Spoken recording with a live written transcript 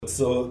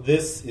So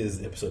this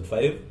is episode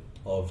 5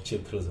 of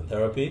Cheap Thrills and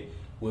Therapy.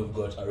 We've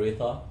got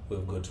Aretha,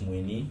 we've got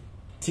Mweni,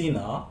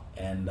 Tina,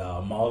 and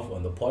Marv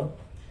on the pod.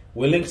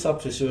 We linked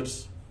up to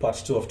shoot part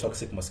 2 of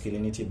Toxic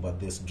Masculinity, but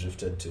this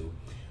drifted to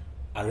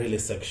a really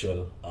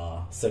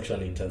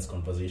sexually intense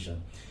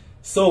conversation.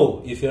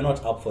 So if you're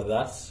not up for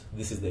that,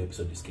 this is the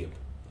episode escape.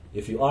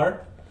 If you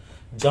are,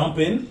 jump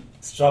in,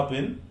 strap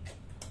in,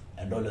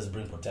 and always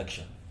bring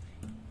protection.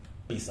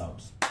 Peace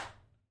out.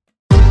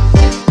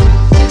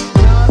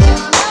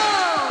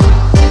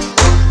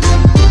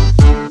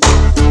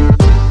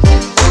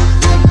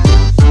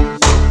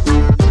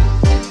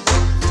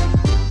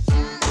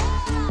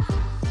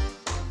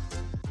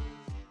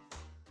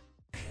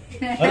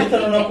 Alita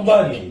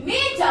unakubali? Mimi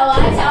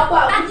nitawaacha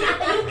hapa.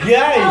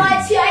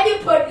 Nitawaacha hadi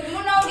pod.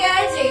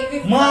 Mnaongeaje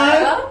hivi?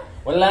 Man.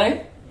 Wallahi?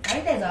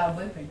 Alita is our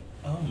boyfriend.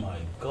 Oh my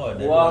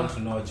god, I Wow. want to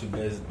know what you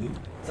guys do.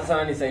 Sasa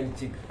nani side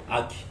chick?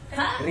 Aki.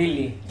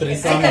 Really?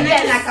 Threesome. You can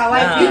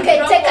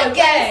take a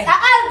guess.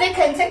 They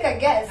can take a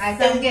guess. I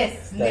can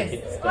guess.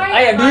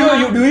 Aya, do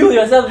you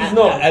yourself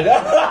know?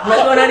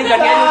 Unajua nani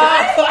kati yenu?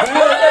 Do you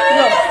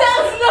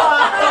yourself know?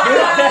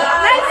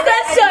 Next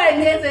question.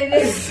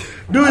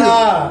 Do it. Oh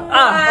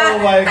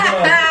my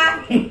god.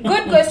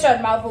 Good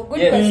question, Marvel. Good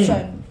Yes.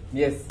 question.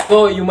 Yes.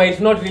 So you might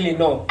not really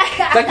know.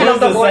 Taki Who's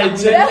the labda kwa side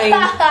chick?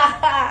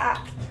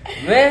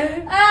 Man.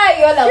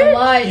 You're the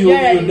one. You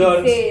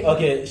don't.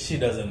 Okay, she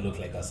doesn't look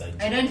like a side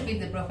I chick. don't fit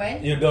the profile.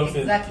 You don't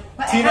fit. Exactly.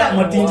 But I Tina have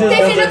Martinez one.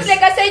 Does she look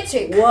like a side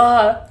chick?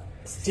 What?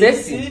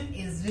 Stacy.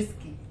 Is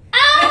risky.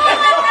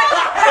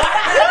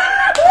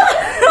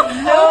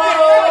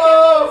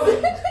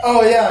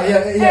 Oh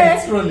yeah,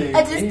 it's rolling.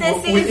 I just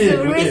say We're it's in,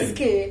 we're in.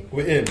 risky.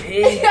 We're in.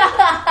 Eh.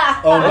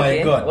 Oh my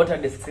Okay, god. What a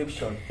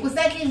description.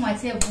 Kusaki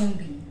mwachie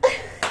vumbi.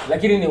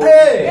 Lakini ni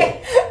Hey!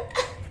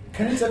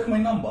 Can you check my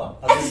number?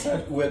 As I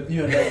said, when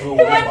you and I go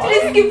What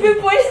risky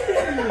people?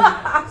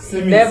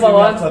 never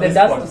wants the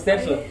dust to to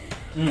settle.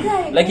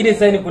 Lakini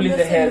sasa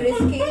nikuulize hell.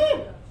 Risky.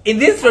 In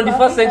this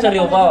 21st century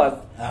of ours,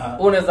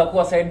 Uh-huh. unaweza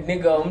kuwa side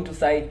nigga wa mtu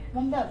side.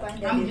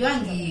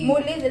 Hamjuangi.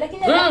 Muulize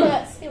lakini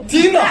anataka sio.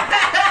 Tina!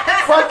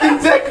 Fucking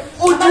take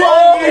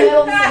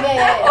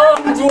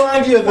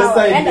Ujuangi on the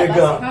side,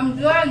 nigga.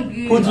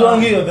 Hamjuangi.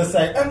 Ujuangi on the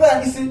side. And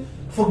then, you see,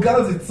 for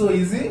girls it's so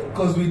easy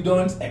because we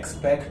don't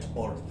expect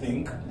or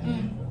think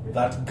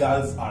that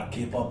girls are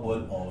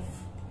capable of,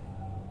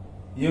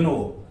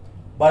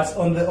 but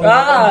on the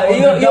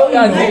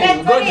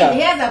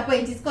Here's a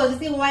point. It's because you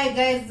see why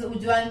guys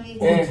ujuangi.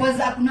 Because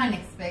no one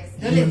expects.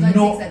 The only chicks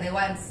are the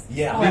ones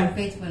who are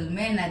faithful.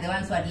 Men are the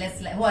ones who are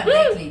who are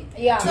likely.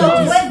 Yeah. So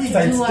where's the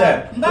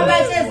sidestep. Mbaba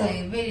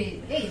chezo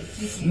very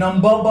tricky.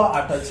 Nambaba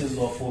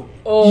atachezwa for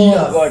Oh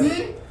years. god.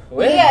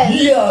 Well,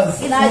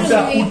 Years.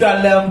 Inajui.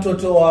 Utalea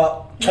mtoto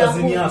wa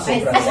kazini yako. I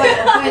brother.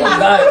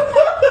 wallahi.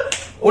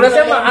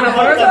 Unasema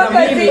anafanana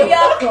na mimi.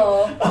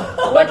 yako.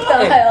 What the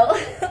hell?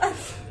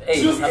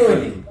 Hey, True story.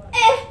 actually.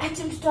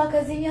 Ati mtoto wa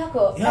kazini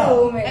yako. Yeah.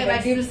 Oh my Eh, god.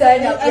 but You you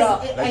said it, bro.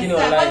 Lakini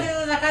wallahi.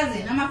 za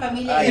kazi na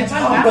familia It ya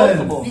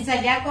happens.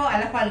 Richard yako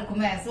alafu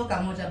alikumea so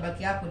kama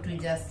utabaki hapo tu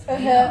just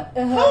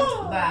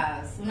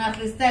bas una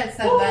freestyle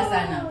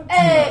sana.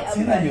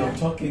 Tina, you're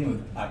talking with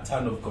a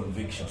ton of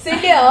conviction.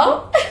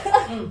 Silio?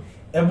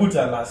 Ebu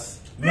tell us.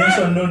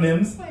 Mention no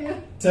names.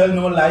 Tell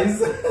no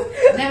lies.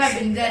 Never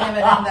been there,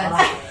 never done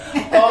that.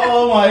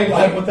 Oh my god.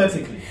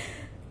 Hypothetically.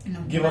 No,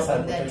 Give us a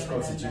never been there, hypothetical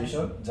never done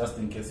situation, just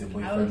in case your I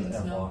boyfriend wouldn't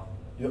ever. know.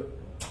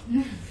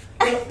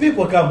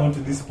 People come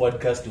onto this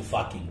podcast to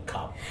fucking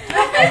come.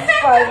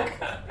 Fuck.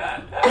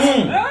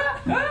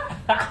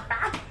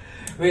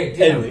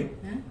 Wait, Anyway,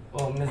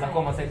 mnaweza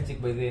kuwa ma side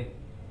chick by the way.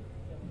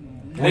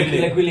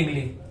 Willingly. Like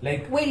willingly.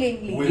 Like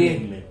Willingly.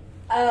 willingly.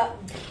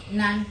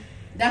 None.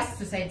 That's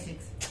to side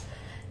chicks.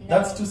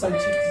 That's two side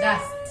chicks.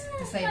 That's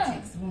to side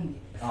chicks. Boom.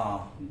 Ah.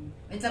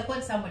 It's a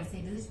quote somebody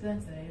said. Is it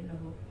Beyonce? I don't know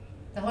who.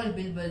 The whole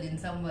billboard in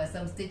somewhere,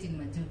 some state in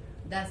Maju.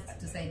 That's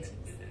to side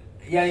chicks.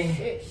 yani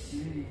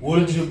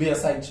Would you be a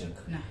side chick?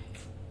 No.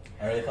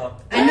 Aretha?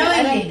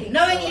 Unknowingly.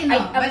 Knowingly no.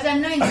 But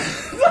unknowingly.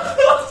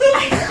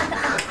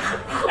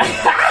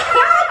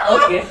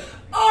 okay.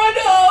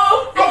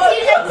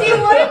 Ati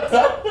what?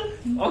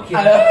 Okay.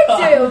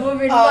 You're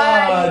moving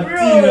bad, bro.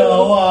 Tina,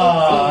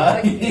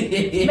 why?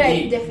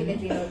 Men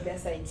definitely not their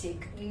side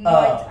chick.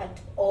 Not at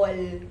all.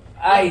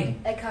 I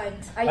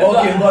can't.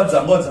 Okay, Godza.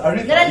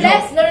 Aretha, Not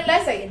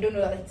unless I don't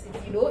know that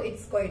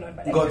it's going on,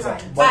 but I Godza.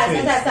 can't. But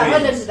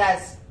Hold on to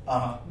that.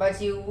 Uh-huh.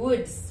 But you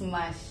would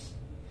smash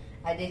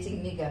a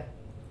dating nigga.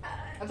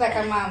 Hata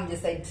kama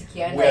mjeside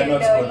chikiana. We are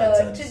not gonna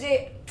judge.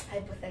 Today,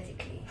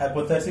 hypothetically.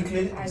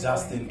 Hypothetically,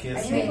 just in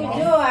case. I your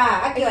mom-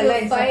 Kujua, If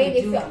you're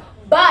fine,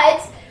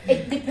 but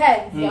it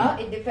depends, yeah.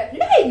 It depends.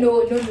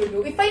 No.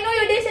 If I know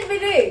you're dating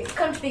with me,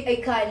 can't think I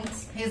can't.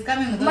 He's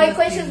coming with all My those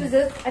questions things.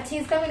 was this: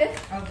 he's coming with?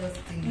 All those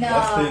things. No.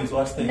 What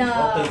things?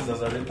 Nah. What things does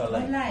Aretha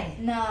like? Lie.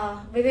 Nah,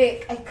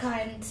 baby, I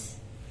can't.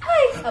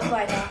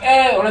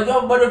 Hapana.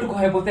 unajua bado tuko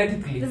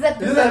hypothetically. Does that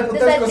This is a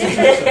hypothetical that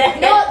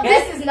situation. No,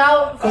 this is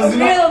now for Because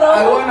real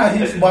I though. wanna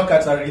hit back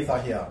at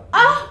Aretha here.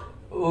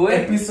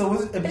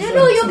 episode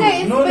No, you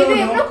guys. no.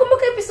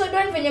 Nakumbuka episode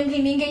 1 venye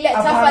mliniingilia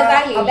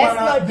tafadhali. Let's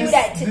not do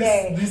that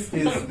today.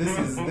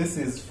 This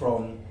is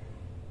from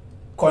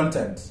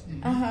content.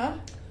 Uh-huh.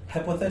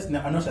 Hypothetical,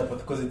 no, not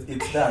hypothetical, because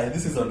it's there.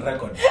 This is on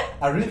record.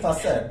 Aretha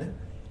said,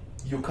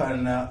 you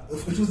can.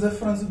 It was the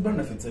Friends with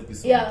Benefits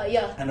episode.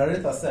 Yeah. And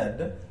Aretha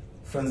said,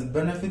 Friends with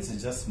Benefits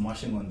is just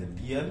smashing on the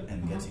DL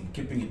and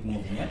keeping it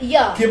moving.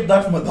 Yeah. Keep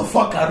that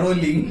motherfucker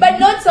rolling. But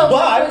not someone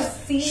But who's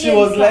seeing she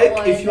was like,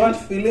 someone. if you want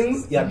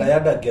feelings,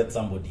 yada get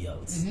somebody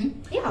else.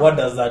 Yeah. What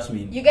does that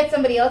mean? You get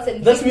somebody else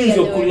and That keep means the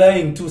you're other one.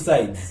 colliding two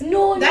sides.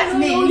 No, That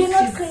means you're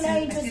not she's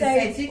colliding to side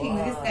sides. checking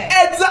with this guy.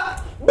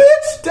 Exact.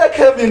 Bitch, take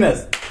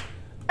heaviness.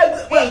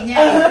 Hey,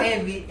 yeah,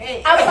 baby.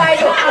 Hey. I'm fine.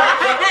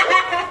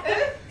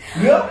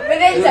 Yeah. But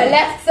then the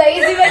left side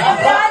is even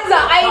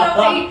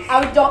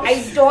I don't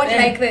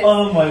like this.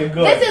 Oh my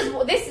god.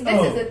 This is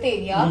the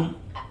thing, yeah.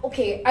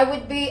 Okay, I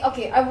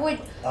would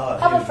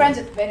have a friend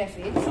with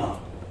benefits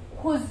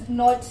who's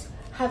not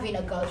having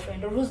a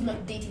girlfriend or who's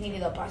not dating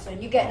any other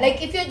person. You get like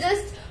if you're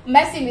just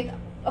messing with.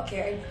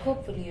 Okay,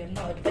 hopefully you're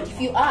not. But if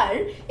you are,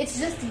 it's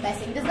just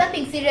messing. There's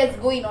nothing serious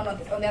going on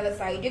the other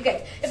side. You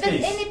get if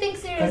there's anything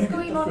serious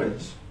going on.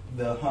 Fridge?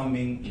 The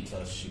humming it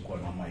has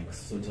Shikwana mics,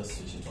 so just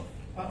switch it off.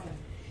 Okay.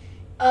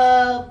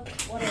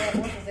 What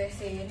was I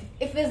saying?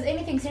 If there's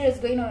anything serious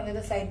going on the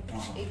other side,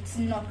 it's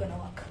not gonna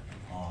work.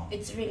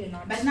 It's really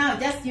not. But now,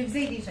 just you've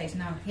said it right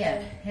now.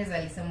 Here,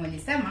 here's someone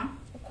Sema.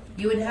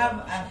 You would have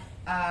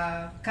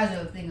a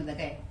casual thing with the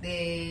guy.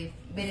 The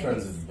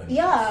benefits.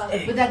 Yeah.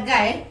 With that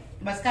guy,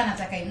 but kana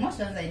taka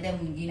emotions and them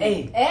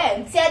mwingine.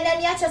 Si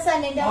ananiacha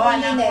sana nenda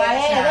mwingine.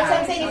 That's what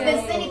I'm saying. If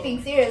there's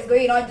anything serious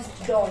going on,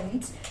 just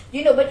don't.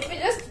 You know, but if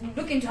you're just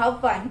looking to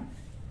have fun,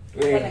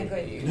 well and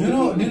good.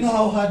 Do you know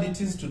how hard it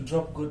is to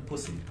drop good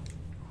pussy?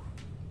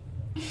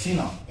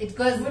 Tina. It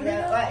goes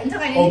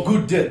Or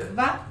good dick.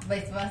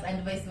 vice versa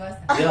and vice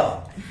versa. Yeah.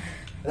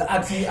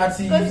 Ati,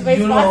 Goes vice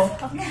you know,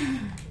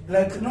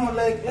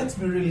 versa. let's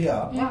be real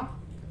here. Yeah.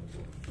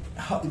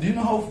 Do you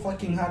know how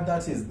fucking hard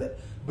that is?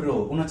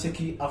 Bro,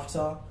 unacheki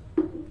after,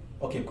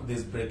 okay,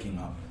 there's breaking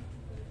up.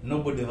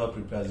 Nobody ever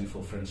prepares you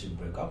for friendship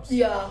breakups.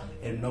 Yeah.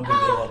 And nobody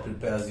ever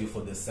prepares you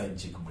for the side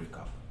chick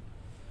breakup.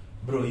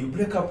 Bro, you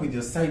break up with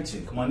your side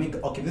chick, maniga.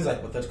 Okay, this is a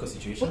hypothetical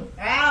situation.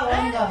 Now.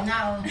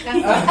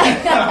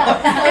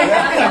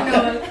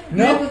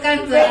 No, We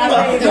can't This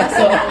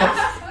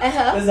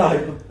is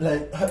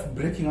a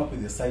breaking up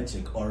with your side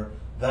chick or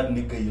that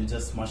nigga you're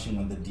just smashing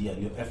on the DL,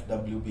 your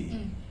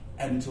FWB,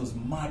 and it was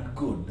mad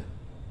good.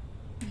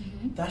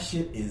 That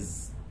shit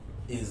is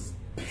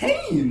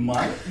pain,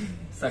 man.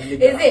 Is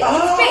it? It's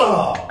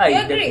I You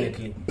agree?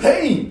 definitely.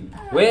 Pain. I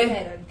Where?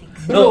 don't think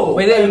so. No,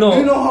 whether you know. Do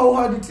you know how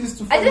hard it is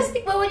to I find, just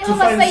think when you to have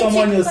a find side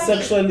someone chick, you're funny.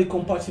 sexually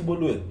compatible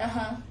with?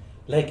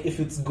 Like if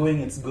it's going,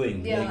 it's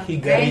going. Yeah. Like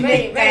Very,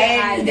 very, very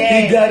hard.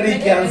 higari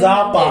kianza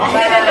hapa.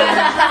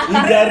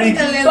 Higari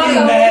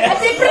kingine.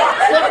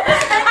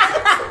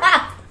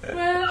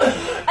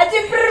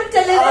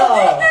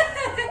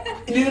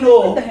 You know,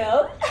 What the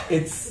hell?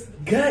 it's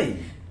guy.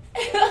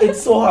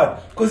 It's so hard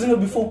because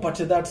before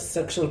upate that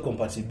sexual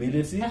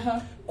compatibility,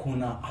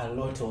 kuna a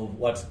lot of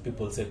what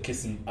people say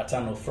kissing a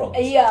ton of frogs.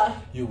 Yeah.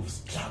 You've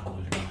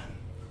struggled, man.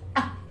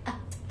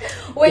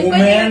 Wait,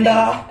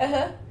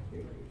 Umeenda.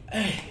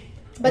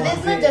 But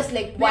there's not just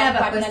like one have a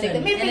partner.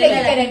 question. Maybe And like then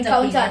you can I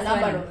encounter a think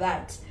number one. of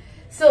that.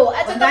 So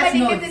I don't know that many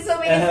note, cases, so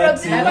many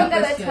frogs. I I have don't a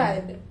know that's question.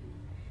 hard.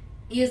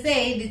 You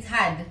say it's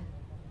hard.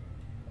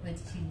 Wait,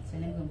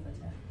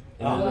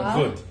 Ah,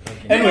 good.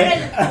 Okay.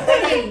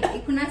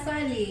 Anyway. Kuna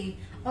swali.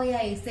 Oh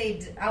yeah, you said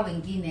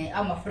wengine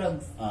ama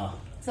frogs. Ah.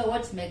 So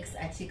what makes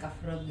a chick a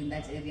frog in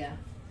that area?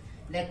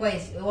 Like what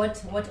is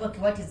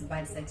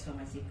bad sex from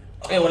a chick?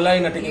 Wallahi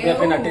inategemea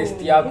pia na taste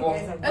yako.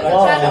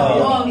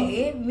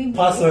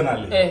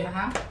 Personally,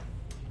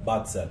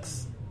 bad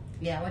sex.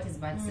 Yeah, what is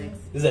bad sex?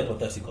 This is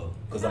hypothetical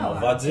because I'm a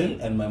virgin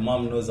and my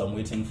mom knows I'm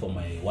waiting for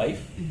my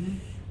wife.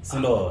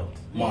 Sindo,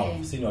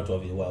 mom, sini watu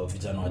wa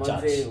vijana wa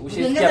church.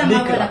 Ushesikia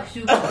bikra.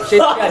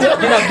 Ushesikia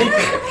jina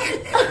bikra.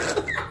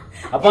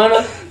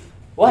 Hapana.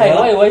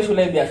 Why should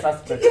I be a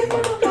suspect?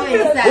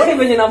 What if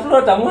when you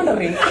float, I'm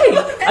wondering,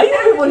 are you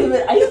people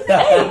even,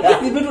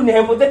 these people in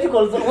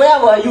hypothetical, so where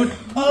were you?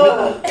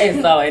 Sawa,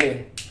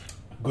 anyway.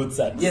 Good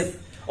sex. Yes.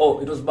 Oh,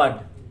 it was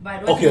bad.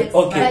 But Okay, makes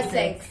okay. bad Bad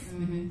sex.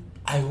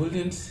 I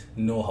wouldn't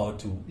know how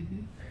to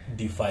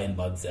define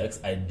bad sex.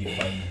 I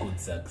define good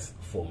sex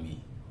for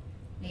me.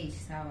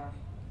 Sawa.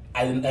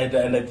 And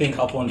I think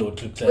hapo ndo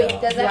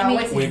Wait, does that mean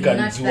what we is can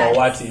not do that?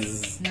 what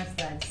is Not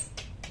that.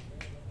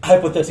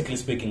 hypothetically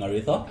speaking,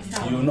 Aretha.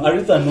 You know,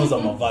 Aretha knows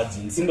I'm a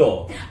virgin.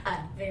 Sindo.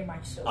 very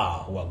much so.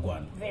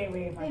 Wagwan. Very,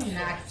 very much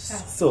so.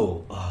 Not.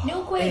 So, Ni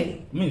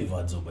ukweli. mi ni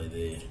virgin by the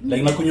way.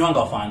 Like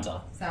nakunywanga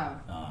Fanta.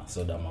 Sawa.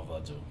 So I'm a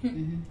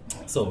virgin.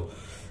 So,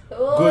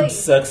 Oi. good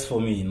sex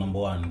for me, number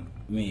one.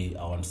 Me,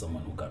 I want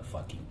someone who can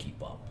fucking keep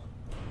up.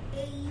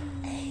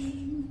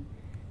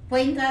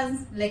 pointers,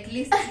 like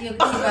list you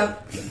keep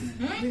up.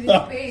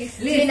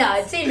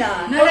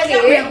 Tina. No, like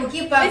you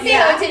keep up.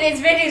 It's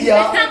very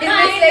Can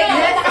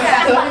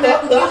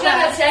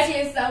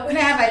I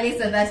have a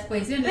list of that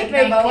points? You know, like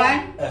very number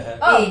clear.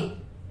 1, A.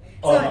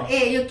 So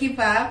A, you keep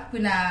up.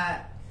 Kuna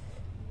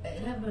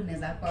labda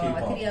unaweza kwa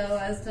 3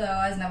 hours, 2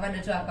 hours na bado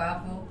tu wako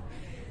hapo.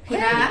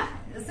 Kuna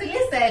so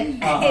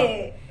listen.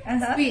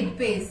 Speed,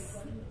 pace.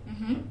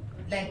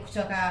 Like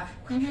kutoka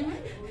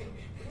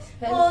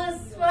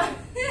pause.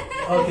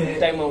 Okay.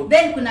 Time out.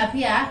 Then kuna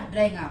pia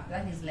drying up.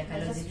 That is like a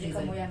logic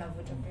reason.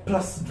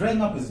 Plus,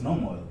 drying up is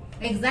normal.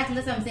 Exactly,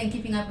 that's what I'm saying.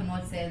 Keeping up in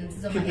what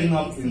sense? So Keeping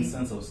up in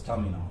sense of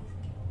stamina.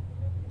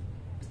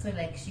 So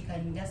like she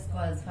can just go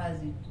as far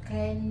as you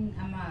can.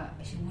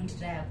 She won't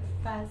dry up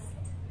fast.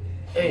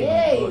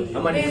 Hey.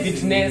 I'm on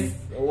fitness.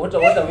 What are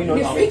we not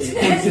about?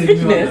 Fitness.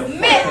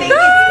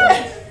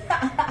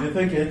 You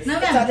think it's... No,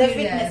 It's on the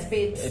fitness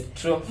page.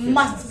 True.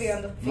 Must be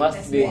on the fitness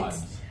Must be. page.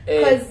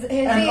 Because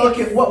And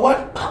okay,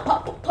 what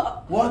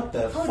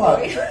the fuck? No,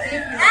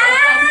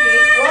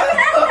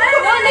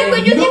 like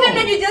when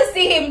you just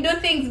see him do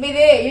things, be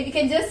there, you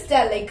can just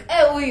tell, like,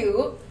 who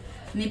you?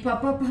 Ni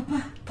papa.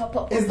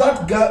 Is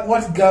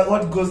that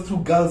what goes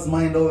through girls'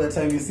 mind all the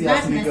time? You see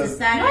us Not niggas,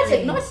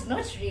 necessarily.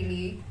 Not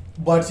really.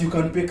 but you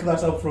can pick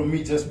that up from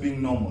me just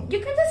being normal. You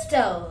can just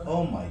tell.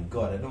 Oh my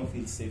god, I don't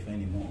feel safe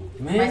anymore.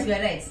 But you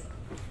are right.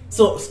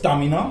 So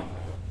stamina,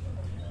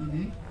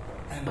 and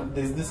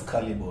there's this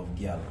caliber of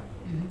girl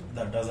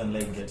that doesn't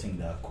like getting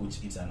their cooch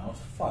eaten out.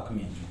 Fuck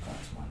me and you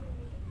can't, man.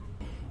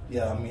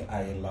 Yeah,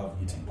 I love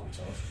eating cooch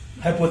out.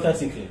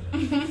 Hypothetically,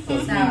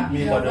 because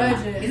me, You're but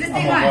virgin. Is this I'm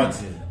thing a on?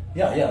 virgin.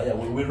 Yeah,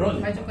 we're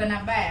rolling. But you're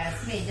gonna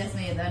bias. They just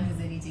know you're the one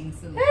who's eating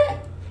soon.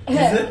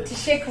 Is it? To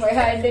shake my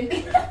hand.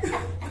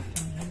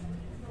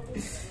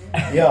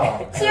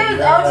 Yeah.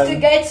 Cheers out to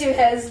get you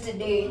hers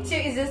today.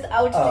 Cheers is just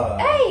out to...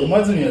 Hey!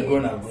 Imagine you're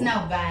gonna It's go.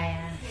 now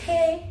bias.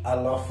 Hey! I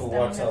love for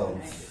what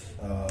else?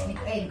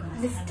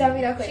 The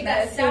stamina She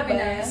got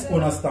stamina.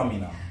 Una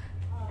stamina.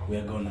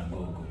 We're gonna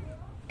go.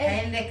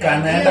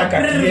 Kanaenda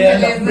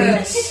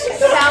kakienda.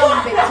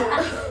 Sound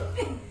better.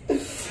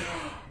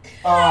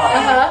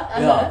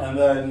 Yeah, and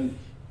then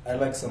I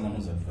like someone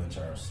who's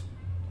adventurous.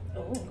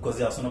 Because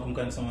yeah, so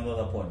nakumbuka ni someone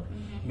other pod.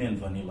 Me and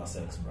vanilla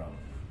sex, bro.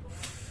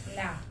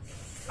 Nah.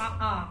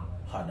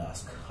 Hard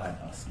ask.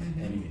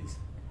 Anyways.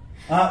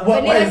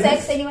 Vanilla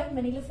sex, anyone?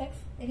 Vanilla sex?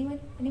 Anyone?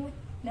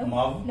 No?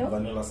 Mav, No?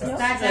 vanilla sex. No?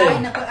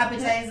 Starter,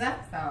 appetizer.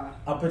 Sawa.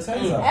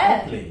 Appetizer,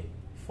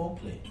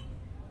 foreplay,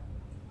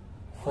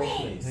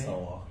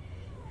 sawa.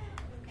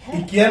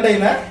 Ikienda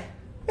ina?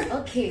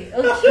 Okay.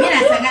 Mimi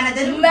nasangana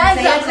just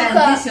Manza say kuka.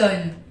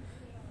 transition.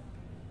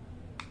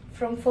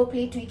 From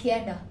foreplay to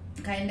ikienda.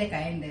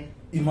 Kaende.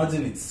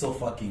 Imagine it's so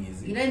fucking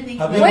easy. You don't think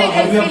Have so? you Wait, ever, I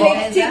have you feel ever,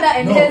 like Tina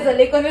and No. Heza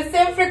like on the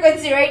same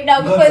frequency right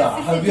now because Gonza,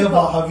 this have is you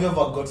difficult.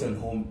 ever gotten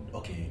home?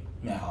 Okay,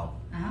 me I have.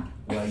 Uh-huh.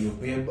 Where your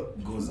babe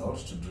goes out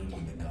to drink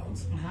with the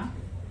girls,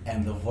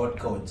 and the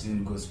vodka or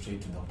gin goes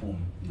straight to the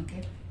home.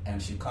 Okay.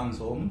 And she comes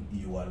home,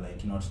 you are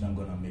like, not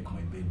gonna make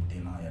my babe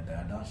dinner,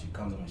 yada. She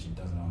comes home and she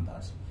doesn't want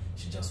that.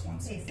 She just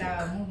wants Hey, cake.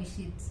 sawa, movie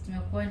shit.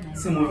 Tumekuona.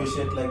 See movie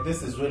shit like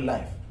this is real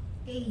life.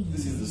 Hey.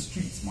 This is the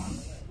streets, man.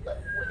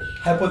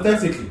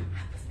 Hypothetically.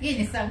 Hii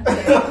ni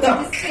sanctuary.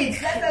 The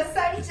streets, that's a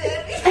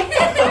sanctuary.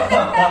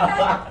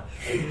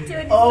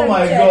 Oh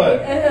my god.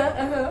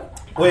 Uh-huh.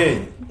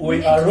 Wait, we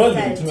need are to rolling.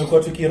 start.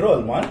 Tumekuwa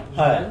tukiroll, man.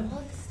 Hi.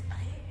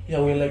 Yeah,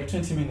 we're like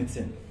 20 minutes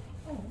in.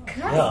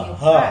 Yeah,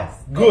 ha.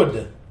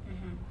 Good.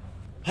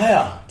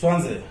 Haya,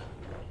 tuanze.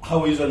 How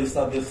we usually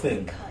start this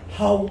thing.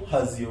 How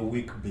has your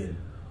week been?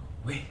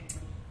 Wait.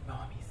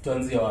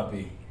 Tuanzie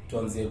wapi?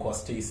 Tuanzie kwa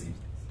Stacy.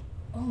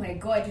 Oh my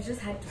god, you just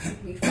had to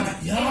pick me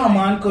fast. Yeah,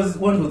 man, because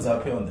one was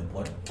up here on the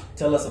pod.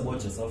 Tell us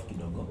about yourself,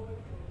 kidogo.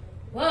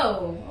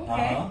 Whoa,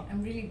 okay. Uh-huh.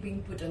 I'm really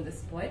being put on the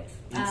spot.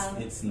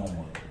 It's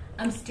normal.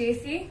 I'm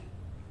Stacy,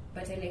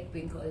 but I like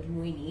being called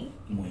Muini.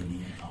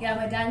 Mweni. Yeah,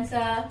 I'm a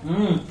dancer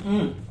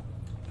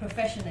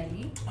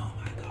professionally Oh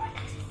my god.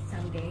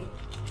 someday.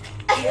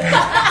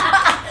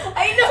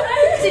 I know.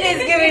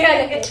 Today's giving her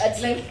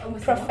like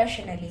Almost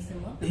professionally.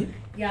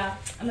 Yeah,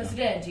 I'm a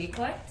student at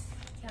JCOT.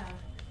 Yeah,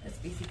 that's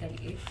basically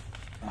it.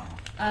 Ah,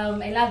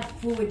 I love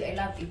food, I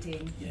love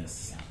eating.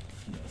 yes.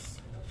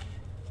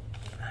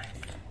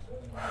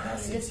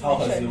 That's it. Just How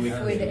has your mentioned week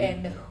food been?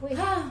 and wait.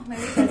 My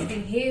week has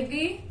been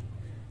heavy,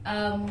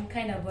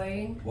 kind of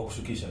boring.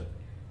 Wakushukisha.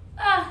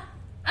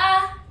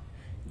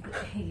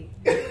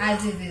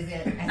 As is, I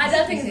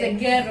don't think it's a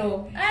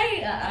ghetto. Me,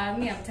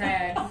 I'm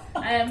tired.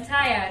 I am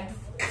tired.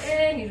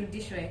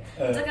 Nirudishwe.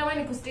 So kama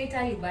ni kustay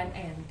Taliban,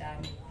 I am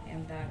done.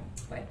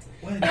 But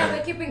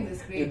we're keeping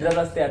this great. You'd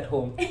rather stay at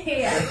home.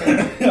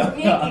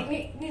 Yeah.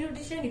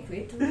 Nirudisheni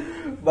kwetu.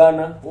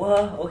 Bana.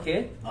 Wow,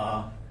 okay.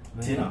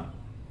 Tina,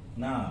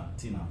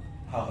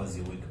 how has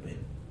your week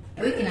been?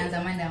 Week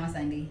inaanza Monday ama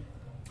Sunday?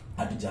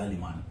 Hatujali,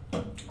 man.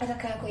 Hata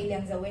kaya kwa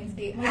ilianza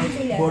Wednesday.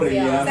 Bora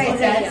ilianza.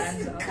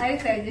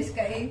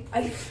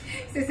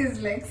 This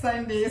is like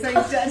Sunday, so I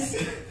just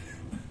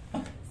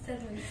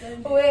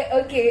Wait,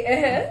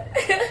 okay.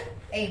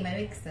 Hey, my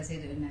week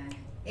started on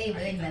but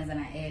then there's an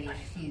L.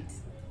 Shit.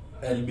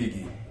 L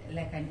biggie.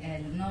 Like an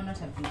L. No, not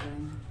a big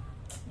one.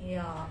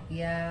 Yeah.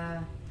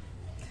 Yeah.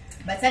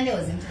 But Sunday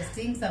was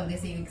interesting, so I'm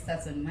guessing week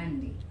starts on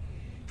Monday.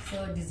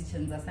 So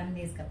decisions are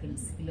Sundays,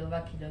 spill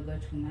over kidogo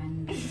to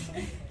Monday.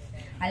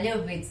 A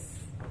little bit.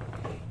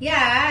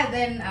 Yeah,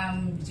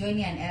 then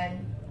joining an L.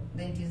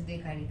 Then Tuesday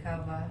can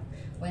recover.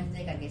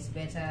 Wednesday can get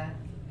better.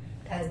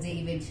 Thursday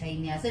even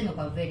shinier. So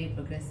it's very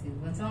progressive.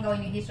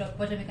 When you hit rock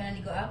bottom, you can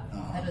only go up.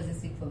 That was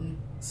this week for me.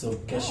 So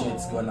Kesha,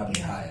 it's gonna be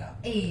higher.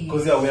 Hey.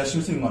 Because we are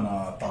shooting on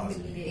a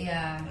Thursday.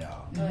 Yeah.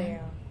 Oh yeah.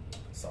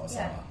 So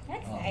Yeah.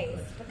 That's nice.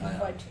 good. Looking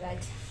forward to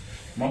that.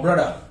 My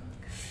brother.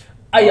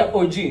 Aya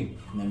OG.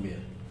 Niambie.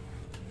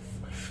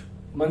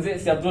 Manze,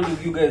 si I've told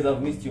you guys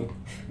I've missed you.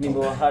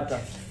 Nimewahata.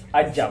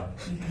 Ajab.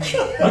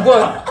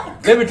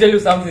 Because let me tell you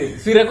something.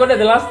 So we recorded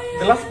the last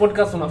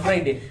podcast on a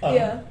Friday.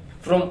 Yeah.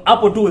 From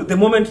hapo tu the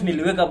moment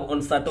niliwake up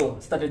on Sato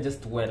started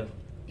just well.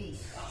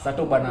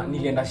 Sato bana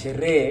nilienda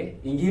sherehe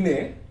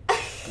ingine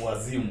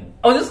Wazimu.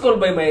 I was just called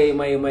by my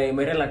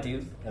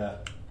relatives. Yeah.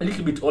 A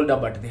little bit older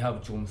but they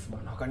have chums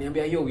bana.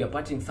 Wakaniambia yo we are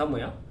partying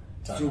somewhere.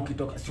 Si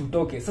ukitoka si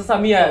utoke. Sasa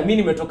mimi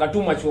nimetoka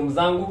tu machum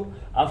zangu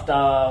after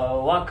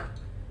work.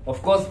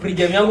 Of course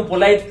pre-game yangu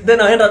polite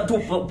then I ended to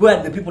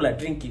where the people are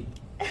drinking.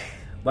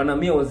 Bana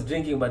me was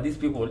drinking but these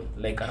people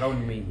like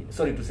around me.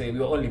 Sorry to say we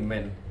were only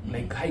men.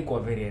 Like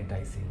haikuwa very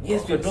enticing.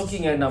 Yes, we are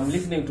talking and I'm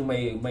listening to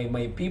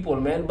my people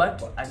man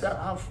but I got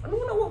half. I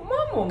don't know what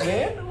mama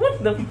man.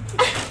 What the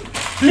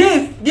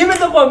Please give me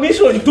the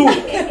permission too.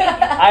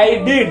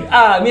 I did.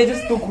 Me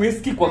just took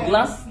whiskey kwa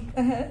glass.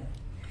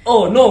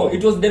 Oh no,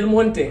 it was Del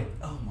Monte.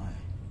 Oh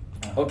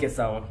my. Okay,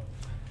 so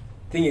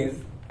thing is,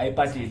 I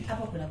partied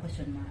Hapo kuna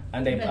question mark.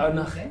 and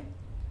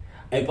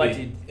I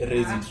partied.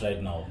 Raise it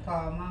right now. For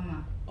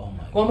mama. Oh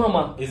my. Kwa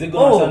mama. Is it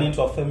gonna turn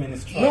into a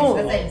feminist trial?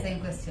 No. That's the same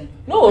question.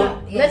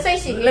 No, That's why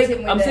she like hit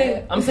him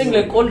with I'm saying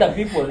like older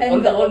people,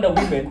 And older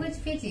women. Quit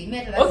fitty. Me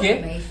that's my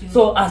Okay, issue.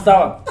 so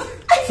sawa.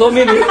 So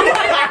maybe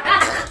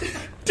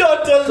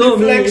Total So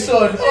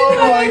reflection. Oh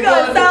my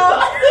god.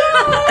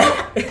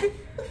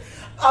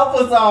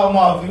 Hapo sawa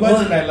Marv.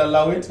 Imagine I'll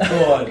allow it.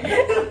 Go on.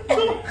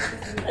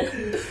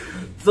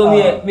 so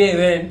me I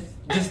went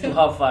just to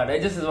have fun. I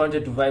just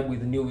wanted to vibe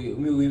with new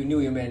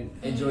women,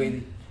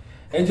 enjoy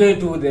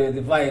to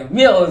the vibe.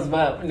 Me I was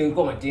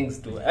my things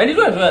too, and it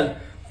went well.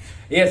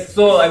 Yes,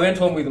 so I went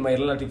home with my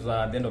relatives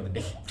at the end of the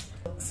day.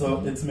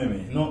 So it's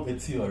Mimi. No,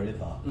 it's you,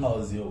 Aretha. How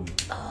was your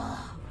week?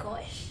 Oh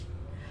gosh,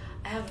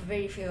 I have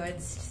very few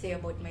words to say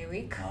about my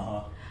week.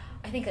 Uh-huh.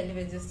 I think I'll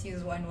even just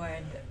use one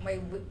word.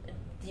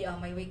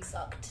 My week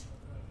sucked.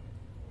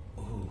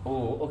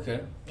 Oh, okay.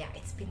 Yeah,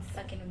 it's been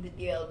sucking on the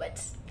deal,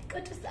 but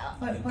good to start.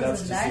 What You was got to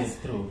see that? it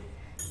through.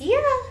 Yeah,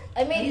 I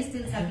Are you mean,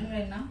 still sucking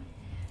right now?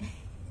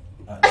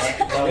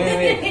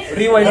 Wait,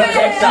 rewind the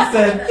That's what she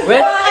said.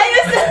 When?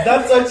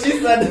 That's what she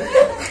said.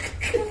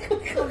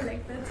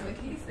 Like that's what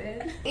he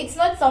said. it's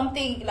not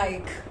something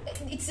like,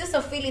 it's just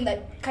a feeling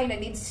that kind of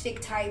needs to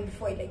take time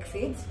before it like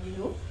fades, you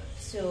know.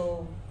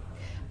 So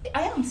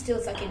I am still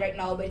sucking right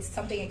now, but it's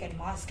something I can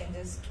mask and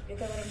just, you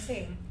get what I'm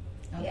saying?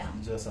 Okay. Yeah,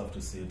 You just have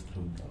to see it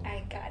through.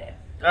 I got it.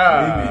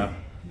 Ah,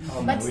 How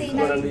But my see, week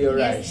now- was. gonna be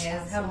alright.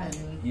 Yes. How was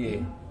it? Yeah.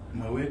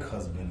 My week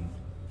has been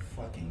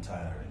fucking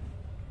tiring.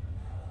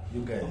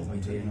 You guys, Oh, I'm my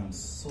telling you, dear. I'm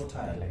so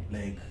tired.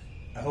 Like,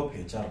 I hope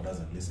HR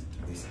doesn't listen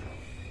to this.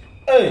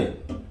 Hey!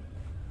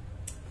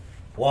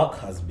 Work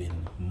has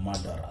been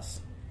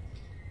murderous.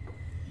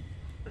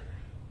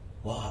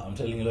 Wow, I'm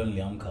telling you,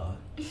 lonely Amka.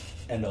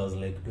 And I was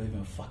like, do I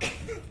even fucking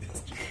need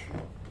this job?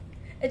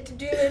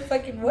 Do you even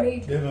fucking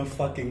work? Do I even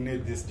fucking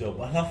need this job?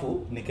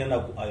 Alafu, nikaenda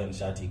ku-iron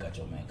shati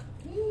ikachomeka.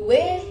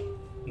 Where?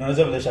 Na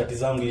unajua vile shati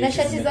zangu Na hizi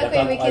shati zako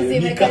zimekataa hivi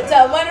kuironika.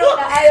 zimekataa. Maana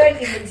una iron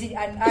imeji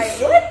an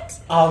iron. What?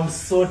 I'm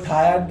so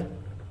tired.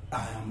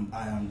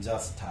 I am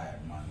just tired,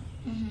 man.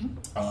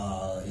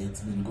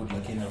 It's been good.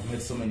 Like, I've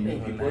met so many new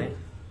people,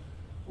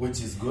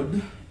 which is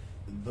good.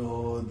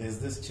 Though there's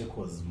this chick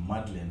who was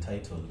madly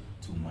entitled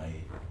to my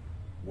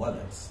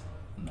wallet,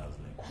 and I was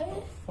like, what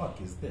the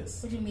fuck is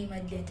this, What do you mean, my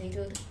dear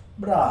title?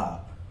 bruh?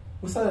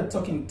 We started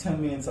talking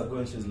 10 minutes ago,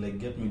 and she's like,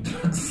 get me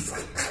drugs.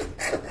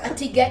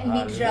 To get me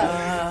drunk.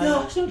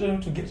 Yeah, she was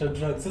trying to get her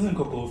drugs. Isn't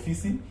Coco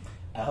offici?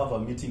 I have a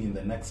meeting in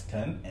the next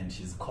 10, and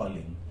she's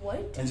calling.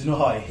 What? And you know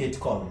how I hate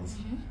calls.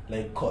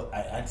 Like,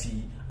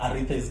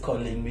 Aretha is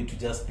calling me to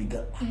just pick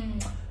up.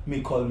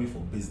 Me call me for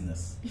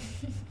business.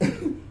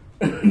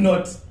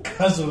 Not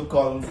casual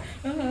calls.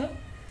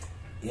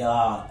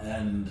 Yeah,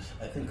 and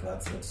I think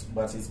that's it.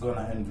 But it's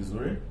gonna end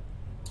vizuri.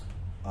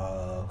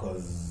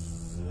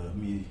 Cause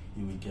me,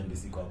 the weekend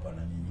is hapa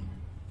na nyinyi.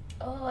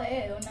 Oh,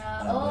 hey, But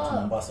oh.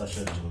 Mombasa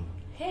schedule.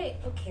 Hey,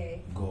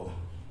 okay. Go.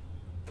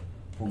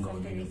 Punga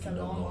Something ulimi is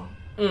kidogo.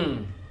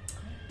 along.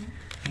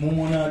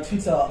 Mumona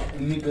Twitter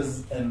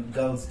niggas and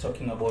girls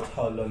talking about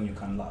how long you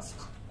can last.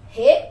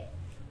 Hey?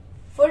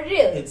 For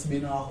real? It's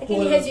been a I think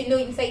whole... he has you know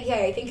inside here.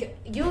 I think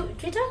you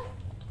Twitter?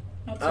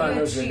 Not so Not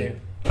much. really.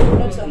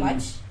 Not so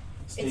much.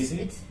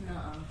 Stacey?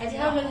 Ati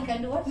how long you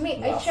can do what?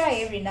 Me, I try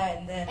every now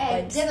and then.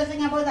 Eh, But just the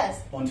thing about that.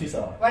 On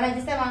Twitter.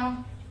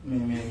 Wanajisema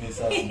Me,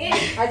 sasa.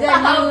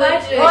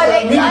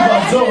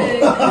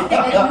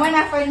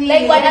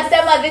 like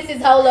wanasema this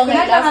is how long I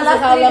last, this is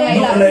how long I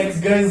No, last.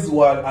 like guys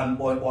were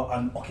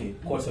okay,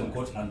 quote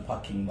unquote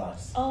unpacking that.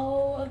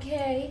 Oh,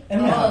 okay.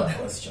 And I have a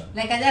question.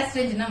 like are there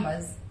strange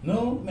numbers?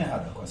 No, I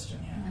have a question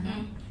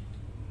here.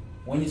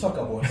 When you talk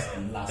about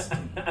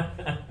lasting,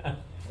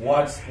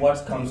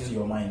 what comes to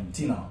your mind,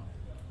 Tina?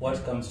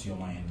 What comes to your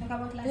mind? Talk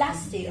about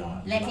Lasting.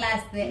 Yeah. Like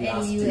last, the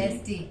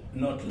L-U-S-T.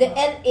 Not The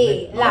last.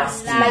 LA,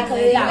 last, like a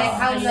like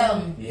last. how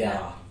long?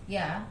 Yeah.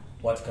 Yeah.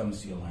 What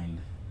comes to your mind?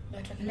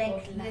 Not talking Like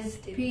about this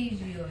lasting.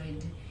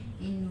 period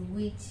in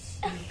which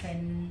you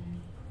can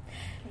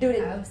Do it.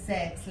 have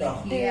sex. Like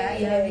Oh. here,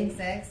 you're having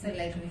sex, so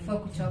like before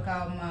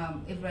kuchoka,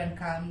 everyone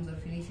comes or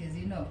finishes,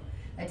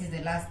 that is the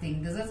last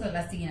thing. There's also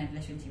lasting in a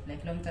relationship,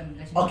 like long-term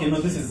relationship. Okay, no,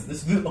 this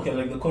is okay.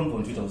 Like the convo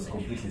on Twitter was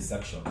completely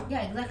sexual.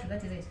 Yeah, exactly.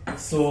 That is it.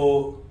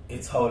 So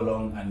it's how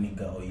long a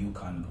nigga or you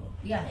can go.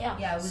 Yeah, Yeah.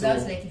 yeah. Without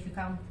So- like if you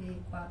come feel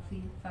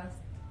fast.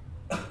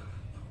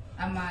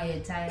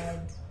 You're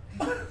tired.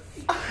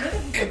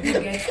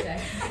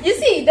 You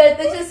see, there's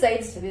two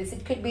sides to this.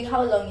 It could be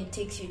how long it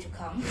takes you to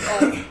come,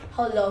 or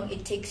how long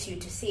it takes you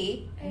to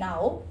say,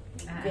 now,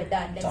 we're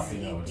done, let's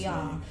Tapping sleep. out, Yeah.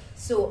 yeah.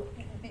 So,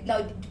 now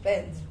it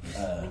depends.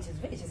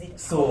 Which is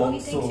it? How long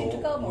it takes you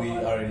to come? we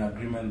or- are in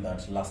agreement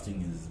that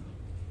lasting is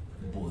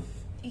both.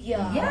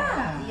 Yeah.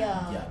 Yeah.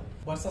 Yeah.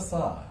 But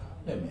Sasa,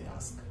 let me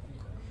ask,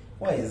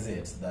 why is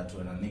it that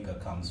when a nigga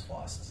comes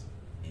first,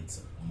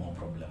 it's more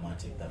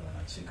problematic than when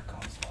a chick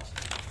comes first?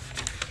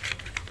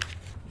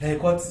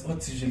 Like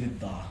what's usually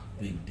the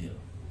big deal?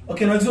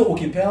 Okay, najua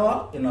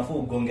ukipewa inafaa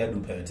ugonge hadi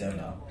upewe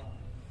tena.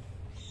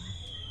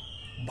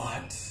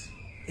 But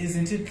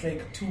isn't it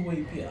like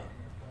two-way pia?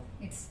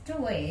 It's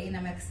two-way, and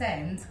it makes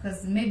sense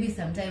because maybe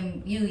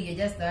sometimes you're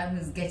just the one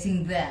who's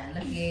getting there.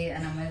 Like,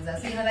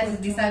 so that is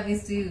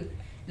disservice to you.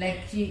 Like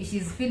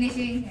she's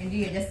finishing and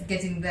you're just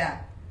getting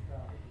there.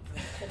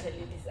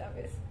 Totally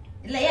disservice.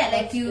 Like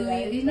like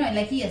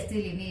like you're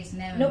still in it.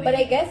 Never No, but mind.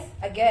 I guess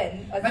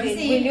again, But you again,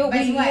 see, will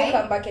but you why?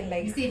 come back and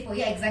like You see,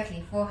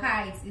 exactly. For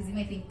her, it's easy.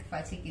 I think for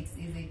a chick, it's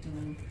easy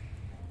to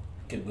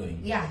Keep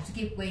going. to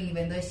keep going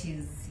even though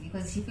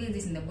because she feels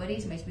it in the body.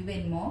 She might be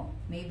even more.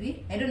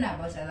 Maybe I don't know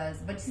about others,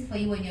 but see, for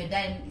you when you're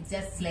done, it's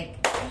just like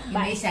you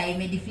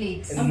may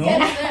deflate.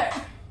 No?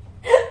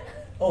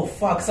 Oh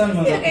fuck,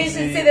 someone you should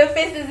see the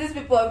faces these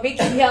people are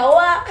making here.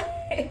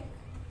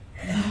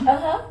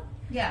 Uh-huh.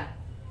 Yeah,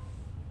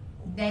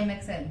 that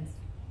makes sense.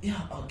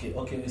 Yeah, okay,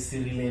 we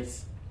still relate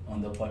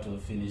on the part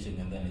of finishing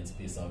and then it's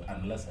peace out,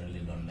 unless I really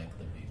don't like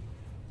the baby.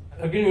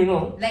 Again,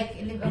 Like,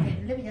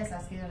 let me just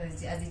ask you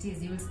as it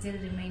is. You will still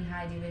remain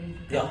hard even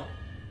if you Yeah.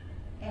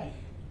 Yeah.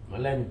 my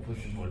line is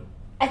possible.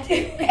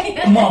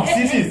 Mom,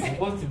 it is.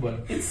 Possible.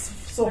 It's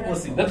so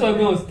possible. That's why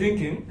I was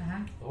thinking, Uh-huh.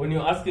 when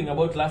you're asking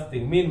about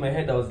lasting, me in my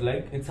head I was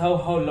like, it's how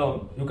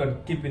long you can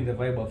keep in the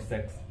vibe of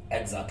sex.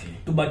 Exactly.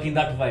 To back in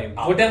that vibe.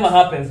 Whatever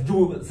happens,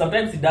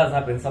 sometimes it does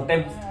happen,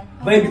 sometimes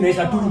vibe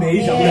inaisha tu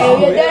inaisha.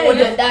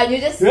 You're done. You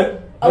just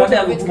out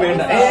of it.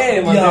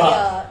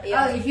 Yeah.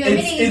 Oh, if you're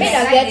It's- meaning in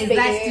it's- that is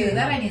that too.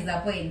 That one is the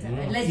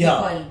point. Let's be Yeah.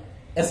 call.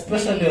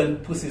 Especially when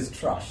pussy is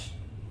trash.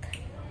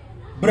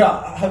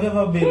 Bruh, have you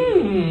ever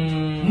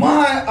been?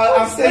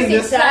 I'm saying Pussy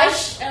this.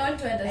 trash. I want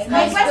to understand.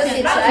 My Pussy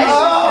question,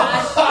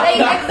 trash. Like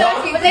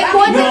exactly.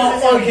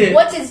 Like okay.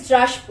 what is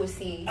trash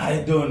pussy?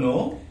 I don't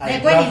know.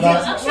 Like, what is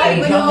your- I'd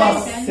what rather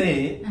is your-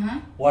 say Uh-huh.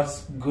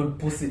 what's good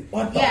pussy.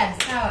 What the? Yeah,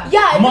 sawa.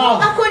 Yeah, no,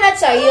 Mom. hakuna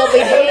cha hiyo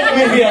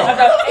baby.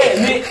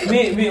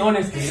 Yeah. Me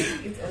honestly,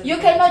 You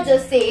cannot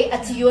just say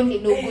at you only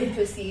know good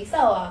pussy,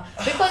 sawa.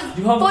 Because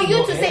You have for to you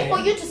know, to say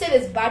yeah.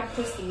 there's bad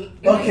pussy,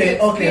 Okay,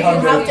 you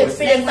have to Like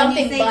experience when you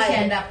something say she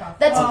end bad. up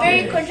That's Okay.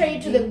 very contrary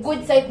to the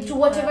good side, to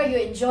whatever you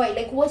enjoy.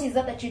 Like, what is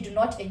that you do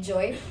not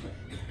enjoy?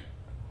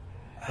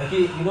 okay,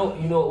 you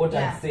know what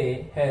Yeah.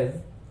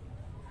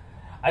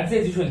 I'd say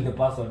it's usually the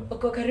person.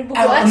 Uko karibu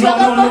No, kuachwa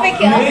kama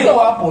peke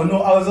yako.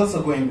 no, I was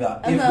also going there.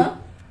 If Uh-huh.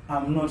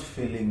 I'm not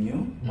feeling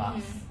you,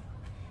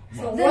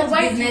 So Then what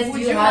why business would do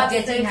you you have have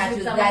getting sex her with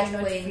to someone that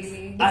you're not point?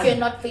 feeling? If you're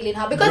not feeling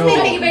her, because Bro,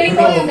 maybe bro,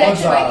 before you get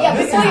to Roger, yeah,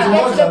 this before is you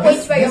get to the Roger, point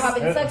this- where you're this-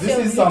 having sex, This you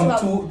is need to some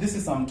have- this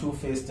is some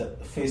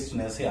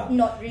two-facedness here.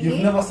 Not really. You've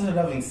never started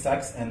having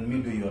sex and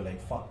maybe you're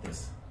like, fuck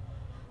this.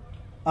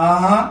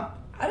 Uh-huh.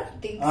 I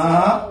don't think so.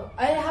 Uh-huh.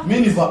 I have.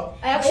 Miniva.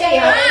 I actually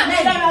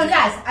have. No,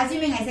 that.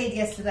 Assuming I said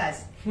yes to that.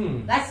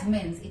 Hmm. That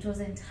means it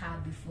wasn't her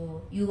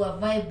before. You were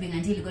vibing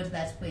until you got to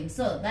that point.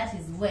 So that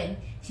is when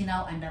she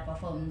now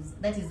underperforms.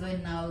 That is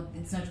when now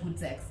it's not good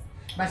sex.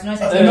 But not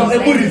as No, like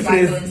a good the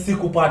rephrase, person.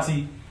 siku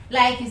party.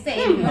 Like you say,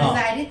 if you No. was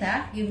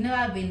Aritha, you've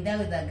never been there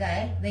with a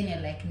guy, then you're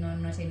like, no,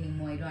 not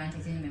anymore. You don't want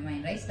to change my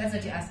mind, right? That's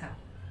what you ask her.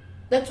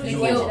 That's what You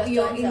you know, wanted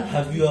you're us to in- answer.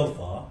 Have you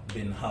ever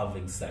been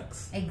having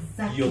sex?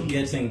 Exactly. You're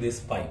getting this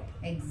pipe,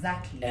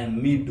 Exactly.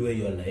 and midway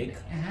you're like,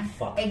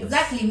 fuck this.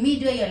 Exactly.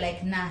 Midway, you're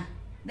like, nah.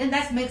 Then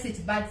that makes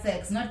it bad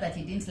sex. Not that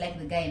you didn't like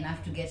the guy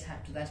enough to get her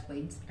to that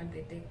point. And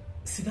they think.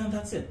 See, then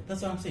that's it.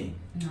 That's what I'm saying.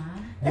 Nah.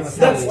 That's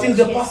still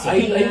the person. Are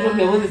you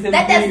talking about the same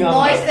That thing? does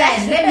not-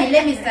 Listen,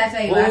 let me start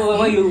where you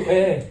Why asked. you?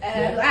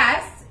 You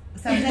asked.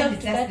 Sometimes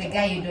it's just the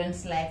guy you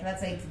don't like.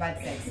 That's why it's bad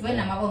sex. When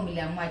I'm about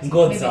maybe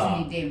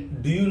Godza, them.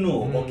 do you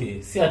know?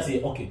 Okay, see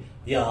ati, okay,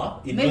 yeah,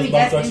 it Maybe goes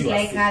back to just what didn't you were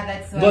like saying. her.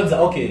 That's why. Godza,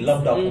 okay,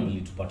 labda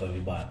kumli tupata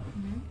vibaya.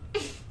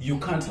 You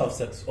can't have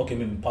sex. Okay,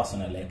 maybe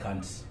personally, I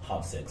can't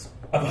have sex.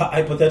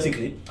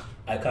 Hypothetically,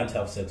 I can't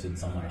have sex with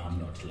someone I'm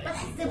not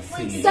liking. the or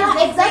point. feeling.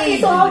 So exactly.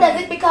 So how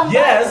does it become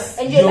Yes,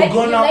 bad? And you're you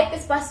gonna- like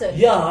this person.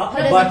 Yeah, How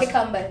does but it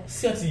become bad?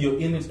 see ati you're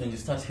in it and you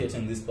start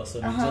hating this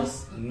person, you're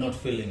just not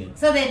feeling it.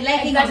 So the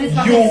liking of this You-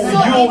 person is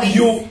not always-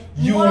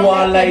 You more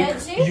are like like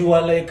energy? you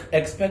are like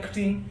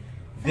expecting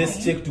this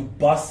Fine. chick to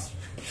bust.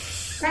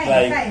 Fine,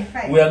 Like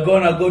fine. we are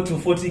gonna go to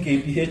 40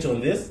 kph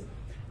on this,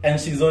 and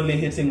she's only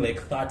hitting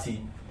like 30,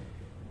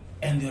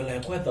 and you're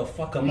like, why the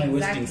fuck am I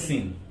wasting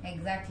sin?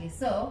 Exactly.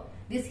 So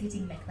this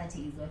hitting like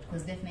 30 is what?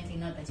 Because definitely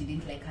not that you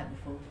didn't like her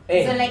before.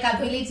 Hey. So like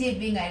ability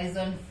being a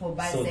reason for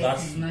bad So sex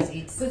that's- is not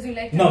it. Because you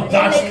like No, them.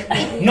 that's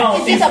Like,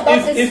 no. is it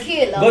about the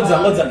skill?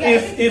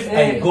 Godza, if I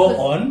Yeah, go because-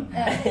 on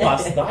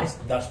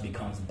past that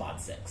becomes bad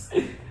sex.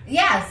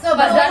 Yeah. So But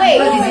but no, that wait,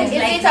 because is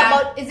it's like it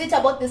that-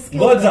 about the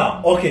skill?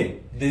 Godza, okay.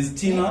 There's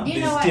Tina, You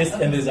know there's what? Taste,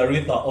 Okay. and there's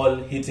Aretha all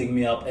hitting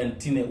me up, and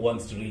Tina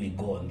wants to really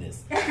go on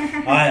this.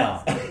 Aya.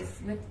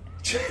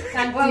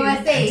 Tag What team.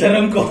 we're saying.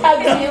 Terenko.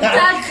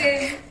 Tag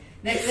team.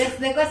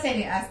 The question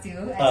you asked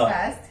you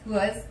at first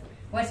was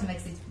what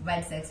makes it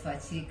bad sex for a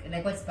chick?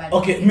 Like what's bad?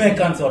 Okay, sex? me I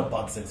can't say what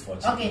bad sex for.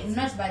 Okay,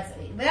 not bad.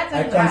 But that's I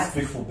what you can't asked.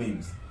 speak for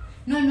babes.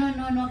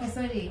 No. Okay,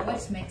 sorry.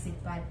 What makes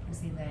it bad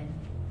pussy then?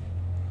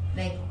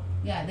 Like,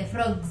 yeah, the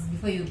frogs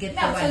before you get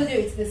No, I the told one. you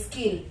it's the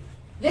skill.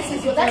 That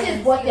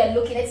is what they're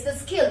looking at. It's the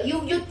skill.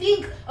 You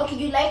think, okay,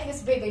 you like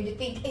this babe and you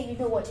think, hey, you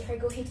know what, if I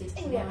go hit it,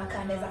 hey, we are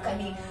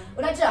makani.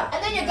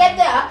 And then you get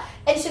there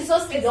and she's so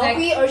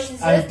sloppy or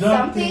she's I just don't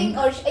something think-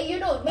 or maybe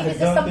I it's just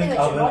don't something think that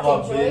I've you're not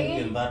ever been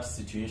enjoying. in that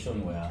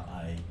situation where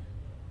I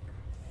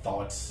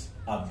thought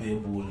a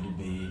babe would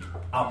be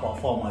a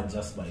performer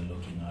just by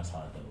looking at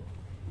her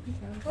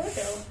though.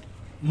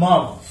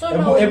 Marv, So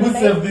now able you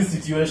like- save this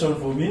situation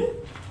for me?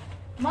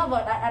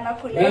 Mama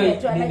anakulele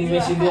tu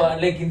nimeshindwa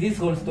anajua. like in this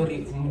whole story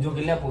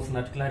mjogelea post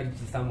not clarity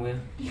somewhere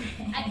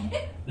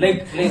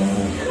like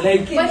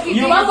But you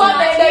you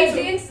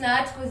didn't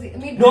snatch because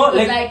no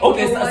like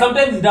okay you know what?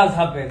 sometimes it does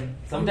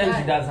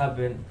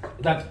happen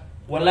that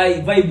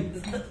walai vibe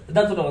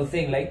that's what I was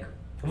saying like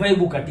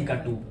vibe katika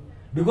tu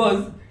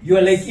because you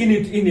are like in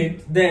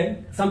it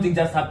then something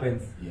just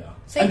happens Yeah.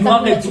 So and it's you have something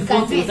like that to you force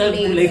can't yourself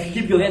to explain. like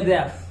keep your head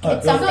there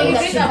It's So something is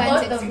that it you can't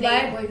about the explain.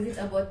 vibe or is it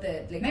about the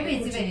like Maybe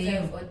it's the even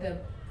itself you. or the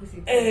pussy?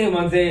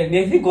 manze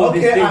I think all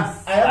these Okay, things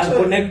I actually-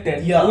 are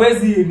connected yeah.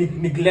 huwezi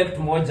neglect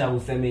moja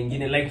useme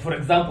ingine like for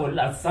example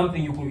as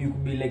something you could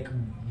be like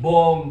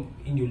bomb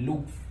in your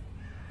looks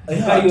you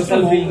carry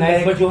yourself true, real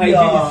nice but your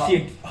hygiene is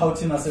shit How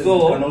Tina says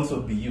So- it can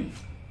also be you.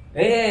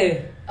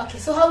 hey Okay,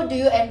 so how do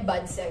you end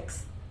bad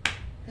sex?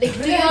 Like,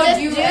 do you How just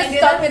do you do you end it?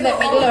 stop in the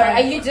That's so middle, or hard.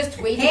 are you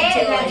just waiting Hey,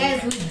 till the like,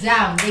 guys who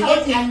jam, they How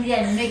get do- angry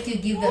and make you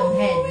give them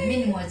head.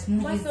 Meaning watch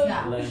movies so-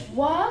 now. like,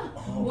 what?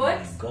 Oh What?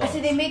 my God. So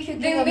they make you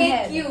give They them make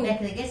head. you. Like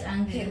they get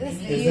angry. Okay, and they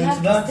this make is- you- you have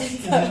Isn't to that, stand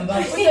isn't up. that, With a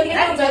That's little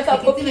toxic. makeup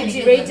It's even PG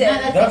good. rated. No,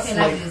 that's that's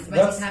sexual like abuse, but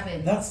it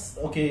happens. that's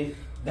okay.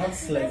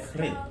 That's like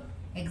rape.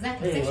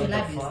 Exactly, Hey, sexual what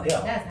the abuse. fuck? But Yeah.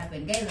 it does happen.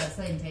 Guys are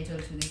so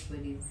entitled to these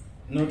bodies.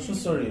 No, true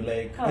story.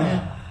 Like,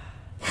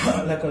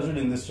 like I was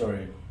reading this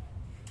story.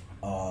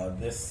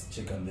 This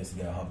chick and this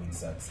guy are having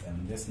sex,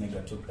 and this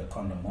nigga took the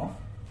condom off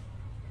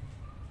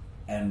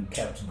and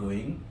kept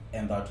going,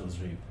 and that was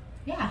rape.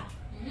 Yeah.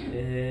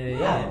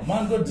 yeah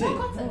Man, good dick.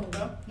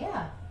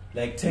 Yeah.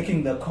 Like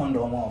taking the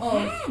condom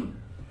off.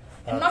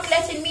 And not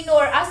letting me know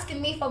or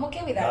asking me if I'm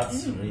okay with that.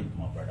 That's rape,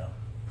 my brother.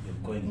 You're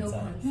going No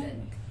inside.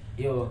 consent.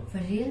 yo For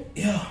real?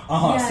 Yeah.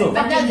 Yeah, So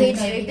but I that's hate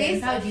no rape.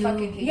 evidence. How do you- I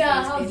fucking hate Yeah,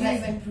 rape. how do you Like-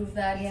 even prove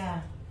that? Yeah.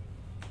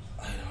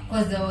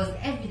 Because there was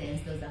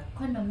evidence, there was a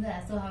condom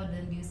there, so how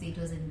then you say it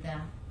wasn't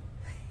there?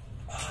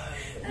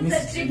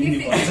 That's a tricky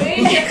Universe.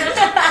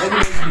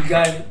 situation.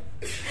 began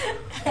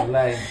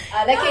like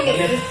Like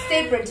it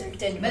stay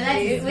protected. But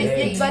that's You-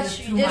 wasting but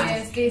too you much.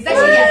 just It's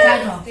actually a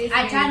turn off. Stay A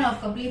free. turn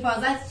off completely. If I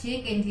was that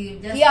chick and he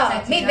just yeah,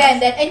 checked make it them out,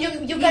 then, and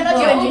you cannot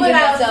go even home do it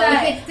outside.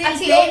 yourself. If it's still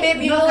Until safe,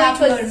 baby, you no know it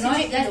careful or was not,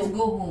 sitting just though.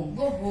 go home.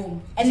 Go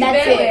home. And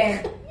that's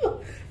it.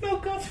 No,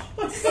 God.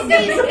 Yo.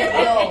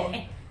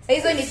 So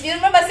it's when you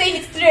remember saying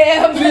it's 3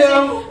 a.m.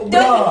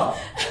 Bruh,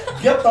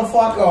 get the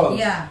fuck out.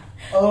 Yeah.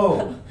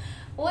 Oh.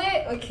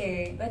 Wait,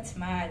 okay, that's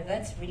mad.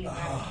 That's really mad.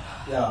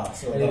 Yeah,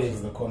 so that Anyways.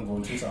 was the convo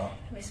on Twitter.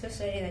 I'm so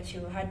sorry that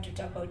you had to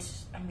talk out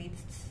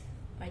amidst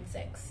bad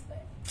sex.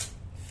 But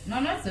No,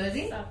 not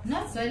sorry.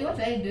 Not sorry. What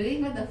are you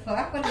doing? What the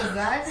fuck? What was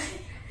that?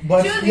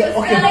 But Choose yeah,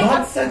 yourself. okay,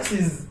 bad sex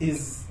is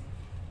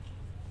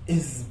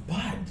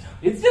bad.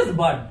 it's just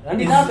bad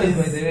and it It's- happens by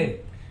it's- the way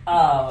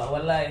But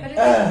wallahi it's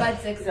not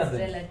bad sex it is happens.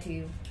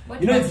 relative.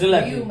 What You know, works it's for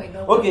relative. you might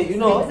not Okay, work you for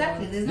know, someone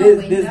Exactly, else.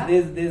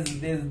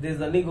 there's no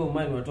there's a nigga of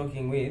mine we're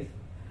talking with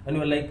and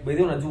we're like by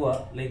the way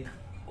unajua like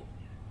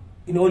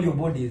in all your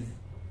bodies.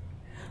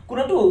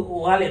 Kuna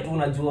tu wale tu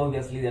unajua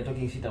obviously they're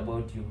talking shit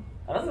about you.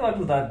 Anasema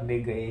tu that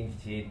nigga ain't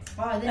shit.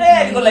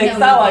 Hey, like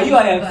sawa, you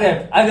I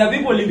accept. And the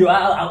people in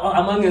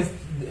among us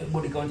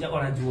body count yako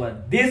wanajua.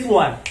 This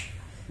one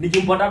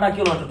nikimpata hata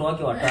akiwa na watoto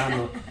wake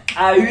 5,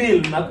 I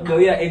will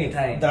nakugawia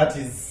anytime. That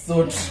is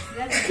so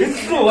true.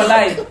 It's true,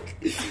 wallahi.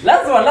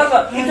 Last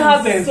one, it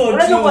happens. So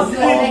true.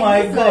 Oh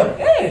my god.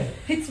 Hey.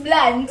 It's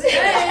bland.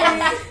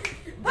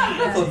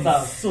 That's what's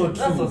up. So true.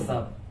 That's what's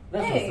up.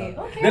 That's Hey, what's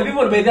up. okay. The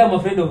people by them I'm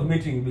afraid of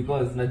meeting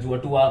because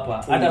najua tu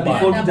hapa. Hata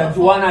before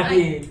tujajuana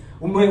ati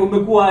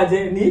umekuwa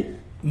aje ni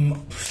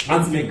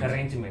let's make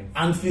arrangements.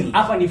 And feel.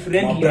 Hapa ni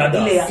friendly. My brother,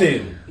 Ile ya-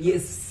 same.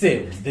 Yes.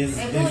 Same. This.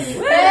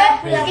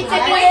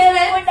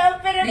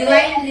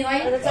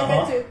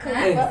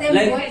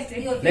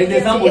 Like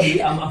there's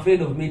somebody I'm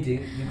afraid of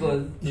meeting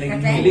because like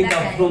we link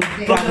up from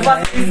the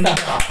first sister.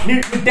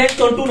 Ni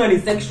tension tu na ni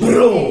sexual.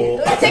 Bro.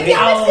 Umesikia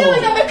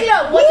wenye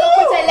wameclub, watu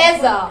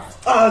wakuteleza.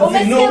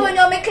 Umesikia wenye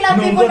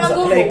wameclub hivyo na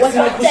nguvu, watu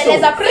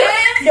wakuteleza.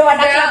 Ndio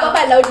wanaclub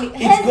hapa loudly.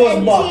 It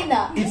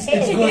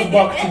goes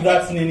back to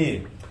that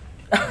nini.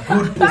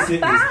 Good pussy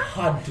is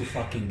hard to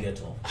fucking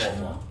get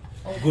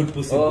off. Good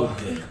pussy, good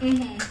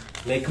dick.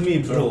 Like me,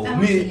 bro.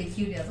 I'm actually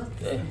curious.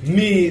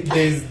 Me,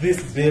 there's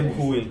this babe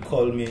who will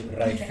call me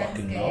right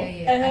fucking now.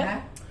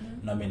 Yeah.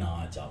 Na mimi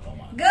naacha hapa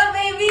man. Go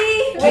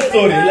baby.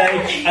 Sorry,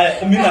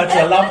 like mimi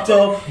naacha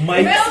laptop,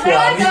 mic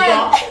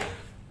kwa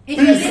If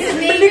you're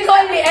listening, They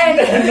call me and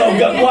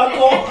noga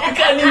kwako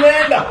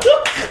kanimeenda.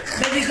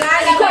 baby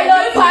girl,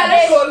 Colon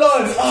pale.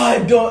 Colon. I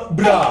don't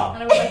bra.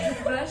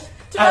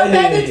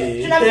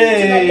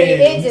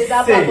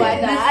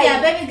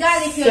 yeah, baby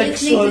girl, if you're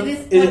listening to this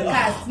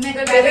podcast, make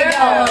that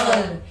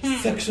call.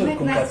 Sexual Make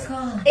that comfort.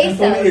 call. And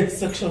for me, it's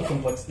sexual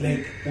comfort.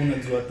 Like,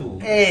 unajua tu.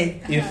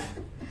 If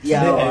today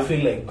I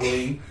feel like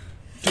going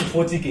to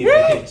 40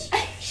 kph,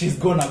 she's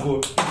gonna go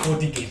to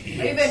 40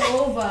 kph. Even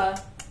over.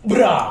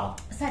 Bra.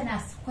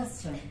 Sadness,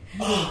 question.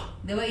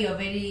 The way you're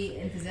very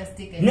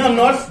enthusiastic. And Me, I'm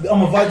not.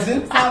 I'm a virgin.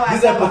 This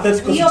is a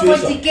hypothetical you're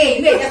situation. 40k.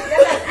 Wait,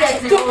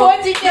 that's To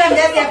 40K.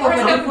 That's here for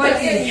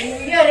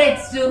 40. You're rich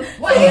too.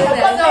 What is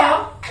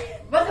that? So,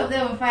 both of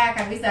them on fire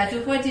kabisa.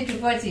 To 40 to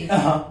 40.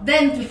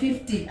 Then to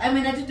 50. I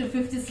mean, I do to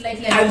 50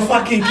 slightly. I'll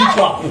fucking keep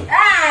up.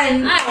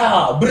 And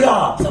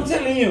Bra. So I'm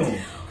telling you.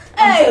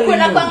 Eh,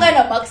 kuna kwanga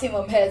na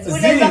maximum heads.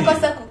 Unaweza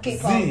kosa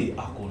kukeep up.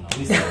 Hakuna.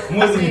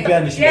 Mwezi nipea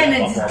nishike. yeah,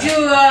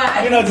 najijua.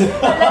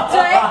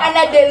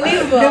 Ana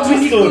deliver.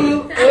 True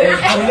story.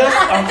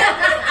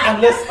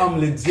 Unless I'm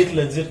legit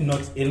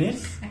not in it,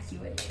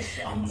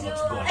 I'm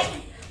not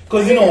going.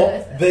 Because you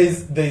know,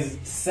 there's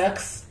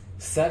sex,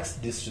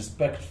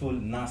 disrespectful,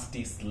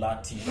 nasty,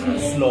 slutty,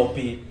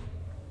 sloppy,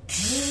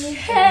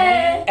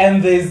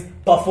 and there's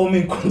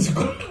performing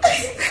conjugal.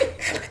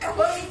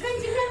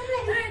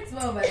 It's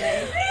more of a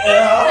life.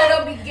 It's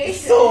an obligation.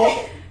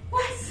 So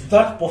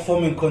that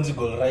performing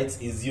conjugal rights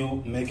is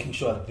you making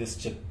sure this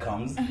chick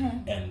comes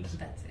and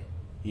That's it.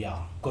 yeah,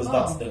 because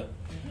that's the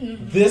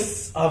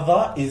this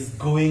other is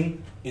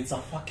going. It's a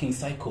fucking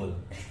cycle.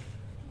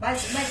 But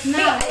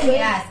now, let me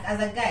ask, as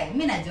a guy,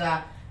 mimi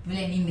najua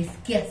vile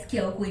nimesikia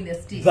huko in the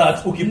street.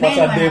 That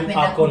ukipata dem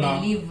akona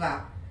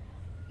deliver.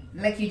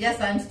 Like you just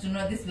want to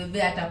know this baby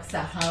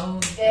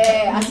atakusahau.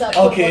 Eh, asa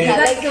Okay. Is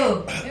that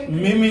so?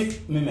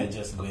 Mimi I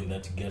just go in there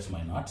to get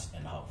my nut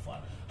and have fun.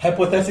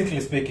 Hypothetically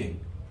speaking,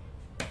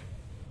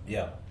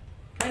 yeah.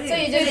 So you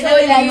just It go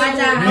doesn't like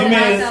matter how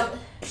Mimi- much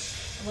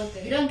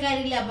you don't care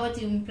really about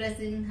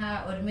impressing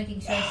her or making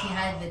sure she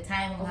had the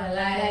time of her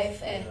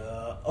life. life. Eh.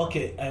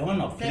 Okay, I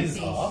wanna please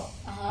Selfish.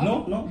 her.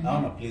 No, I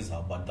wanna please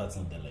her, but that's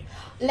not the like.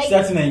 Like-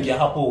 Certain naingia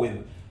hapo with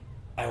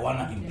I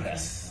wanna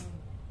impress.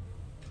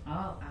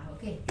 Oh,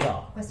 okay. Yeah.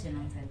 Question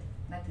answered.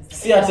 That is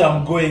See that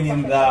I'm going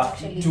in there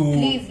Actually, to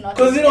please not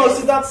because you know,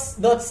 impress.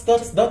 see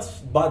that's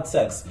bad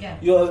sex. Yeah.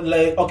 You're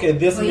like, okay,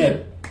 this For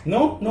man. you.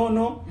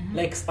 No.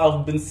 Like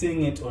I've been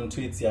seeing it on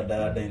tweets,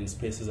 yada in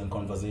spaces and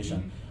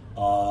conversation.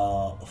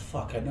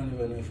 Fuck, I don't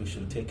even know if we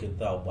should take it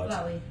there, but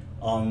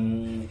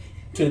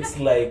tweets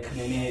like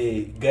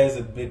guys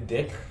with big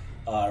dick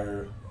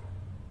are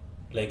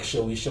like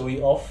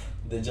showy off.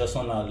 They just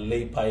wanna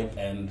lay pipe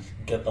and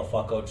get the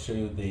fuck out, show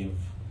you they've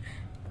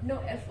No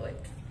effort.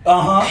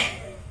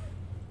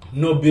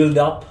 no build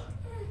up,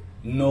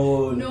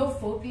 no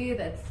foreplay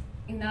that's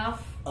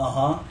enough.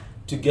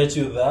 to get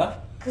you there.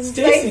 Because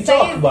Stacey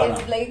talk, size bana.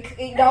 is like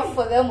enough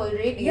for them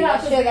already. Yeah, Yeah,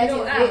 because sure they that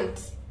know, you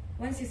built.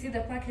 Once you see the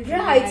package,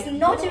 Yeah, you're it's like,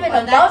 not no, even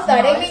but about that's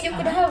that. I not- mean, you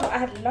could have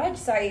a large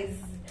size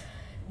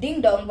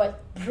ding dong,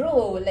 but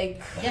bro, like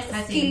Just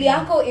hurting skill me.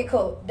 yako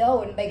iko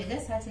down. Like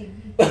That's hurting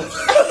me.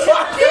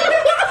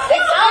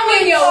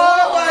 expanding your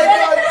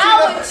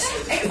ouch.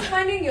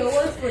 expanding your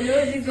walls for no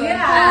reason.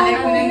 Yeah.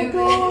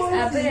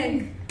 I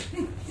beg.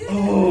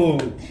 Oh,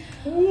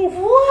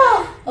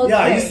 Wow.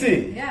 yeah, you Okay.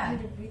 see. Yeah.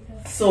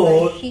 So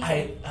Like,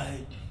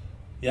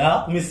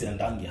 I miss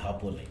Ndangi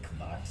hapo like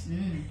that.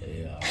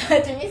 Yeah.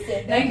 To me,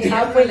 said that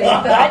happen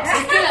like that.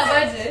 Still a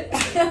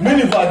budget.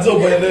 Mini vadzo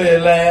by the way,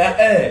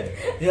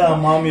 like Yeah,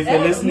 mom, if you're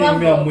listening,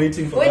 me, I'm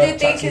waiting for what that. do you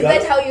think? Is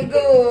that how you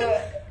go?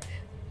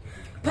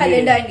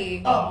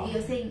 Palendani. Oh,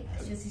 you're saying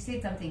you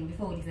said something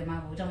before with the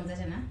Marvel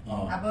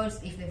about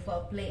if the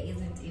foreplay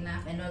isn't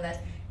enough and all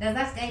that. Does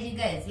that guide you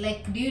guys?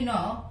 Like, do you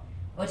know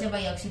whatever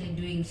you're actually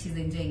doing, she's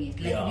enjoying it?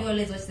 Like, do you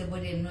always watch the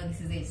body and know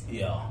this is it?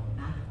 Yeah.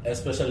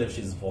 Especially if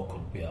she's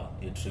vocal, yeah,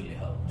 it really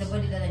helps. The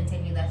body doesn't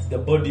tell you that. The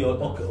body,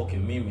 okay,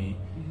 Mimi.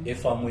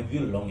 If I'm with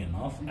you long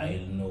enough,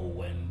 I'll know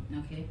when.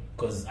 Okay.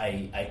 Because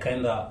I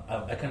kind of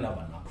have a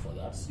knack for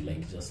that,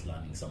 like just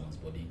learning someone's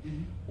body,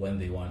 when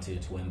they want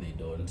it, when they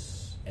don't,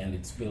 and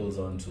it spills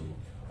onto.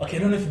 Okay, I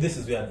don't know if this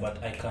is weird,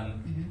 but I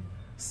can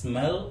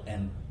smell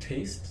and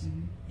taste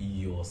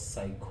your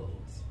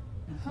cycles.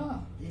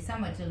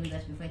 Someone told me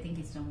that before. I think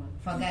it's normal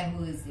for a guy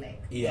who is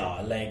like.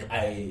 Yeah, like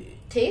I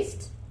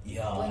taste.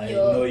 Yeah, I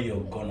know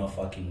you're gonna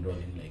fucking roll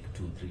in like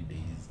 2-3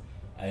 days.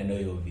 I know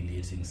you're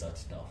ovulating such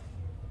stuff.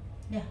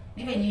 Yeah,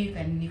 even you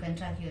can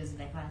track yours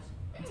like that.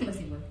 It's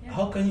possible. Yeah.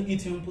 How can you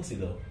eat your own pussy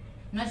though?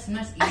 Not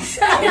eat.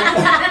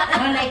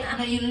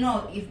 No, you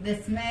know if the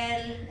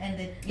smell and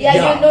the you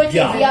notice.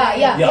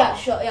 Yeah,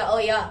 sure.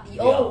 Yeah,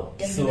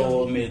 definitely.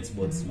 So mates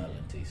both smell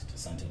and taste,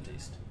 scent and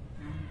taste.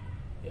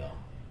 Yeah.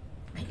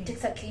 It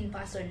takes a clean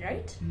person,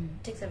 right?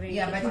 It takes a very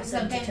clean but person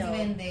sometimes to tell.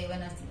 even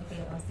I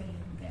was telling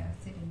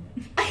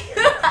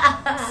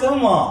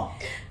Summer.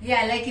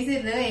 Yeah, like you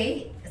said, the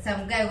way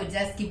some guy would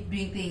just keep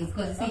doing things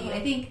because see, I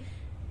think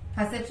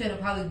perception of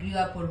how we grew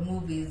up on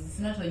movies, it's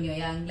not when you're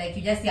young. Like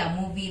you just see a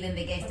movie, then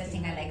the guy is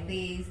touching her like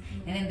this,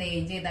 and then they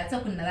enjoy that. So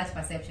that's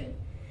perception.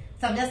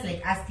 So I'm just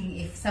like asking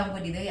if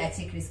somebody, the way a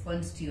chick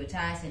responds to your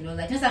touch and all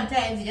that. You know,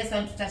 sometimes you just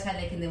want to touch her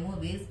like in the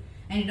movies,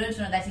 and you don't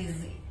know that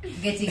he's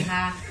getting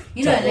her.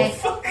 You know, like.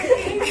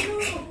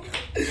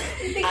 You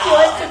think he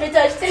wants to be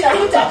touched? Tell her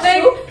who touched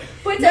you.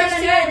 Who touched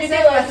you and you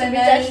didn't want to be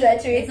touched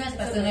that way? It's not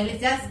personal.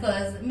 It's just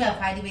because I've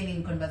had even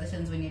in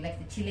conversations when you're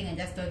like chilling and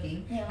just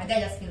talking, a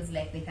guy just feels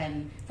like they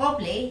can.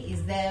 Foreplay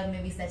is there,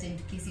 maybe starting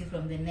to kiss you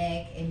from the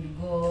neck and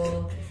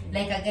go.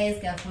 Like a guy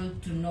is careful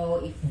to know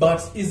if.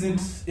 But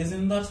isn't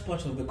that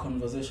part of the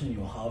conversation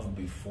you have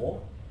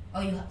before?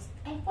 Oh, you have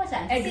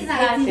important.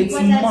 Exactly. It's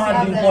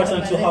mad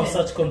important to have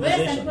such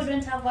conversations. Some people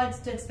don't have words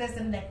to express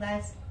them like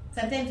that.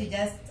 Sometimes you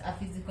just are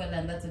physical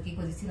and that's okay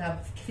because you still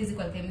have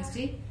physical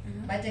chemistry.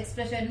 But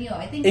expression,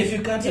 I think if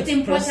you can't it's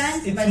express,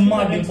 important, it's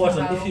mad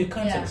important. If you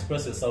can't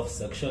express yourself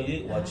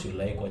sexually, what you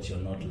like, what you're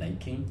not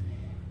liking,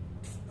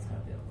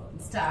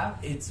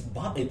 stuff.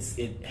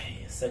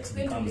 Sex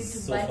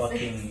becomes so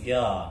fucking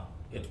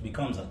it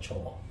becomes a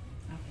chore.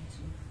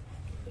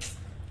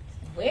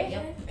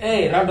 Where?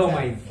 Hey,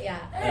 randomize. Yeah.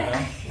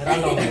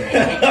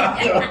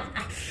 Randomize.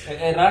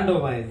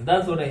 Randomize.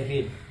 That's what I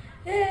feel.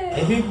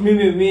 I think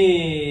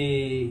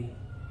me.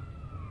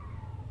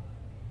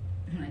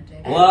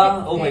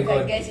 Wow, oh my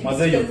god.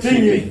 Mother, you're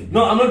tripping.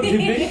 No, I'm not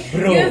tripping.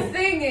 Bro, You're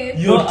singing.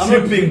 you're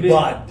tripping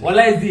bad. Well,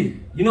 I see.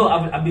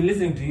 I've been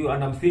listening to you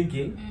and I'm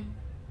thinking,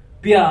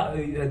 Pia,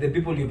 the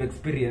people you've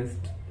experienced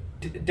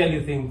tell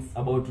you things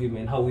about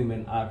women, how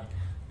women are.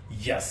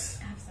 Yes.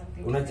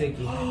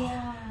 Unacheki.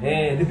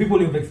 The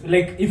people you've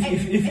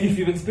if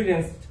you've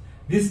experienced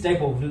this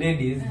type of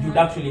ladies, you'd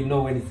actually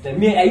know when it's time.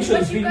 Me, I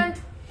usually feel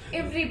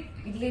every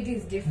lady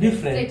is different.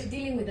 It's like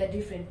dealing with a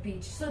different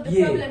pitch. So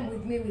the problem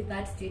with me with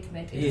that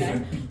statement is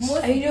that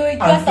most I know it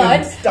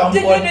doesn't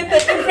dealing with a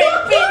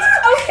different pitch.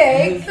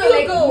 Okay. So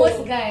like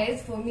most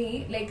guys for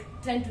me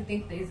tend to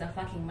think there is a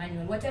fucking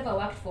manual. Whatever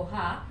worked for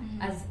her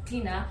as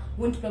Tina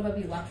won't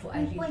probably work for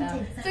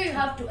Aretha. So you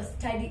have to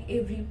study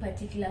every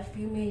particular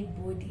female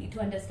body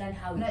to understand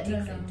how it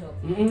takes and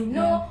talks.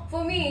 No,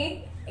 for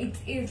me it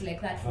is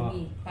like that for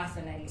me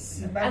personally.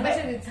 As much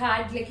as it's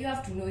hard, you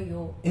have to know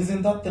your.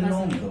 Isn't that the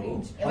norm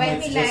though? I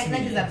feel like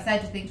that is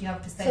absurd to think you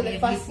have to study.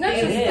 So not to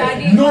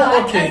study. No,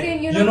 her, okay. As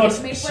in, you're not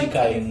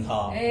shikaing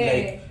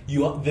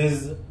her.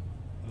 There's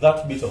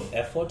that bit of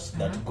effort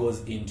that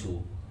goes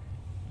into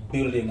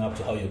building up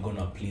to how you're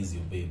gonna please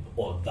your babe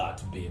or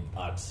that babe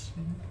at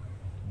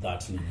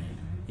that nini.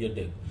 You're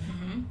dead.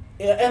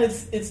 Yeah, and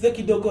it's the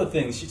kidogo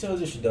thing. She tells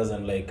you she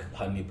doesn't like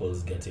her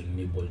nipples getting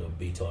nibbled or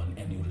beat on,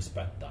 and you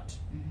respect that.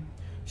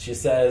 She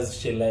says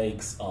she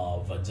likes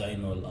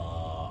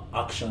vaginal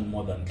action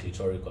more than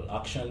clitorical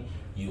action.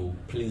 You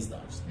please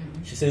that.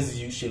 She says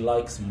she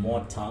likes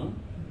more tongue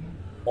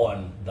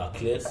on the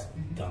clit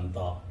than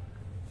the.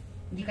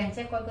 You can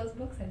check all those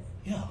boxes.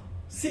 Yeah.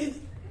 See.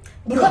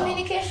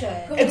 Communication.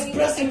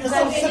 Expressing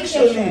yourself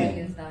sexually.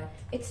 Is that.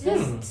 It's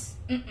just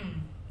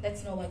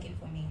that's not working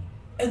for me.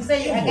 So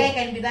a guy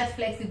can be that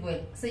flexible.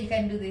 So you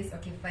can do this.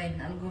 Okay, fine.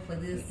 I'll go for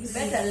this. You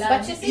better learn.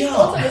 But you see, it's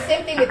also the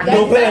same thing with guys.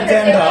 No pay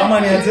attention. How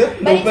many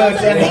But it's also the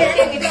same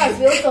thing with us.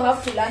 We also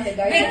have to learn the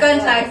guys. Make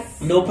contacts.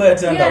 No pay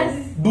attention.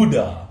 Yes.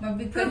 Buddha.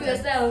 Prove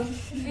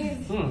yourself.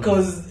 Please.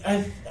 Because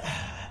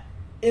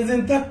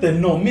isn't that the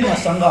norm? Me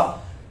nashanga.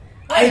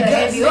 I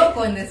guess you walk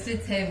on the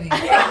streets heavy. Oh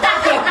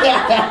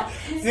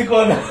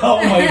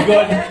my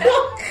god.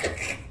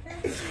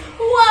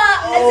 What?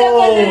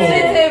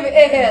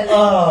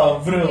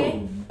 Oh,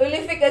 bro.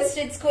 Ulifika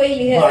street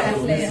kweli But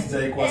hapa. this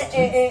Jake was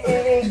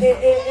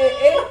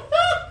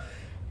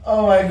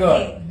oh my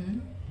god.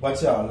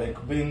 But yeah,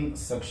 like being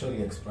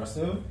sexually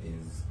expressive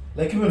is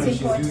like even when It's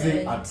she's using a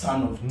important.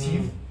 ton of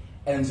teeth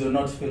and you're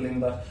not feeling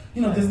that.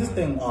 You know, there's this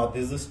thing,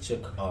 there's this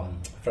chick,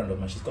 friend of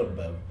mine, she's called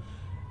Bev.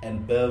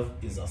 And Bev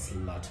is a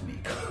slut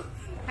maker.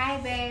 Hi,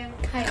 babe.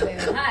 Hi, babe.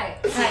 Hi.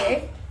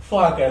 Hi.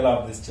 Fuck, I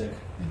love this chick.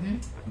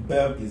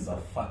 Bev is a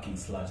fucking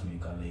slut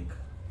maker. Like,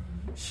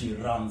 she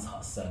runs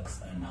her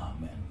sex and her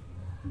men.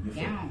 You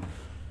feel? Yeah.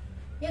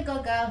 You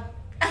go, girl.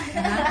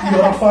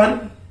 You're a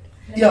fan?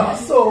 Yeah,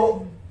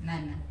 so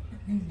Nana.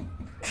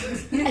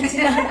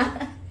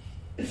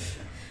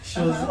 she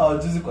was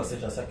Juzi kwa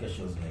Sesha Sake,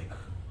 she was like,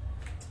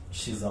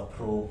 she's a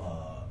pro,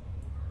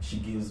 she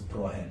gives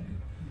pro hand.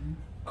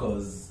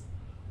 Because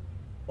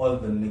all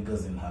the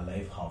niggas in her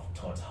life have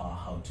taught her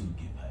how to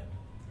give head.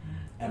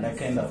 And I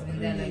kind of Been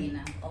there long really,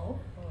 enough. Oh.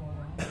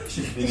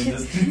 she's been in the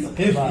streets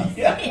heavy.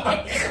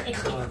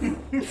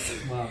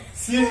 Wow.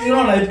 See, you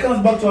know, like, it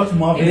comes back to what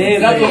Marvin Yeah,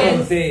 was that's what saying.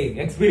 I'm saying.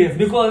 Experience.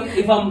 Because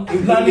if I'm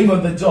Learning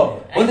on the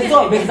job. on the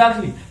job,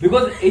 exactly.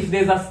 Because if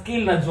there's a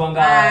skill that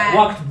Juanga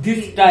worked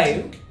this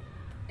time,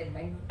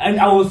 and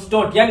I was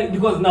taught, yeah,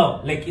 because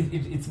now, like,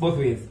 it's both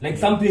ways. Like,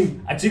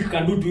 something a chick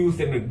can do to you,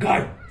 say, like,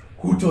 God,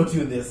 Who taught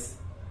you this?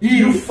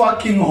 You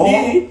fucking hoe.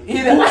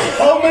 Either.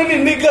 How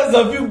many niggas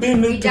have you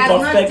been in It to does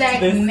not perfect take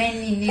this?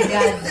 many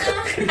niggas.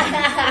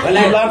 Well,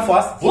 You learn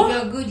fast. If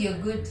you're good, you're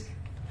good.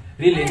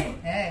 Really?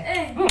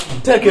 Eh.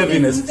 Take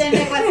heaviness.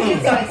 Mseme kwa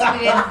sisi wa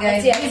experience,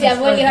 guys. See,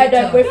 I've only had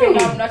one boyfriend.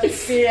 I'm not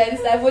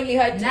experienced. I've only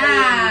had two.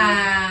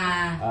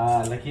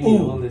 Nah. Lakini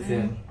Ooh. all the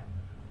same.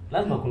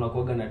 Lazima kuna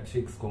kuoga na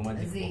tricks kwa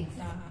magic. See.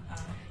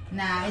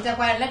 Nah,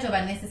 itakuwa a lot of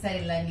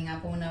unnecessary learning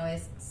hapo una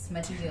waste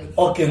materials.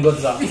 Okay,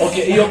 ngoja.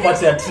 Okay, hiyo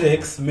part ya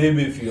tricks,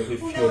 maybe if you're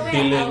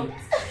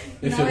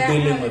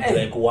dealing with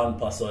like one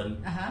person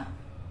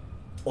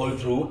all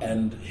through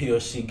and he or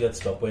she gets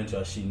to a point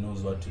where she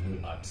knows what to do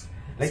at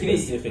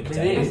specific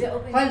times.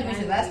 Hold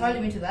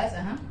me to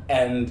that.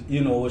 And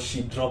you know,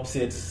 she drops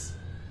it,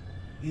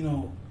 you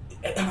know,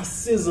 and a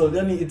sizzle,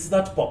 then it's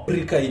that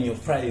paprika in your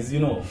fries, you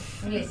know.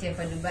 Ule chef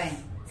wa Dubai.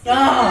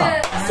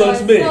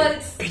 Salt Bay.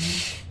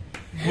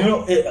 You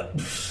know,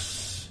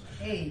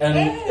 Hey. and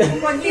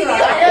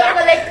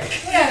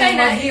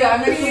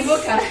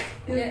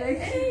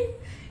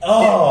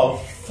oh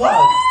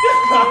fuck.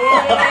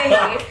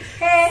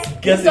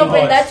 Getting Just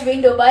open hot. that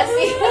window,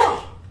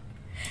 Basi.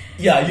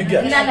 Yeah, you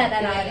get No.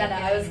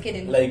 I was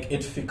kidding. like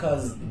it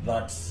because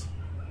that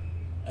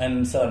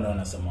and sana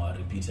wanasema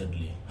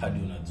repeatedly hadi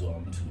unajua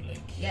mtu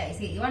like Yeah, you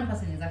see, one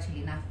person is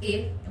actually enough.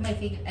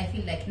 I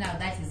feel like now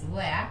that is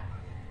where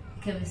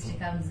chemistry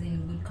comes in,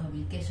 good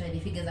communication.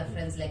 If you guys are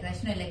friends like that,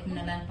 you know, like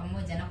mnalan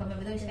pamoja na kwamba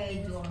without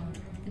shaijua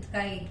kitu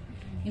kai,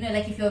 you know,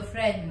 like if you're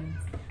friends,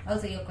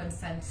 also you're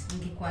constant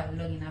mkikuwa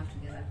long enough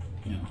together.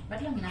 yeah.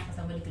 But long enough for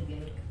somebody to be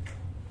like.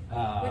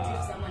 What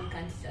if someone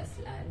can't just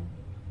learn?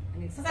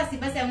 And it's Sasa si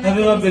basi Have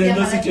you ever been in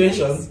those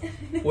situations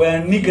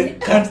where a nigga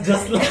can't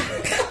just like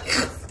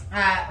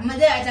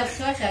mmoja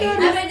atakuchosha.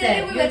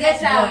 amejaribu You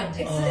get bored. it's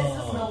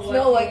just not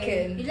No working.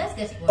 working. You just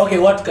get bored. okay,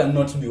 what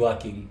cannot be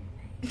working?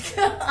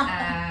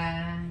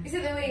 You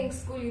see the way in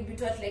school you'd be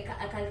taught like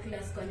a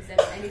calculus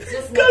concept and it's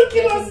just not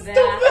Calculus, getting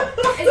there.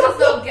 It's just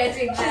not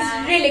getting there.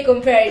 She's really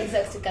comparing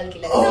sex to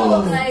calculus.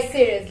 Oh. No, like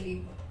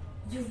seriously.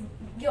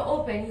 You're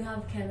open, you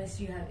have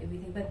chemistry, you have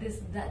everything, but this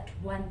that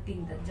one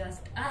thing that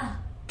just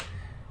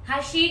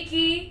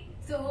hashiki.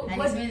 So And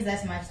what it means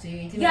that much to you.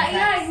 It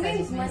Yeah, even it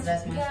facts means that much.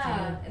 that much Yeah,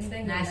 to and you.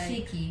 then you're like,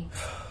 Nashiki.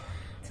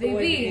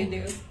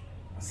 baby,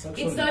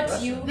 Sexual it's not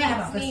depression. you. May I have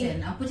a It's me.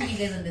 question? I'm putting you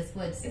guys on the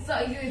spot. It's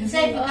not you. It's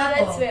Mshai me. Oh,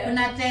 that's fair.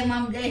 kuna time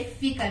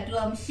amjaifika tu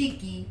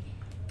amshiki.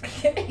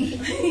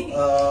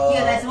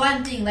 Yeah, that's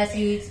one thing that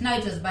you. Now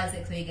it was bad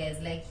sex for you guys.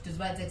 Like it was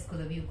bad sex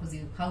because of you, because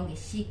you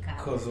haungeshika.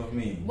 Because of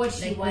me. What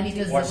she Like when it wanted.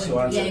 was What she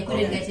wanted, yeah, you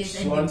couldn't get it. she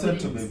and you wanted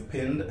to couldn't. be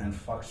pinned and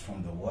fucked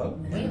from the wall.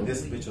 Wow. And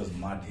this bitch was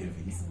mad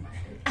heavy.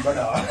 But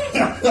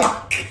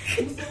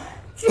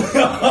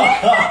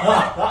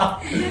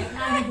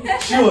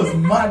she was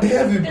mad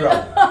heavy, bro.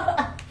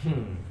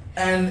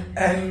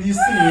 And you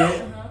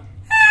see,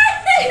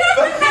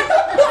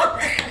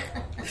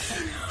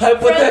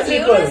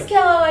 hypothetical.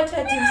 Unasikia watu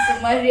ati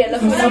msumari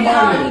alafu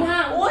Msumari.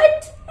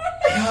 what?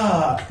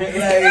 Yeah,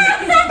 like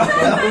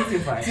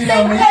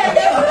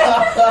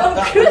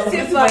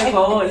Crucified.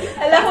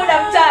 Alafu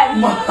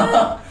unamtani.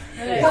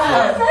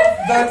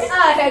 that's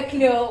Heck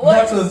no. that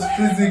What? was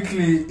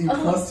physically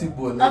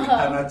impossible, like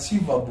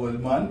unachievable,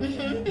 man.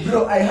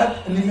 Bro, I had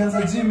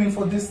nilianza gymming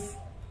for this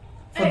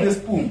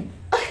poom.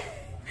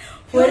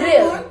 For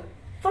real?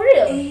 For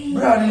real?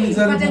 Bro,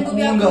 nilijaribu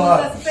kuunga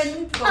wapi?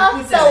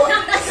 So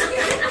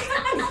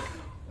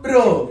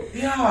Bro,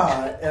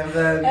 yeah, and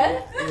then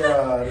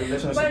yeah,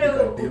 relationship Bado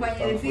got deep. ufanye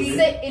thankfully.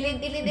 say ili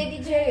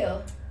DJ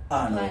yo.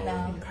 Ah no,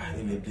 Bana.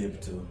 ili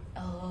deep too.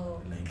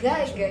 Oh, Like,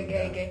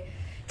 guy.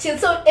 Chill.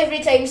 So every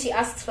time she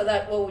asks for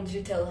that, what would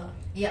you tell her?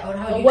 Yeah, or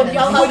how Or do you what?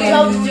 transition?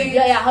 How did you?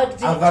 Yeah, how did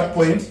you? At that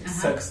point, transition?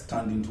 sex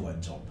turned into a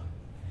job.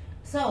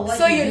 So what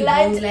So did you do?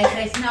 learned- Like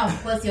right now,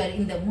 of course you're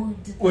in the mood.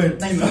 Wait,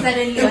 But Tina, you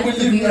suddenly can want we to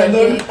leave be me on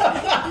alone? the...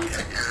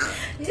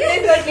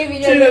 Please don't leave me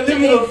Tina, leave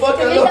me the fuck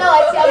alone.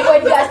 Tulishawatia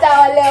podcast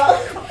hawa leo.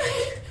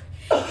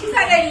 She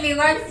suddenly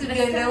wants to be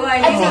on the Ati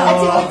world.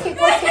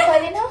 what's it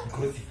called now?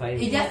 Crucify You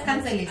me. just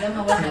cancel it. I'm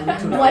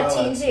about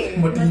Mwachinje.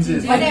 Mwatinje.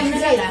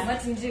 Mnalala.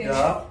 What in jail?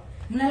 Yeah.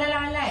 Mnalala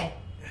walai.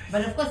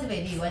 But of course, if I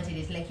knew you wanted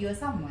it, like you were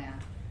somewhere.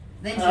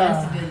 Then she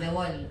wants to be on the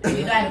wall.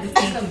 You don't have to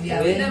think of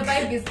your The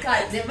vibe is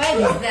cut. The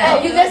vibe is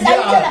there. You just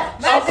Yeah.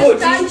 Hapo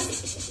tu,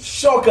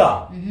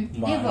 shocker. Hivyo,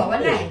 Man,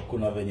 walai.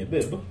 kuna venye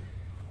babe.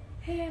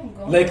 Hey,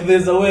 mgo. Like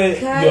there's a way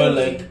Kind. you're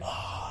like,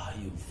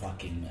 you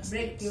fucking messed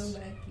Break up. your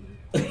back.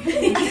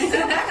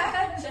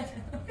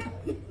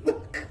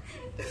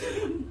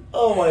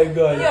 Oh my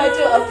god. You are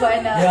too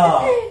hapana.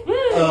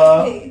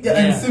 Yeah, and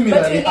Yeah.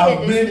 similarly, But we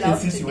I've needed been this in love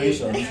today.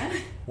 situations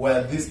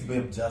where this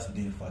babe just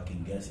didn't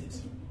fucking get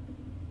it.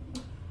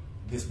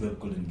 This babe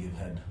couldn't give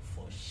head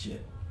for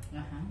shit.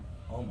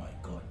 Oh my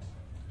god.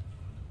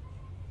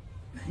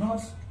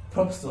 Not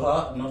props to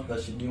her, not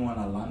that she didn't want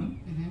to learn.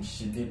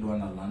 She did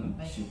want to learn.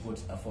 Right. She put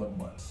effort,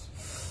 but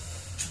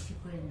She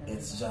couldn't.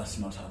 it's just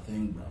not her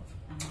thing, bro.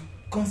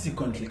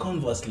 Consequently,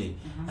 conversely,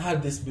 I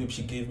had this babe,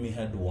 she gave me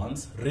head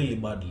once, really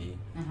badly.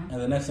 And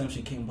the next time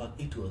she came back,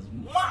 it was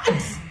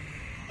mad!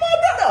 My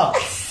brother!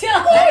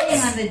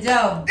 Learning on the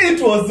job.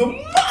 It was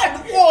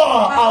mad!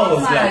 Wow! I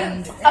was like,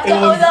 After it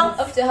how was- long?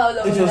 After how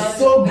long? it was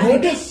so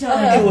good.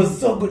 Validation. It was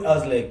so good. I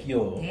was like,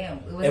 yo, Damn,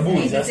 it was Ebu,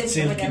 nice. just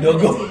chill Ngoja,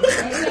 kidogo.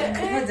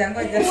 ngoja,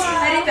 ngoja.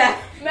 Anita,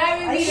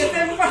 Marry are you me. the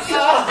same person?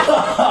 I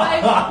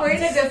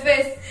pointed the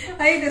face.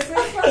 Are you the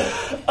same person?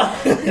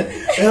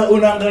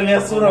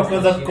 Unaangalia sura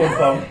kwanza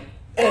kuconfirm.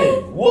 Hey,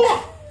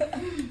 what?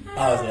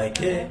 I was like,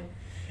 hey.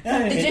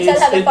 Did you tell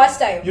her the first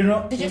time? You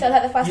know? Did you tell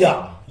her the first Yeah,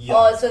 time? yeah.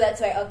 Oh, so that's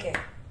why. Okay.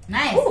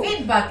 Nice.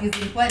 Feedback is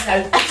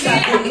important.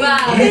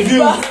 Wow.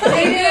 Reviews.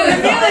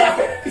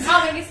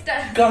 How many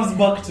stars? Comes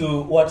back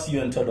to what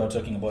you and Todd were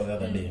talking about the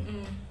other day.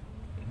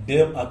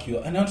 Dame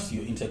Akio, and not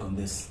your intake on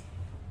this.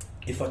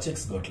 If a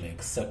chick's got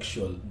like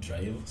sexual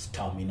drive,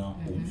 stamina,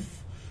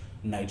 oomph,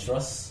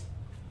 nitrous,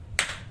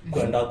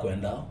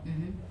 kwenda,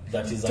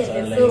 that is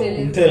at like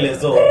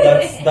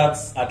mtelezo,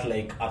 that's at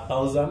like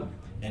 1,000,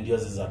 and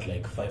yours is at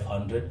like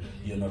 500.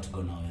 You're not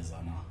gonna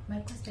wezana. My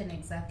question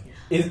exactly.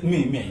 Is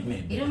me.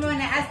 You don't know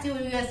when I asked you,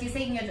 you're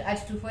saying you're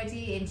at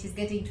 240 and she's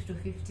getting to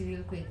 250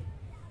 real quick.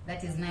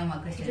 That is now my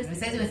question. We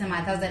said we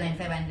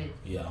 1,500.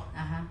 Yeah.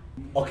 Uh-huh.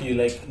 Okay,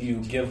 you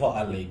give her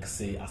a like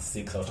say a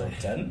 6 out of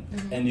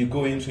 10, and you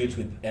go into it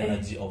with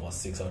energy of a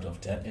 6 out of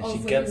 10, and she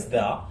gets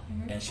there,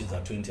 and she's a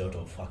 20 out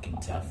of fucking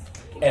 10,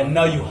 and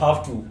now you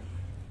have to,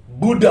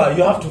 Buddha,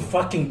 you have to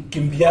fucking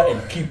kimbia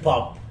and keep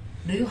up.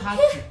 Do you have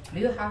to?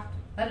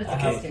 That is the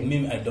Okay, question.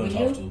 me I don't Will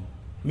have you? to.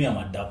 Me I'm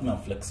I'm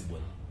flexible.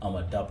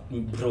 I'm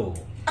bro.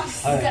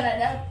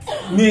 Canada.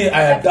 Me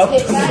I adapt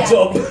to the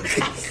job.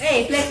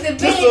 Hey, Sorry,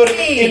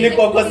 flexibility.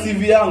 ilikuwa kwa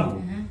CV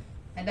yangu.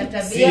 Si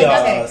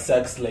Adaptability.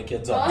 sex like a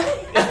job.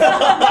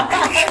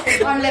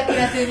 On like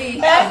kuna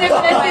TV.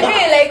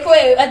 Like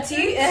wait,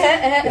 ati.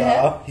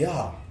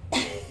 Yeah.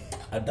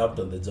 Adapt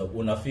on the job.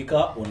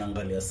 Unafika,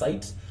 unaangalia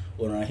site,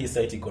 unaona hii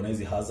site iko na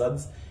hizi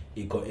hazards,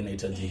 iko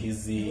inahitaji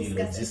hizi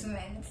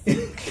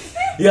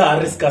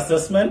risk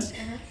assessment.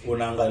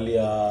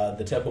 Unaangalia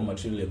the type of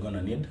material you're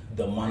gonna need,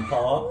 the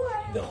manpower,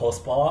 the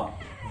horsepower,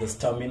 the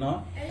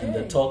stamina, and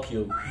the torque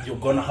you're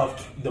gonna have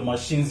the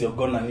machines you're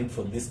gonna need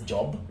for this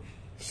job.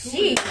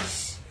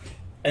 Sheesh.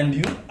 And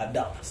you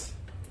adapt.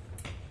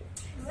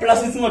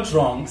 Plus, it's not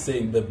wrong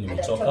saying, babe,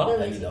 nimechoka,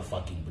 I need a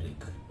fucking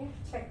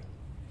break.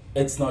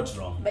 It's not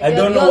wrong. But I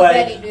don't you're know why.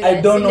 already doing I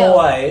that, don't so know no.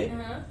 why.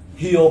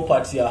 Your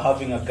party are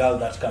having a girl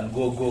that can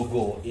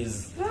go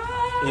is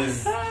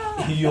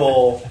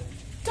your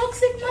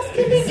Toxic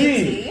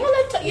masculinity. See.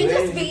 You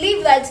just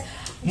believe that.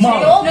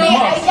 mom. No,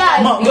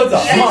 Goza,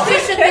 Mom. you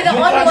should be the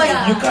only one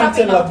You can't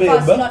trapping tell a up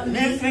first, babe. not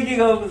me.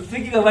 Speaking of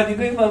what, you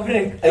going for a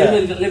break? Yeah.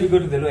 Let me go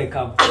to the lower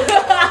camp.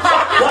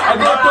 I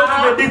got to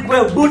the dick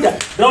well, Buddha.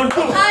 Round 2.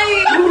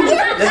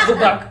 Let's go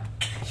back.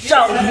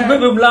 Shout,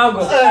 remember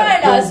Mlango.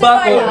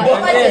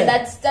 Imagine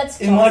that's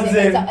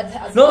Imagine.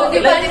 No, You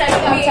like, can't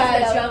tell me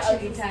tired, that you're I'm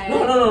actually tired.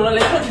 no, like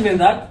not even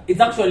that.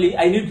 It's actually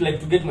I need like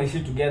to get my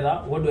shit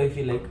together. What do I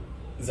feel like?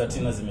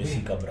 Zatina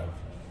zimeshika bra.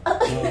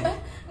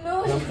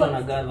 No. I'm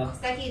trying to gather.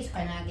 Sitaki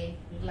tukanyage.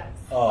 Relax.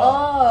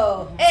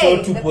 Oh. So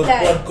Hey, to the postpone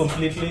plan.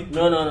 completely.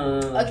 No.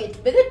 Okay,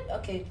 but it,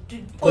 okay.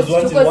 Because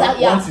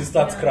once you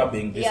start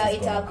scrubbing, this yeah, is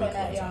it's gonna a take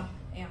corner. over.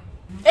 Yeah.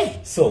 Hey.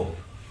 So,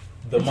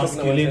 the You're talking about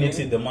masculinity,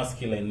 anything? the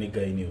masculine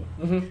nigga in you,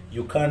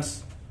 you can't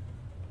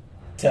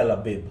tell a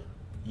babe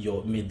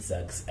you're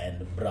mid-sex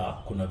and bra,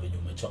 kuna venye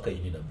umechoka,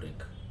 you need a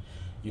break.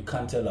 You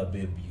can't tell a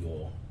babe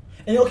you're...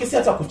 And okay, see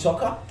hata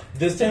kuchoka,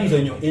 there's times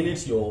when you're in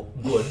it, you're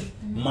good,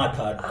 mad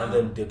hard, and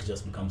then dick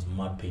just becomes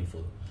mad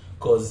painful.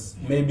 Because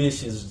maybe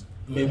she's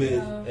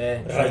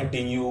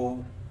riding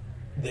you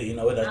in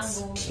a way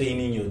that's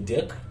training your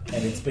dick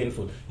and it's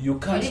painful. You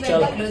can't even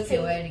tell. the clothes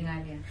you're wearing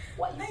earlier.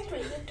 Why not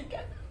related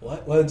together? Why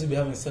would you be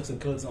having sex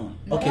with clothes on?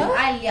 No, Okay.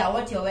 earlier,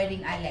 what you're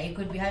wearing earlier, you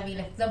could be having,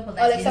 like, for example,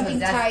 that like something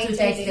just tight too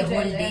tight the whole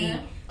and- day.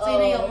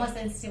 So you're more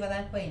sensitive at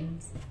that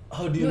point.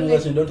 How do you know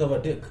that you don't have a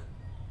dick?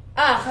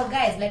 For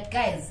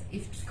guys,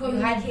 if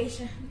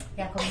Communication.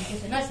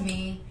 communication, not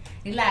me.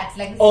 Relax,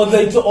 like. Oh,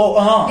 they were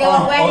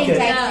wearing okay.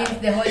 tight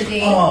jeans the whole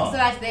day, Uh-huh. so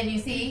that then you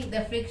see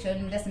the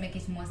friction. Just make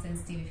it more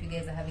sensitive if you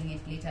guys are having it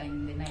later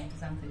in the night or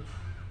something.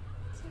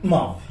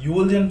 Marv, you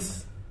wouldn't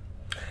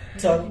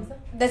tell.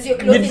 Does your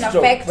clothing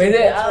Mid-stroke. affect? By the-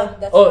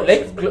 That's oh, what like,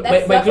 she's- my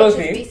that's what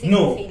clothing? she's basically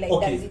No, saying, like,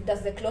 okay.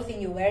 does the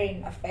clothing you're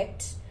wearing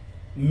affect?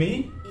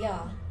 Me? Yeah.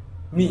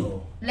 Me.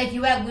 No. Like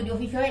you wear good.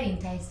 If you're wearing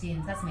tight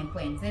jeans, that's my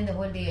point. Then the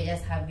whole day you're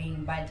just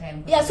having bad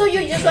time. Yeah, so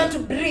you just want to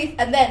breathe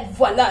and then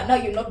voila, now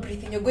you're not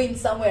breathing, you're going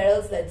somewhere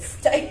else that's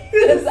tight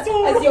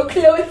as your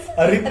clothes.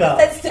 Arita,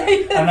 That's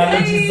tight.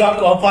 analogy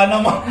zako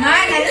hapana ma. Man,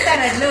 I just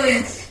had a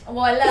lunch.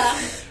 Voila.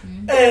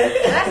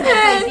 That's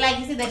the point. Like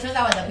you see, the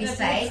trouser was a bit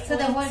tight, so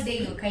the whole day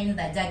you're kind of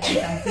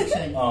juggling some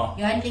friction.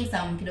 You're handling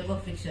some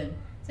kidogo friction.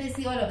 So you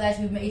see all of that,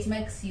 it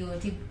makes your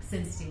tip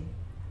sensitive.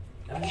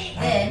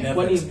 Then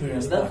Never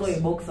experienced that's that. why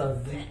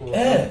boxers zip or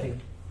Eh.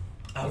 something.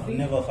 I've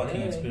never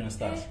fucking experienced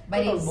that.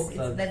 but What it's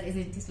boxers? that is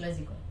it is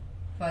logical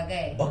for a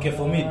guy. Okay,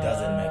 for me it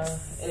doesn't make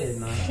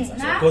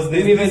sense. Nah. Because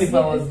Even if I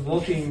was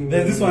walking.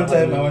 there's this one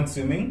time I went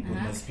swimming with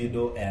my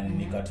speedo and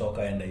nikatoka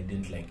and I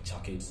didn't like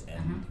chuck it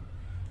and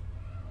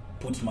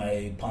put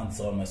my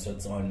pants on, my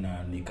sweats on,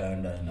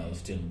 nikaenda and I was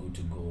still good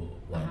to go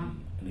when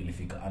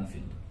nilifika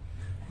Anfield.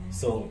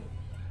 So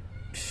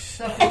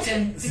So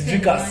friction. sijui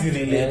ka si Yeah,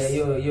 relate.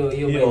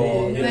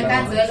 yo.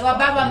 Cancel.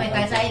 Wababa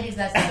wamekataa it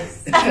that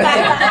house. They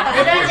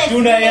don't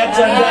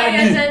Tunaiacha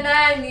explain. ndani.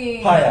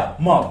 Ndani. Haya,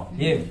 mom,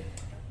 Yeah.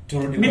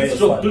 turudi kwa hiyo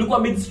Mid-stroke. swali. Tulikuwa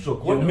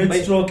mid-stroke. You're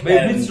mid-stroke By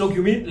and- mid-stroke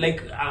you mean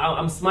like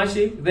I'm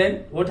smashing. Then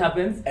what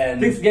happens? And-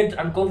 Things get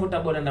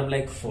uncomfortable and I'm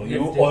like For let's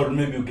you, take- or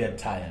maybe you get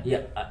tired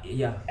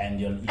yeah. and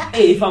you're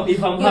Hey, if I'm You're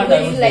hard, I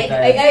really won't like, get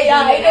tired.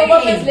 I know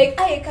Mama's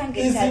like, I can't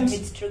get tired Isn't-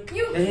 mid-stroke.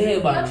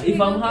 Hey, man.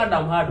 If I'm hard,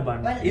 I'm hard,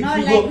 man. But If no,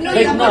 you like, go, no,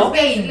 like you're now, not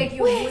pain. Like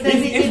you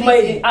if my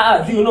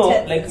you know,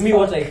 Intense like me,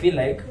 what I feel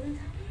like,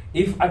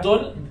 if at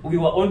all we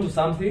were onto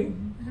something,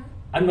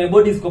 and my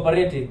body is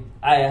cooperating,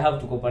 I have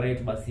to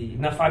cooperate. Basi,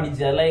 na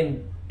family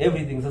align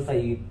everything. Sasa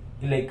you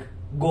like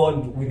go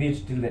on with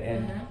it till the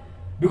end,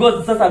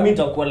 because sasa me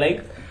nitakuwa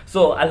like,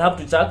 so I'll have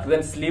to chuck,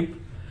 then sleep,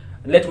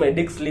 let my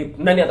dick sleep.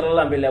 Nani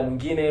atalala mbele ya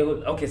mwingine?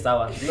 Okay,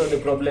 sawa, not the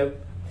problem.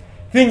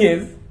 Thing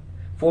is,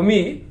 for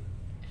me,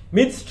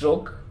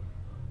 mid-stroke,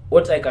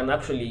 what I can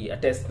actually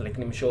attest, like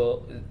I'm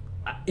sure,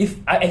 if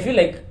I feel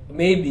like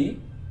maybe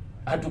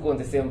I had to go on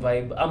the same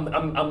vibe.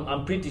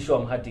 I'm pretty sure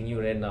I'm hurting you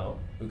right now.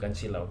 We can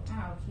chill out.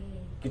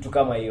 Okay. Kitu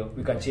kama hiyo.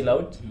 We can chill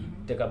out.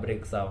 Take a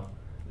break, sawa.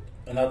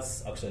 and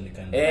that's actually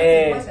kind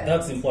of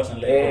That's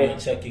important. Like Eh.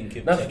 checking,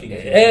 keep That's,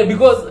 checking.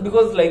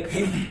 because like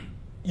if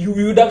you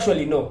would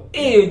actually know.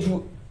 It's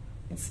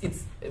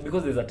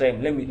because there's a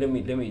time. Let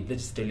me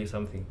just tell you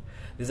something.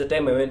 There's a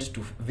time I went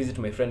to visit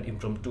my friend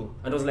impromptu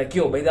and I was like,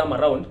 yo, by the time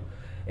I'm around,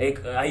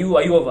 are you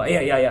over?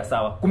 Yeah,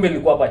 sawa. Kumbe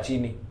nilikuwa hapa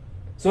chini.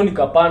 So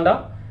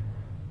nikapanda,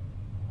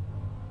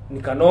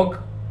 nikanok,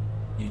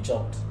 You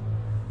chopped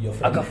your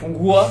friend.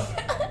 akafungua,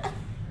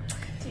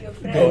 To your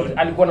friend. God.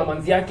 alikuwa na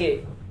manzi yake,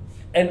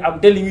 and I'm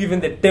telling you,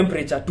 even the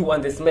temperature too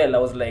and the smell, I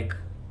was like,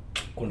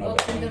 Kuna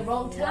Walked in the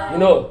wrong time. you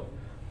know,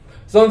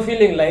 so I'm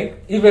feeling like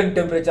even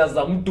temperatures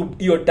za mtu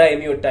your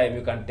time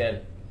you can tell.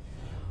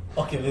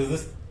 Okay, there's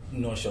this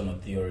notion or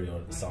theory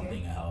or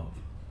something I have.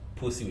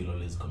 Pussy will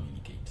always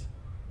communicate.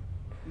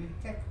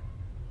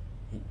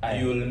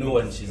 You'll know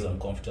when she's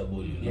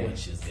uncomfortable, you'll know when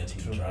she's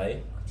getting dry,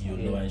 you'll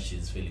know when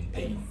she's feeling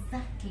pain.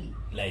 Exactly.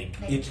 Like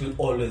it will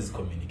always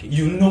communicate.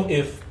 You know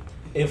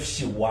if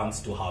she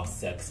wants to have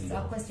sex in So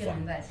the a question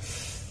on that.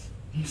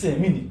 Mse,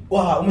 mini.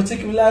 Wow,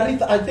 umecheki vile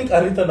Aritha. I think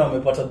Aritha now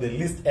amepata the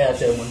least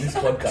airtime on this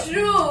podcast.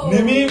 True.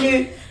 Ni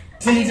mimi,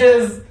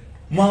 TJ's,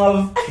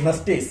 Marv, na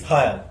Stace.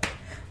 Haya.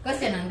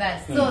 Question on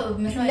that. So Let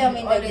me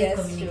Mmesema always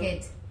guess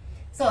communicate.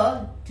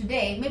 So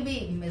today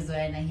maybe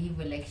mmezoeana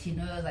hivyo, like she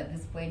knows at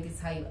this point is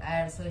how you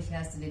are, so she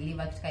has to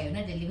deliver katika hiyo,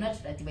 not deliver,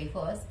 not that by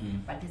force,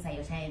 but it's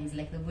your times,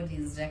 like the body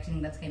is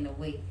reacting that kind of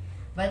way.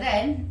 But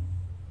then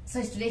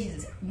so today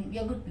she's,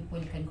 you're good people,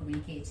 you can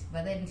communicate,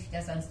 but then she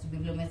just wants to be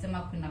below. Umesema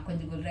kuna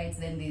conjugal rights,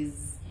 then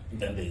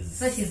there's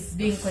so she's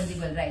doing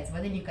conjugal rights,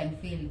 but then you can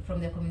feel from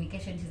the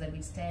communication she's a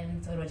bit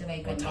tense or whatever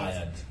you can get.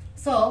 Tired.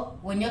 So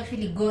when you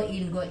actually go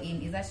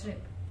in, is that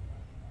rape?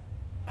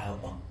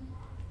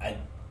 I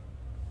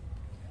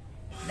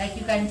Like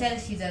you can tell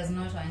she does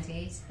not want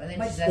it, but then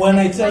she does. when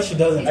I tell she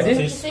doesn't I want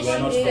didn't- it, we're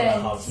not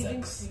gonna have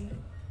sex.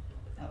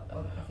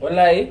 Okay.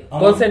 Wallahi,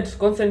 Uh-huh.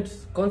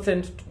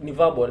 consent ni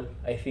verbal,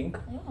 I think.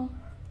 Yeah.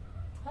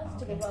 Has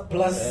to be verbal.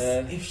 Plus,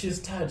 if she's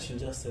tired, she'll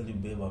just tell you,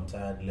 babe, I'm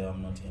tired, Leo,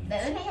 I'm not in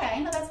it. Yeah, I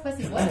know that's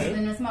possible.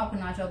 Nimesema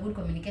kuna watu wa good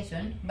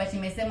communication, but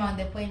nimesema on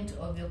the point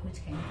of your coach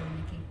can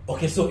communicate.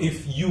 Okay, so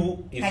if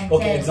Can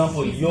okay, tell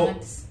example, she's you're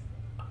not-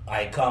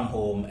 I come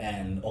home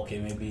and okay,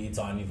 maybe it's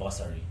our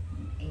anniversary.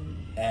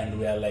 And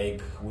we are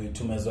like, we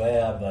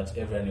tumezoea that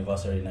every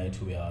anniversary night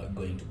we are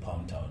going to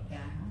Pound Town. Yeah.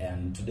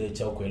 And today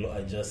Chaukwelo,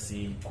 I just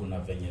see kuna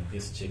venye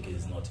this chick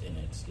is not in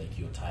it. Like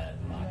you're tired,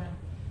 man. Yeah.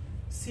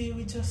 See,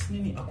 we just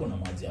nini hakuna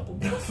maji hapo.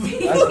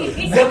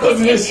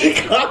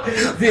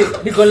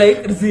 Niko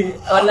like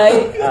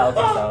walai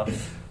sawa.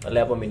 Walai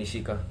hapo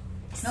amenishika.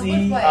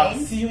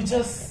 See, you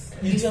just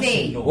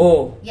say know.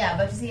 Oh. Yeah,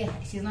 but you see,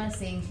 she's not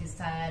saying she's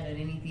tired or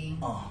anything.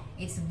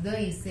 It's though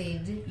you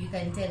said, you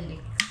can tell like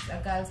a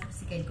girl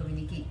can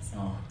communicate.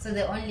 So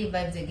the only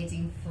vibes you're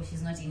getting for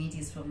she's not in it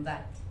is from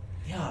that.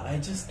 Yeah, I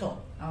just thought.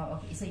 Oh,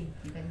 okay. So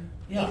you can.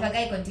 Yeah. If a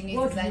guy continues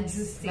What that would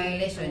you say?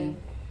 violation.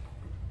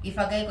 If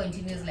a guy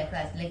continues like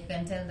that, like you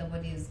can tell the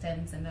body is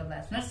tense and all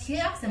that. Not she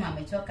asks him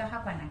amechoka,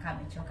 hapa anakaa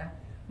amechoka,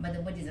 but the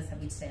body is just a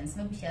bit tense.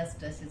 Maybe she has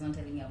stress she's not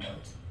telling you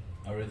about.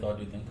 Aretha, what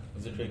do you think?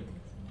 Is it right?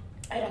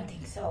 I don't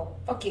think so.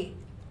 Okay.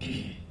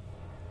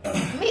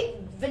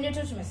 When you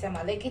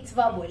tumesema like it's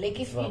verbal, like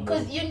if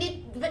because you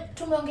need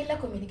tumeongelea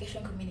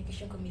communication.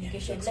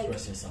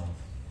 Express yourself.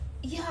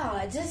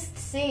 Yeah, just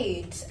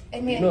say it. I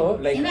mean,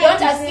 Like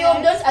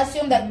don't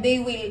assume that they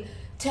will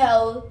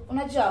tell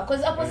unajua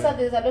because opposite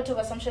there's a lot of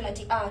assumption that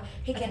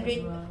he can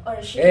read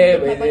or she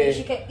can read my body,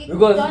 she can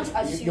because don't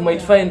assume you might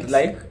that. find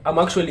like I'm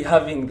actually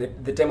having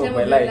the time of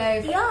my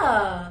life.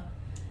 Yeah.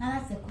 Now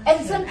that's a question.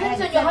 And sometimes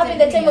when you're having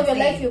the time of your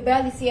life, you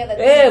barely see that.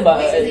 But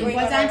which is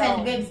important,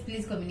 and babes,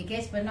 please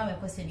communicate. But now my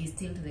question is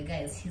still to the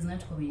guys. She's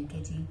not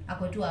communicating.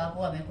 Ako tu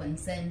hapo ame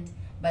consent,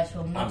 but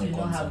from what you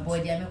know her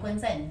body, ame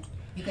consent.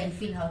 You can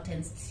feel how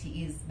tense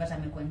she is, but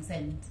ame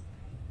consent.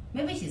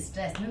 Maybe she's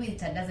stressed. Maybe it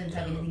doesn't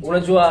have anything to do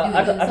with you.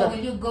 So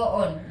will you go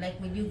on? Like,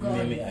 will you go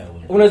Maybe on? I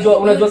will.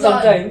 Unajua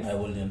sometimes I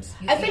wouldn't.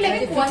 I feel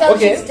like if you tell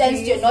she's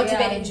tense, you're not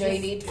even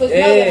enjoying it because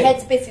now your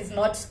headspace is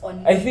not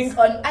on. I think it's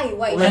on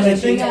why. And I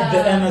think the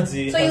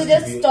energy. So has you to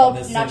just be stop on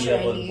the same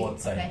naturally. level,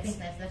 both I sides. think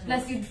that's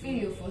Plus, you'd feel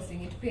you're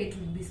forcing it. Pay to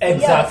be Exactly.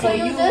 Yeah, so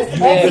you just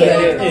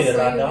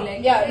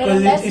Yeah, no,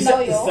 that's now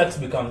your sex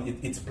becomes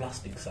it's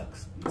plastic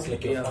sex. It's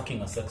like you're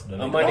fucking a sex doll.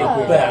 Like,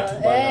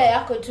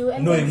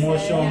 Amani no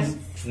emotions,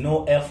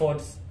 no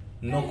effort,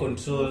 no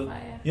control.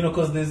 You know,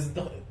 because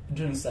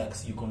during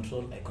sex you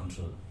control, I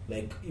control.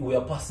 Like we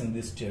are passing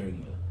this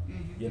steering wheel.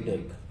 You're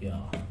like,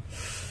 yeah.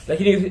 like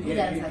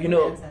you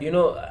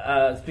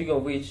know speaking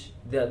of which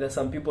there's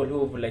some people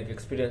who've like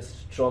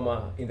experienced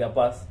trauma in their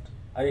past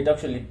and it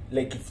actually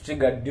like it's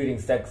triggered during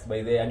sex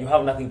by the and you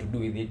have nothing to do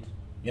with it.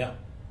 Yeah.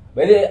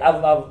 By the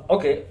I've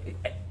okay,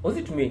 was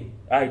it me?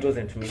 It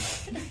wasn't me.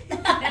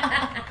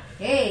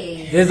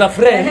 Hey. There's a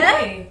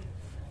friend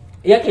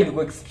yake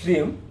ilikuwa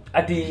extreme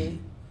ati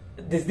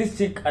there's this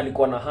chick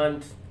alikuwa na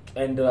hunt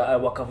and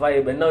waka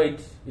vibe and now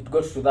it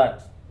got to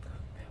that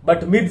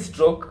but mid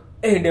stroke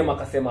dem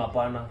akasema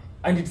hapana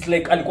and it's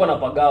like alikuwa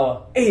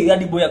anapagawa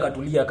hadi boy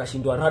akatulia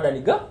akashindwa rada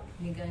ni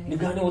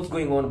gani what's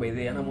going on by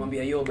the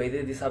anamwambia yo by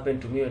the this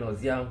happened to me when I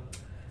was young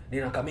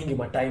nina kamingi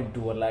ma time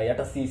tu wallahi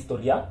hata si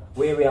historia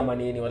wewe ama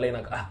nini wallahi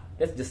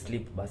let's just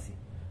sleep basi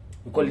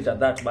we call it at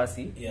that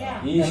basi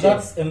Yeah.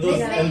 Yeah. And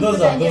those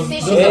are the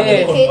conversations. You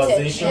said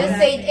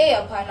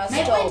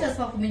My point was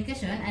for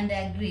communication, and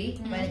I agree,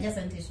 but I just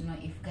wanted to know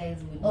if guys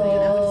would know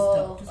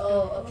enough to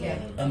stop. okay.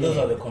 Yeah. And those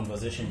are the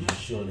conversations you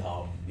should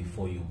have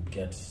before you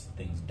get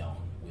things down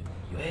with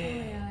your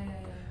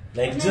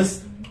Like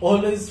just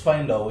always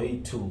find a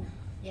way to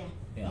Yeah.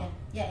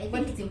 Yeah. I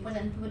think it's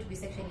important people to be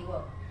sexually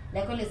well.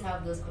 Like always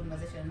have those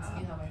conversations.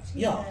 You have a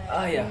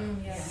Yeah.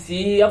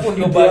 si hapo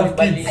ndio bali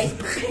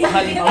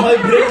Am I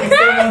breaking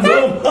someone's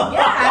home?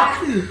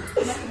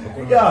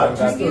 Yeah,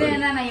 true story.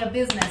 none of your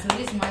business. Will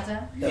it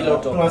matter?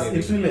 Plus,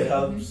 it really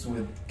helps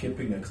with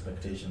keeping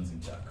expectations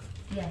in check.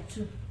 Yeah,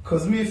 true.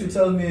 Because me, if you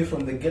tell me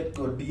from the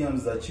get-go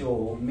DMs that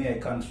I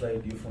can't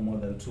ride you for more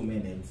than 2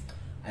 minutes,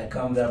 I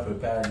come there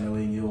prepared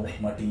knowing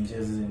Martinez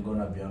isn't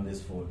gonna be on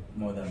this for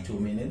more than 2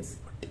 minutes.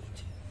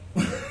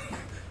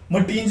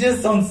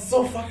 Martinez sounds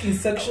so fucking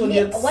sexual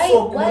yet so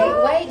cool.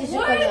 Why did you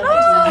call her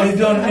I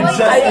don't.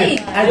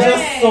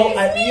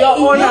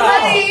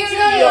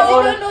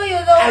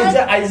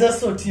 I just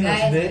saw Tina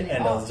Guys, today,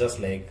 and I was just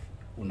like,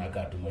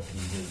 "Unaka to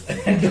Martinez."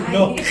 I don't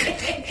know.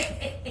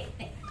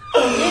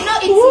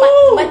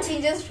 It's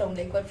Martinez from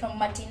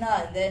Martina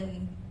and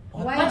then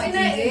Why Martina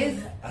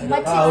is?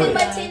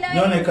 Martina.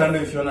 No, I can't do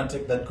if you wanna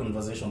take that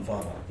conversation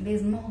further.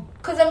 There's more.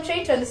 Because I'm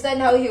trying to understand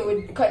how he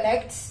would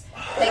connect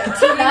like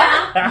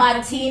Tina,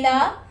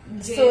 Martina,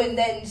 so and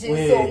then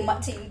so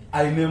Martin.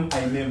 I name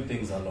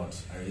things a lot.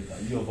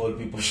 Aretha, you of all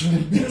people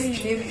shouldn't be.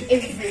 Name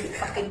every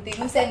fucking thing.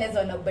 Msane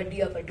on a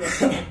body of a dog.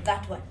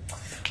 That one.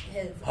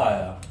 Yes.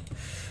 Higher.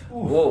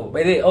 whoa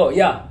by the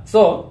yeah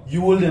so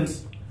You wouldn't.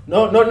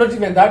 no not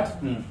even that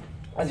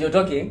as you're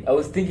talking I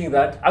was thinking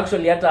that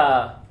actually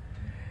hata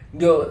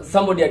ndio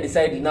somebody had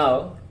decided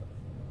now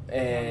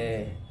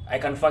I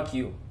can fuck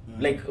you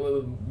like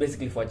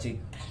basically for a chick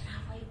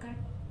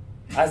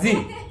as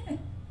in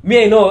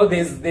me I know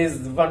there's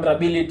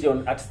vulnerability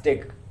at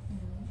stake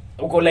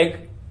uko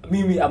like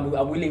mimi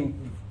I'm willing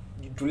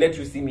to let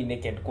you see me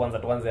naked kwanza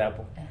tuanze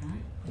hapo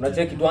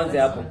Unacheki tuanze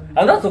hapo.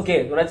 And that's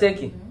okay.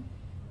 Unacheki.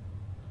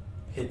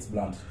 Hits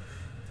blunt.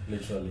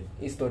 Literally.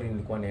 Hii story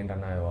nilikuwa naenda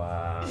nayo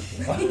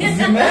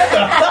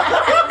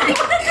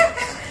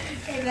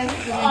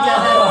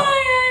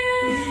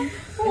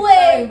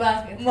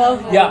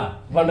yeah,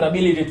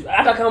 vulnerability.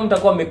 Hata kama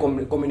mtakuwa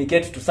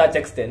communicate to such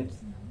extent,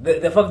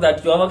 the fact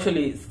that you have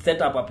actually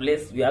set up a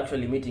place, we are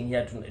actually meeting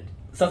here tonight.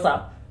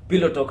 Sasa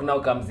pillow talk now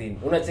comes in.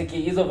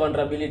 Unacheki hizo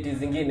vulnerabilities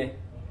zingine.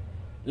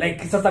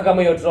 Like sasa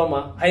kama hiyo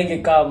trauma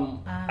haingekam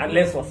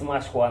unless was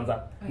smash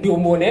kwanza. Ndio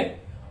muone,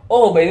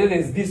 oh by the way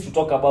there's this to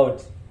talk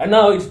about. And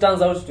now it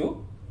turns out to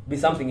be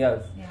something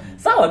else.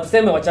 Sawa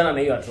tuseme wachana na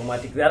hiyo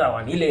traumatic, the other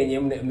one ile yenye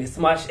me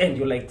smash and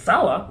you like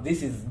sawa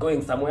this is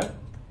going somewhere,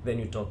 then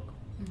you talk.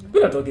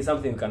 Pillow talk is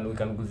something we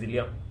can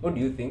guzilia. What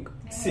do you think?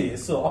 See,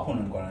 so upon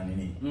and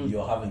nini,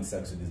 you're having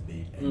sex with this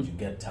babe and you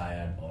get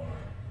tired or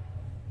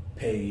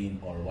pain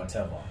or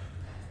whatever.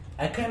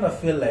 I kind of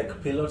feel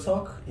like pillow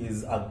talk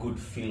is a good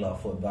filler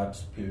for that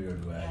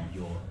period where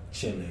you're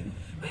chilling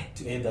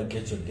to either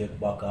get your dick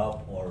back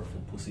up or for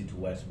pussy to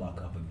wet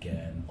back up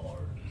again or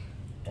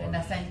to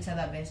understand each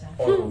other better.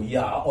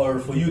 Or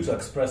for you to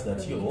express that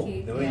the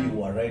way you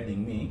were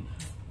riding me,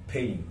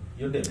 pain.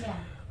 You did. Yeah.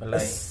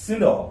 Like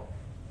Sindo.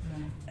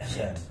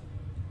 Shit.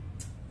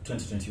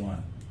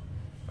 2021.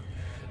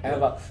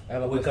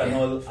 We can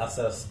all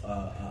assess,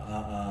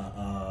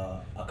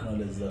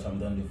 acknowledge that I'm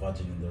the only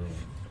virgin in the room.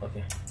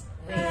 Okay.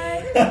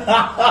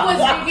 Who's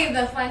drinking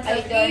the Fanta?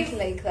 I don't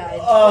like that.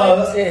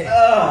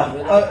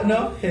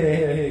 No.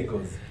 Here it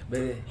goes.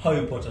 How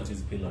important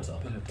is pillow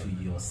talk to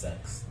your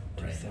sex?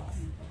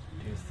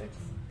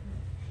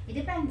 It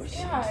depends.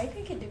 Yeah, I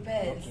think it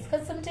depends.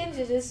 Because sometimes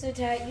you're just so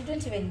tired, you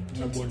don't even...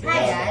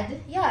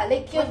 Tired? Yeah,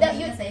 like you're... What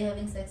business are you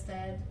having sex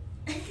tired?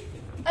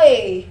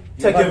 Hey!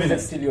 Take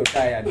evidence. Still you're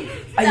tired.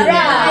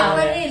 Yeah.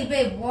 For real,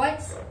 babe,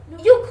 what?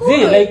 You could.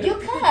 See, like- you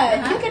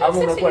can. You can have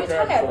sex when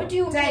you're tired. What do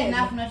you Tired mean?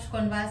 enough not to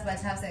converse but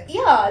have sex.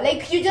 Yeah,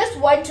 like you just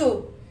want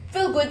to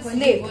feel good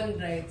sleep. Conjugal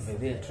rights.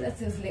 That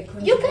sounds like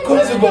You can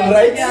Conjugal just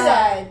rights? do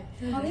that.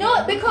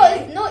 No,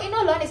 because in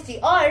all honesty,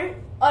 or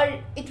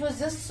it was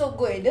just so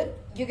good.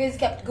 You guys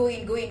kept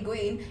going,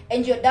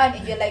 and you're done,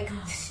 and you're like,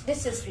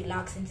 let's just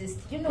relax and just,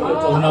 Okay. like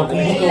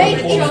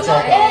it's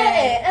not,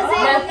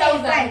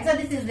 Okay, fine. So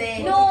this is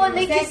the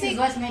like you sex see- is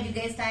what made you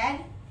guys tired?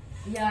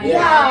 yeah.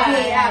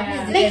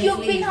 Please, Like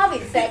you've been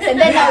having sex, and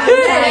then now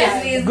you're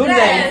tired. Please, Good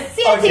rest. night.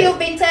 See until you've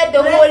been tired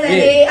the whole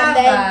day, and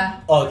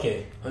then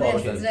Okay.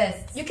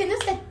 Rest. you can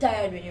just get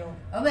tired when you.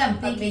 Okay, I'm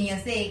thinking you're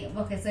saying,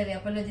 okay, sorry,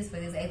 apologies for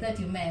this. I thought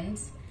you meant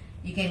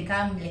you can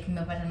come like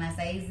mmepatana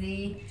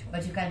saizi,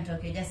 but you can't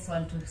talk. You just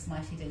want to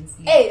smash it and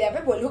see. Hey, there are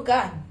people who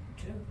can.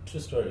 True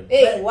story.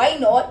 Hey, why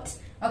not?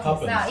 Okay, happens.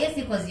 so yes,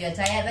 because you're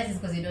tired. That is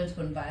because you don't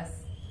converse.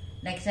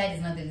 Like tired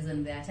is not the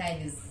reason there.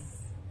 Tired is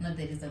not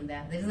the reason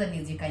there. The reason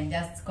is you can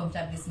just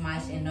comfortably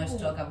smash and not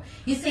talk about.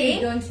 You see,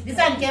 this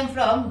one came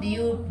from. Do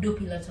you do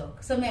pillow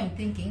talk? So me, I'm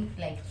thinking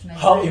like.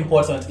 How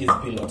important is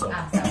pillow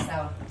talk?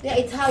 Sawa. Yeah,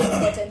 it's how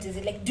important is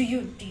it? Like, do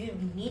you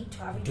need to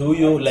have it? Do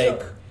you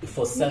like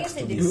for sex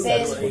to be Yes, it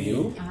sex depends. for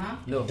you?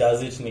 No.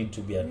 Does it need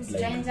to be at like?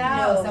 Stranger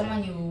No. or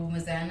someone you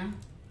mezana?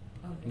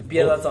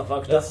 Yeah, that's a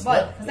factor.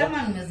 But for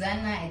someone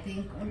mezana, I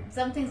think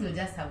some things will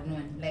just have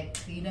known. Like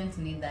you don't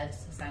need that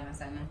sana.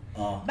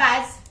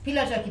 But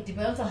pillow talk it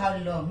depends also how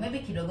long. Maybe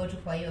kidogo tu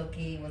kwa hiyo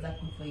okay, was that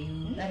good for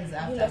you? That is You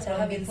after. lot are From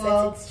having before.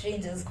 sex with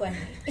strangers, kwani?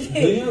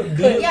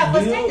 Yeah, for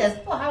do you- strangers,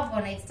 people have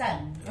one night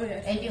stand. Oh,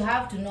 yes. And you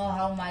have to know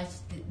how much,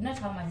 not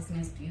how much it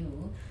means to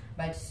you,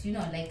 but you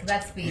know, like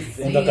that space.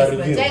 Do And you like a use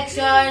review.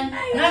 protection?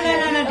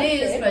 No. Do you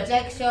use Okay.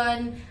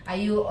 protection? Are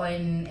you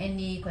on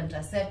any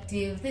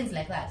contraceptive? Things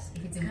like that.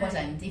 If it's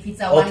important. If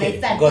it's a one night Okay,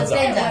 stand for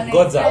strangers.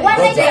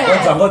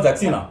 Godza,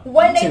 Tina.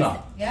 One night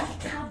Tina. Yeah?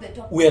 Have the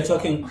top. We are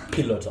talking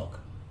pillow talk.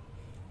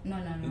 No.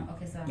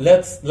 Okay, sorry.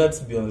 Let's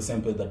be on the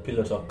same page that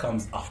pillow talk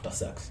comes after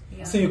sex.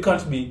 Yeah. So you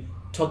can't be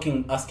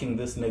asking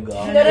this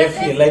nigga No, if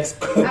he likes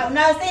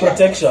Now say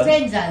protection.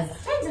 Strangers.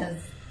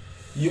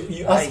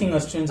 You asking a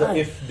stranger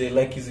if they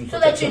like using So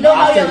that protection you know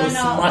how after you're you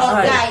gonna- smash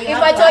okay. them. You If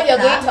have I thought you're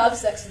after- going to have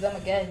sex with them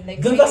again,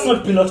 like Then that's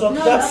not pillow talk.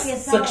 No, That's okay,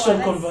 so sexual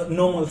that's-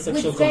 normal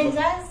sexual With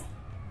strangers?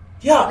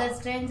 Yeah. The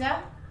stranger?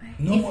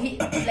 No. If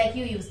he, like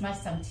you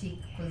smashed some chick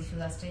because she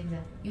was a stranger,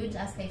 you would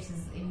ask her if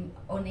she's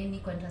on any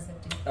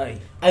contraceptive. Aye.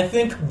 I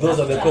think those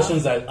are the After.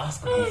 questions I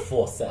ask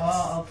before sex.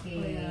 Oh,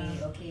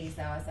 okay,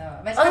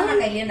 sawa. But kama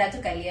kalienda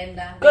tu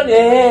kalienda.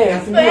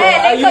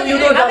 You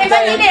don't have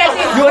time.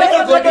 You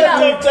already got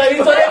it.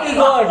 It's already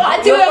gone.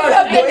 Until You're we're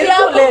from the it's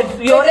too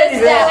late. You're already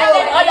And there.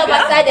 then all of a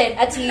sudden,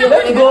 until you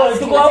Let's go.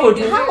 To go out.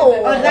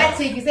 Oh, How? that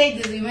chick, you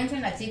said you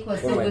mentioned a chick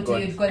was so Oh my good to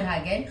God. you, you'd call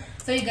her again.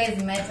 So you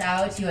guys met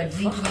out, you were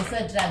drinking, you're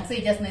so drunk, so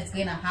you just know it's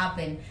going to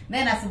happen.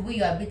 Then asubuhi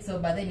you're a bit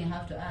sober, then you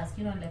have to ask,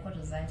 you know, like what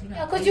was that? You know,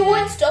 Yeah, because you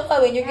won't stop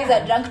her when you guys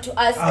are drunk to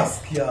ask,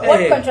 Ask, yeah. what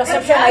Hey.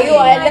 contraception are you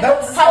on?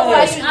 That's How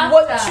much? fine.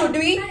 What After. should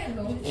we? I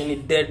know.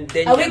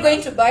 Are we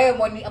going to buy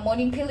a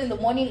morning pill in the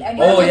morning? And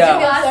Oh,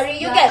 yeah. Sorry,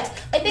 you get.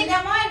 I in think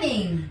the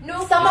morning.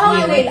 no. Somehow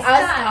you will it's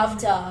ask time.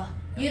 after.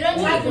 You don't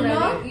have to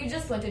know. You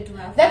just wanted to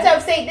have. That's what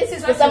I'm saying. This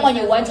is for Sex someone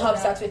with you want to someone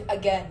have sex with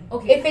again.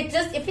 Okay.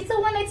 If it's a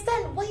one night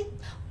stand, why?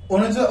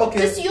 Okay.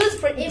 Just use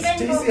for even.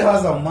 Stacey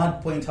has a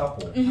mad point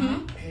hapo.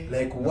 Mm-hmm.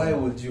 Like, why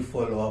would you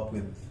follow up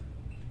with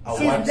a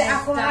She's one? the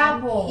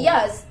apple.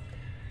 Yes.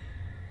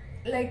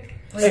 Like.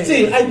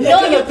 Still, I No,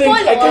 kind you of think,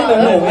 I follow kind of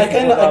know,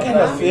 up. I kind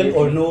of feel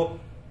or know.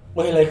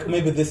 Well, like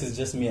maybe this is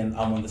just me and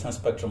I'm on the same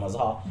spectrum as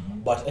her,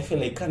 but I feel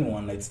like kind of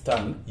one night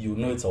stand, you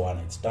know it's a one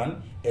night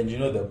stand, and you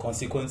know the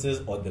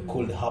consequences or the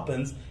cold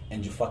happens,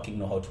 and you fucking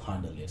know how to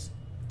handle it.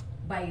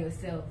 By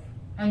yourself.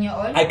 On your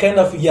own? I kind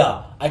of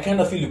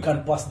feel you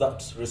can't pass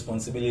that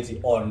responsibility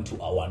on to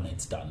a one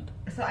night stand.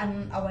 So a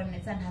one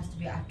night stand has to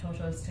be a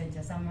total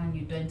stranger, someone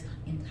you don't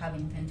have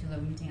intention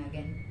of meeting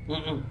again.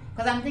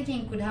 Because I'm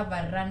thinking you could have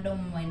a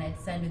random one night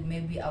stand with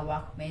maybe a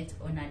workmate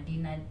on a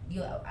dinner,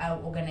 our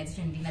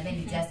organization dinner, then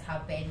it just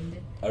happened.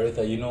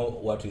 Aretha, you know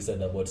what we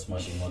said about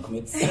smashing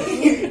workmates?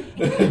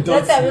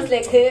 That's why I was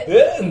like,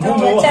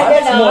 Ngumu,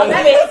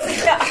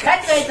 That's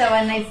why it's a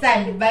one night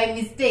stand. By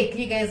mistake,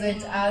 you guys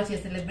went out, you're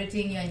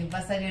celebrating your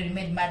anniversary, you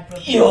made mad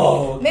progress.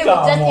 Yo, maybe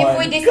come just on, if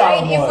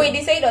we come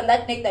decide on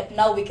that night that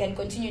now we can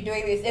continue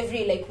doing this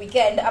every like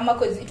weekend,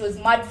 because it was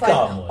mad fun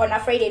Come on a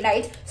Friday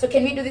night. So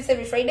can we do this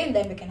every Friday and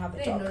then we can have a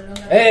They talk? no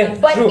longer Hey, have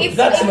But true. if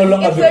That's no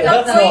longer if we're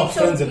not that's going not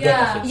friends to, and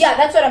yeah. benefits. yeah,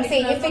 that's what I'm It's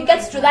saying. not If it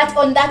gets to that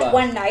on that But-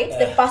 one night,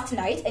 the first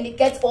night, and it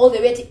gets all the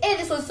way to, hey,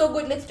 this was so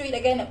good, let's do it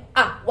again.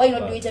 Why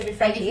not do it every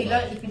Friday? if you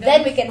don't-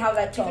 Then we can have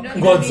that talk. If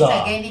you don't God's do it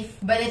are. again,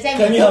 if by the time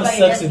Can it's you have over, sex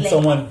you're with just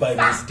someone by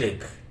fuck.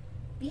 mistake?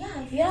 Yeah,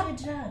 if Yeah. you're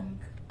drunk.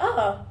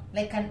 I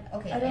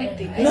Okay. I don't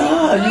think.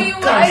 Nah, No, you you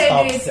can't wouldn't do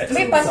have it. sex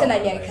Me with personally, someone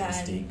I by can't.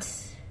 mistake.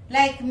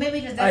 Like maybe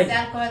it was just I- the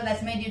alcohol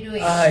that made you do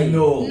it.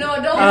 No. No,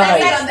 don't Ah,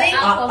 blame it on the yes.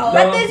 alcohol.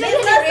 But there's There's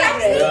usually no such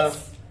regrets. Yeah.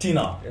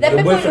 Tina, The your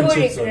people boyfriend who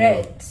cheats on you.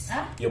 regret.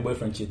 Huh? Your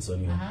boyfriend cheats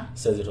on you. Uh-huh.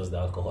 Says it was the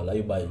alcohol. Are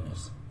you buying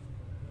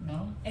it?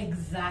 No.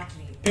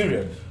 Exactly.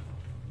 Period.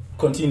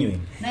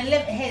 Continuing. Now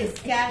let his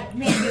cat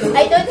maybe.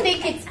 I don't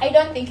think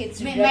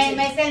it's My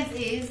regretted. sense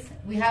is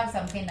we have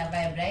some kind of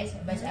vibe, right?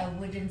 But I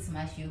wouldn't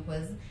smash you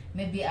because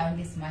maybe I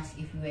only smash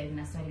if we were in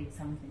a solid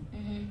something.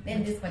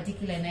 Then this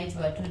particular night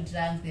we were too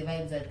drunk, the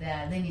vibes were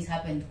there. Then it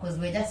happened because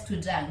we were just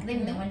too drunk. Then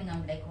in the morning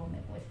I'm like, oh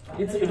my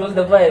gosh. It was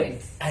the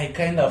vibes. I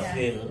kind of Yeah.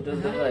 feel It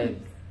was the vibes.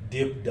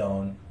 deep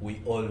down we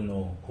all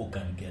know who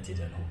can get it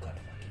and who can't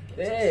fucking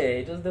get it. Hey,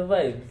 it was the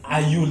vibes.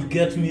 And you'll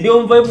get me The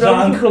own vibe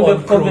drunk from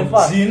on the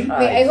first. gin.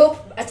 Wait, I hope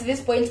at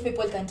this point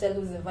people can tell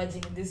who's the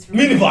virgin in this room.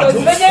 Mini Because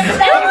virgin. when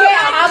mnaongea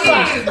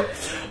hapa.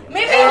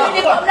 Maybe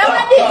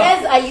mnamwambia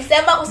guys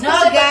alisema No usikose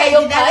kwa guys,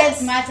 hiyo it part.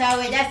 doesn't matter.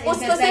 We're just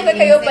Usikose interested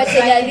kwa hiyo in part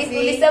yenye sexuality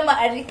ulisema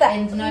Aritha.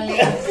 and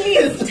knowledge.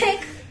 Please take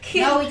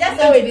care. No, we just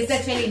want to be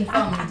sexually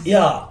informed.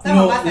 Yeah, Some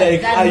no, of us have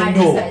like done I mad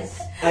know. research.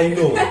 I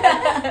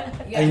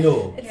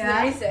know. It's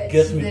Yeah. the research.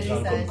 Get me The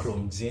drunk on research.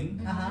 chrome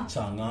gin, Uh-huh.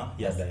 changa,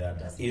 yada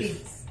yada.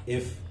 Spirits.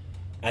 If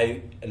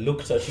I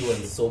looked at you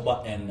and sober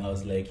and I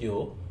was like,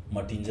 yo,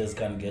 Martinjas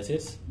can't get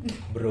it,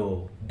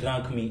 bro,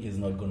 drunk me is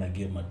not gonna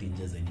give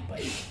Martinjas any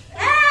pipe.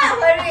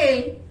 For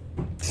real.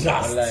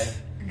 Trust.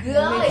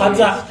 Guys.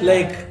 Hata,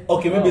 like,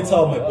 okay, maybe it's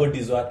how my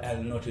body's what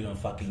I'll not even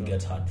fucking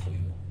get hard for you.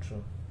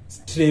 True.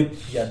 Strip,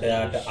 yada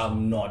yada,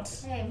 I'm not.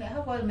 Hey, I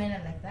hope all men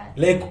are like that.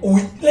 Like,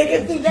 I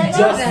think you They're not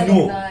just that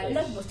know. bad.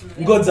 Not most of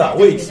them. Godza,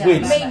 wait.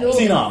 May know.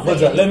 Tina,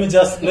 Godza,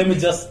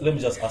 let me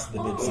just ask the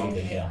bit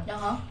something here.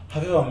 Uh-huh.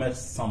 Have you ever met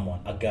someone,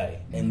 a guy,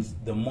 and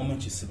the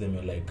moment you see them,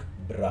 you're like,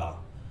 bruh,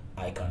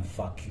 I can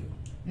fuck you.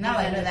 Now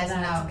I know Guys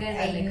are that like now. that.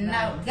 Guys are like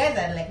Now that. guys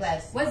are like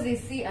that. Once they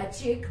see a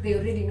chick, they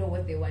already know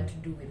what they want to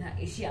do with her.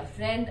 Is she a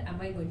friend? Am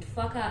I going to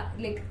fuck her?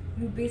 Like,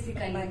 you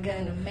basically Am I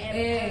gonna marry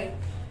Eh.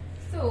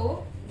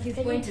 So, his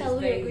Can you point tell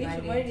is we are very going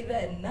to valid. marry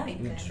that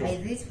night? True.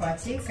 Is this for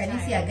chicks? Can you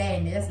see a guy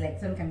and they're just like,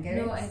 someone can get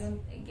it? No, I don't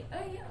think. Oh,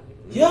 yeah.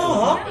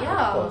 Yeah.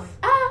 Yeah.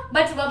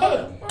 But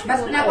Baba, But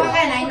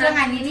kunakuanga na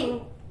inaitwanga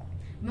nini?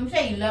 I'm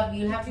sure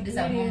you'll have to do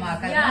some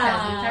homework. As much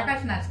as you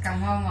taka tunataka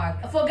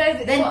homework. for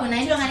guys, Then for-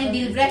 kunaitwanga ni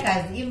deal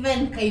breakers.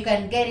 Even you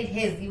can get it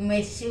his. You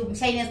may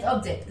shiniest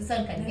object. This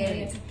one can get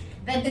it.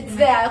 Then It's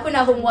there.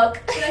 Hakuna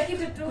homework. kuna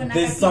kitu tu. Kuna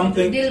There's kitu-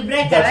 something deal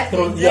breaker. that That's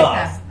throws, deal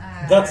yeah,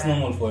 breaker. that's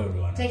normal for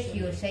everyone. Take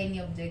your shiny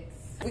objects.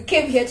 We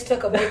came here to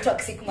talk about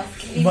toxic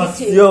masculinity.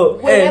 But, yo,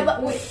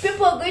 Whenever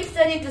people are going to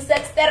turn into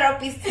sex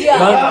therapists here.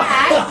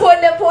 Man.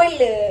 Pole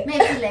pole.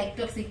 Maybe like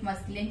toxic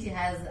masculinity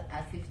has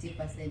a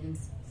 50%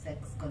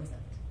 sex concept.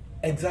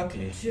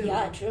 Exactly. True.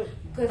 Yeah, true.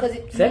 Because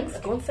it Sex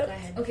okay, concept? go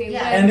ahead. Okay,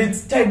 Yeah. well, And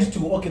it's tied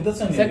to, okay, that's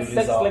when Sex, you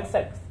sex, out. like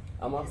sex.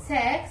 Ama.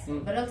 Sex,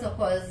 but also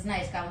because now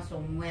it comes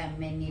from where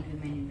men need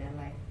women in their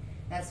life.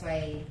 That's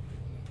why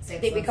sex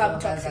They also become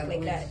has toxic a like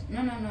good- that.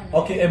 No.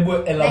 Okay,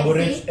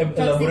 elaborate see, toxic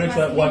elaborate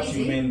what you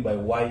masculinity. mean by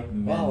why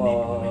men Wow, need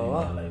wow, women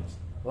wow, in their lives.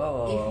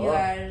 Wow. If you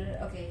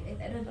are okay,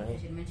 I don't think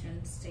I should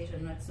mention state or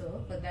not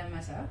so, for that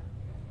matter.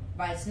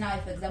 But now,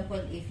 for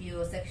example, if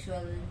your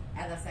sexual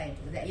other side,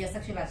 your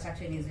sexual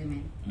attraction is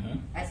women,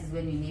 that is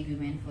when you need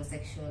women for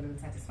sexual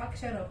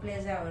satisfaction or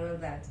pleasure or all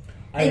that.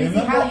 I Then you see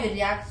how remember- you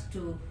react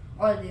to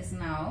all this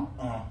now.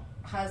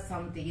 has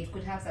something. It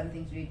could have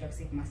something to do with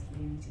toxic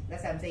masculinity.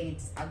 That's why I'm saying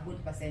it's a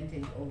good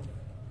percentage of.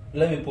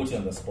 Let me put you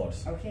on the spot.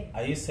 Okay.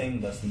 Are you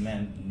saying that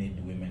men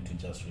need women to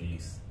just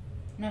release?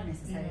 Not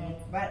necessarily,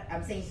 but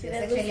I'm saying if you're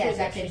There's sexually those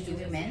attracted to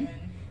women,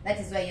 that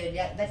is why you're.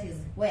 That is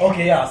where.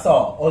 Okay, yeah. So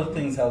all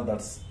things held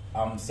that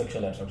I'm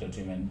sexually attracted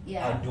to women.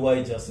 Yeah. Do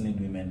I just need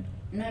women?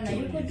 No, to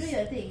you could do release?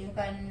 your thing. You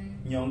can.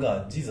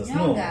 Nyonga, Jesus,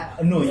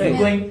 Nyonga. no, you're Yeah.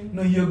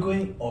 going, you're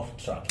going off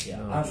track here.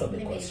 No. Answer the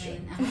Maybe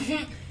question.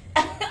 even-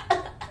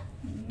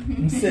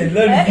 I'm saying,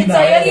 let me It's a know.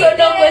 yes or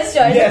no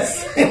question.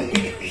 Yes.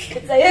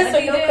 It's a yes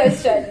or no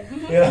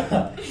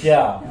question.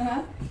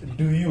 yeah.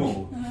 Do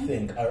you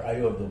think, are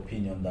you of the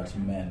opinion that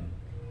men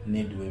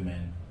need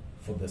women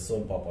for the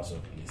sole purpose of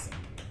releasing?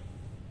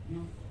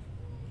 No.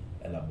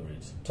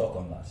 Elaborate. Talk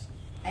on that.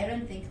 I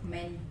don't think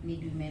men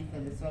need women for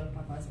the sole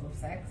purpose of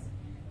sex.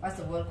 First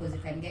of all, because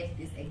you can get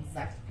this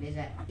exact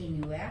pleasure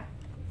anywhere.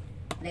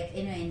 Like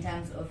anywhere in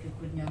terms of you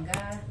could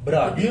nyonga.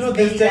 Bruh, could you know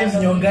be there's times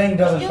randomly. nyongaing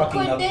doesn't You fucking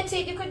could help. date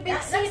it, you could be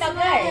That's seeing a why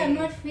guy. I'm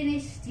not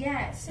finished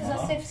yet. This is a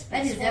safe space.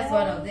 That is just for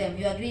one all. of them.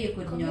 You agree you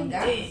could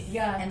nyonga,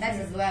 Yeah. and that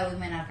is why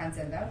women are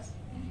cancelled out.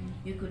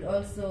 You could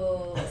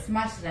also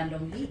smash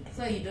randomly,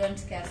 so you don't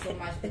care so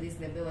much for this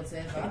level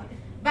whatsoever.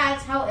 But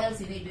how else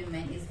you need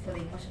women is for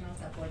the emotional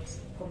support,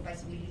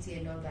 compatibility,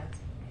 and all that.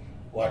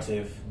 What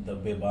if the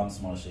babe I'm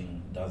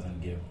smashing doesn't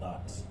give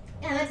that?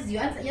 Yeah, that is you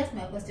answer. You asked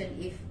my question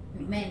if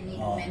men need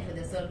Oh. women for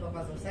the sole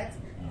purpose of sex.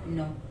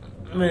 No,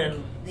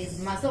 Man, there's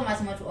so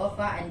much more to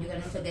offer, and you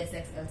can also get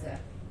sex elsewhere.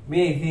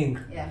 me I think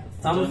Yeah.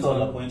 Joint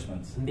Samson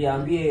appointments.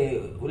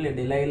 ndiambie ule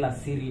Delilah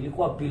siri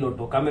ilikuwa pillow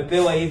talk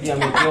amepewa hivi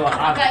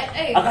amepewa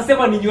Hey.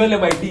 akasema ni nywele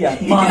my dear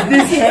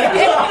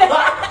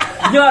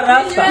nyoa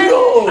rasta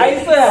Bro.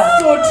 I swear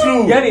So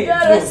true. yani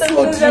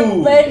So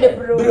true.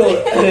 Bro,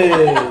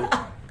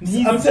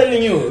 I'm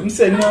telling you,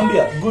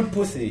 good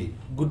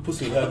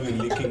pussy will have you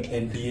leaking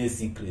NDA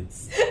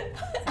secrets.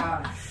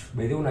 Sawa.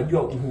 by the way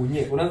unajua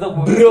uhunye unaanza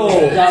Bro,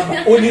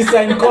 only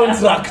sign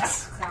contract,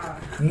 Sawa.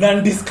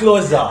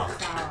 non-disclosure. Sawa.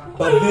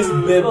 But this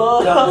babe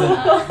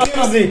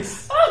gives it.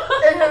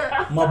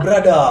 My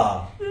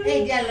brother.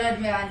 Hey, dear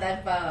Lord, may I want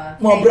that power.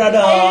 My Thank brother.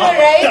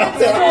 Right?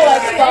 Too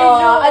much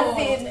power. I As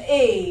in,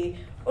 hey.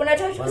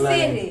 Unatoa tu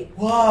Wallahi. siri.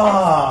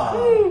 Wow.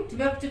 you.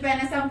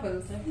 Tupeane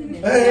samples.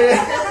 Eh,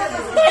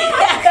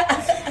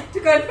 To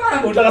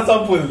confirm. Unataka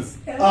samples?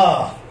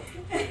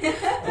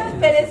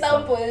 Pele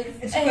samples.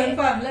 To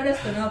confirm. Let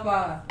us know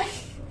power.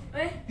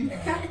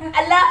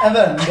 Allah. And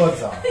then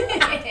ngoja.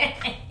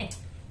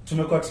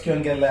 Tumekuwa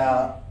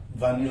tukiongelea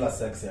vanilla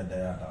sex ya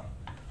Diana.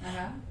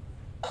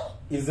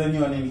 Is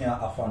anyone in here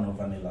a fan of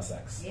vanilla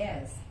sex?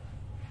 Yes.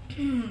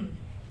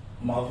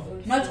 Mav?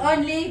 Not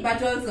only,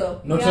 but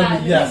also. Not Yeah,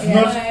 only, yes,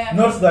 yeah.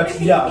 not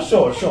that, yeah,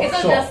 sure. It's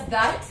not just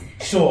that.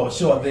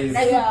 Sure, there is.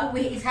 Like, Yeah.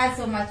 it has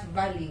so much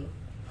value.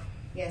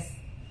 Yes.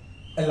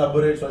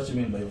 Elaborate what you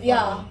mean by value.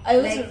 Yeah, I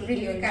was Like,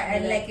 really you into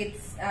can, that. like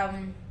it's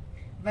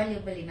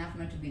valuable enough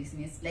not to be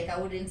dismissed. Like I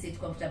wouldn't sit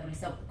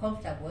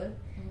comfortable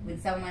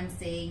with someone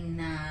saying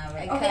nah.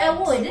 Like, I okay, can't.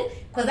 I would,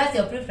 because that's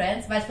your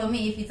preference. But for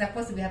me, if it's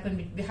supposed to be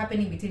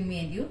happening between me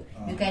and you,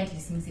 you can't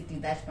dismiss it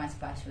with that much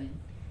passion.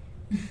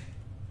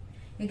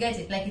 You get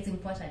it? Like it's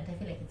important. I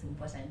feel like it's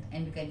important,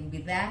 and you can be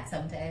there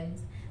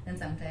sometimes, and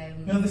sometimes.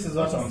 You know, this is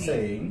what I'm obviously-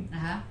 saying.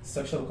 Uh-huh.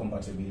 Sexual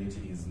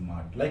compatibility is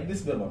mad. Like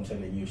this babe, I'm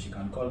telling you, she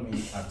can call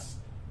me at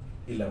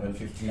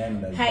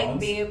 11:59 and Hi I bounce.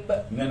 babe.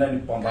 Nenda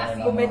nipambane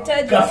na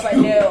Umetajwa hapa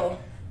curfew. leo.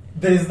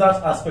 There is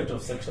that aspect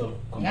of sexual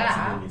Yeah.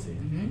 compatibility.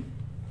 Mm-hmm.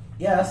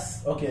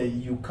 Yes, okay,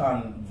 you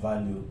can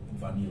value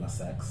vanilla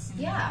sex.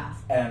 Yeah.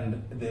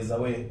 And there's a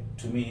way,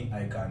 to me,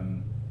 I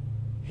can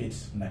hit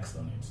next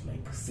on it,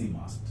 like C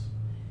must.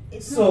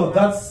 It's So not-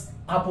 that's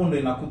happened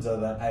in Akuza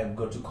that I've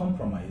got to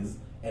compromise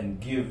and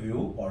give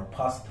you or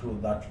pass through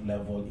that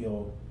level,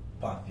 your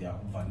path, yeah,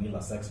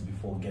 vanilla sex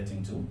before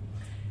getting to.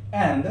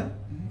 And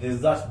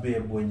there's that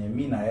babe when you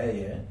mean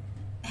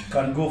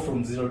can go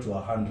from 0 to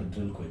 100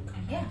 real quick.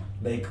 Yeah.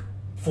 Like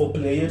for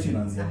play it in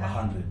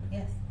 100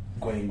 Yes.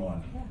 going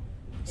on. Yeah.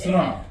 So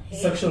now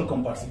sexual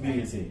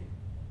compatibility,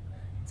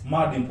 it's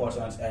mad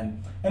important,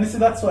 and you see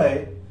that's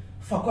why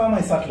fuck, why am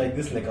I sat like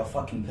this like a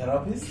fucking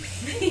therapist?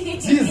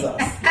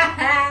 Jesus.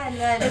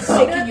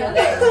 Shaking your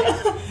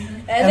leg.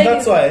 And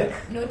that's why,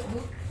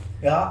 Notebook.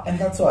 yeah, and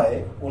that's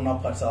why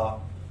unapata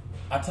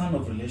a ton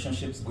of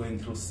relationships going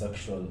through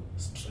sexual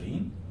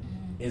strain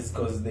is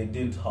because they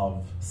didn't have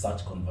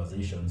such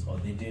conversations or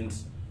they didn't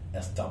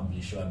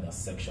establish where they're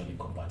sexually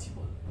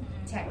compatible.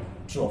 Check.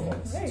 True or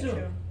false? Very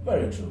true.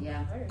 Very true.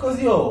 Yeah. Because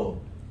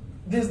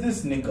there's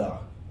this nigga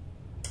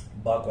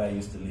back where I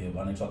used to live,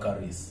 and it's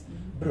Caris.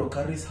 Bro,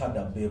 Caris had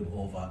a babe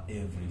over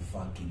every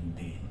fucking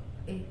day.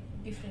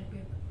 Different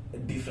people. A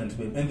different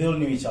babe. And they all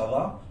knew each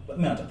other. But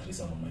me, I had a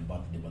threesome on my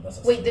birthday, but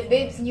that's a Wait, the story for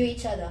babes another knew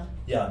each other.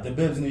 Yeah, the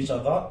babes knew each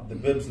other. The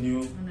babes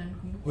knew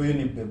who you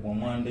need babe on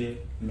Monday,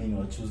 me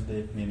on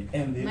Tuesday, me,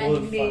 and they all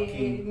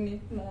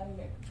fucking.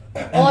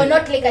 Or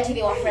not like actually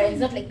they were friends,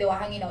 not like they were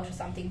hanging out or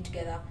something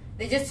together.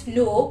 they just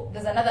know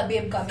there's another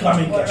babe coming to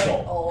tomorrow.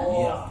 shop.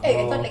 Oh, Yeah.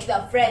 hey, I thought like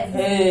they're friends.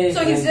 Hey,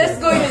 So he's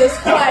just going to the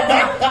squad.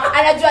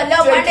 And I just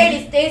love Monday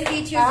is Stacy,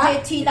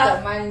 Tuesday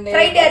Tina,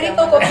 Friday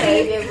Rico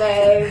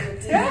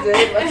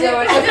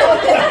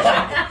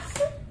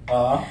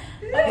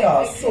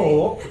Yeah,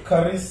 so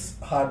Karis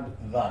had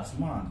that.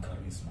 Man,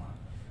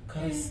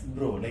 Karis,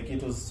 bro, like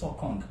it was so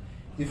conk.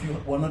 If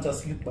you were not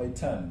asleep by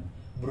 10,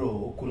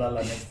 bro, kulala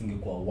next thing you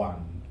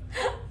 1.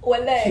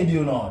 Walai. Kid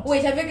you not.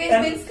 Wait, have you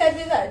guys been scared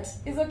with that?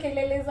 Is okay,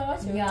 Lele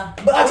Zawacho? Yeah.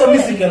 But actually,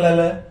 Missy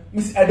Kelele,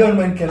 I don't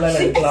mind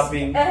Kelele and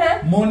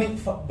clapping. Morning,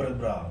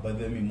 bra, by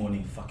the way,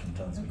 morning fucking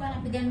turns me.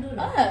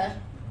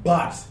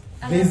 But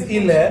there's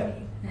ile,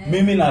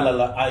 mimi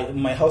nalala,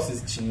 my house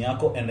is chini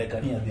yako and I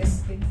can hear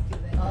this.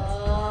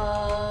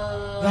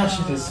 That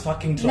shit is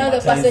fucking traumatizing. Now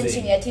the person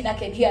chini ya Tina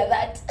can hear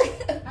that.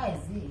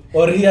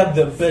 Or hear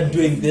the bed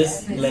doing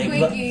this, like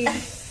Squeaky.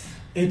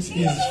 it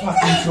is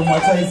fucking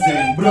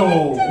traumatizing, bro.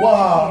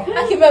 Wow.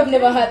 Akim, I've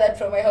never heard that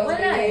from my house.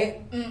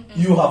 Walai.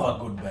 You have a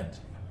good bed.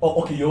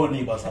 Oh, okay, your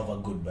neighbors have a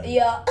good bed.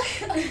 Yeah.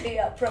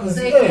 Yeah, probably.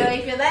 So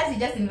if you're that, you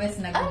just invest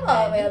in a good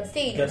bed. I'm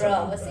saying, Get a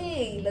bro. good bed.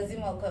 See,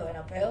 lazima ukawe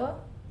wanapewa.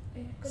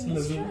 Because you're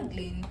Lazima.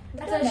 struggling.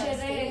 Hata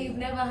sherehe, you've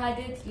never had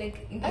it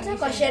like in Hata English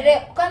kwa sherehe.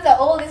 sherehe, kwanza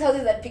all these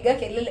houses that piga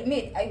kelele,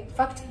 me, in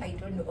fact, I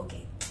don't know.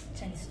 Okay,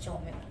 Chinese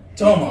chome.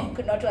 Choma.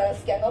 Kuna watu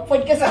wanasikianga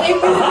podcast hivi.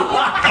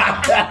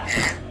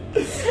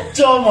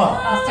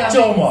 Choma. Says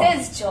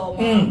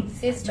choma.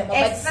 Says choma.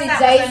 But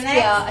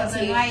sijaisikia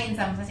ati.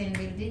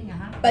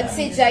 But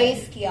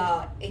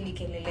sijaisikia any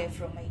kelele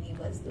from my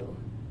neighbors though.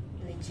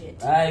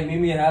 Legit. I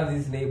mimi have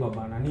this neighbor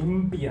bana ni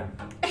mpya.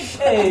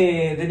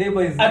 Hey, the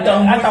neighbor is Ata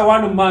after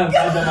 1 month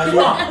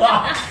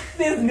hajamaliza.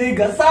 This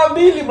nigga saa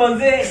 2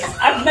 manze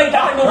at night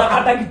hata ndo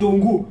nakata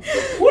kitunguu.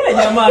 Ule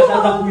jamaa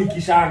ataanza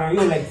kuikishana.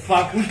 You like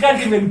fuck, we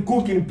can't even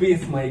cook in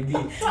peace my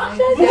guy.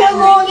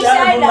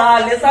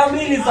 Tulale saa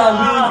 2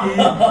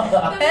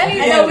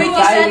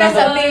 Anawikishana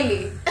saa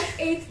mbili.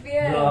 8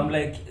 p.m. No, I'm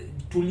like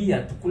tulia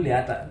tukule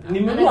hata.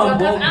 Nimenunua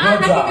mboga.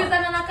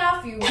 Nakikizana na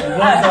curfew.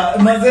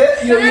 Maze,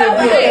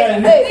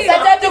 Hey,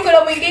 saa tatu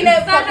kuna mwingine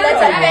kabla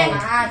cha bed.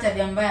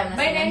 Tabia mbaya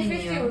By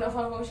 9:50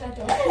 unafaa kwa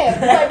ushato.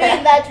 We're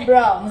doing that,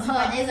 bro.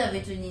 msifanye hizo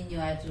vitu nyinyi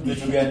watu.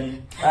 vitu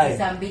gani? Aye.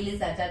 Saa 2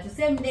 saa 3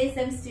 same day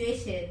same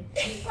situation.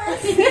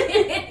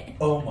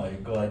 Oh my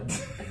god.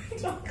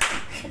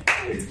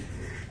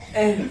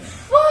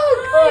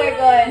 Oh my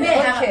god. May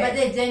I have Okay.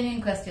 but a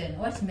genuine question.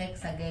 What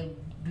makes a guy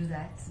do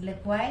that?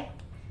 Like why?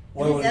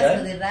 Why Is it would just I?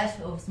 for the rush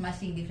of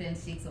smashing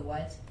different chicks or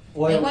what?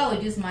 Why- Like why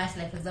would you smash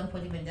like for example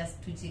even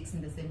just 2 chicks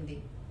in the same day?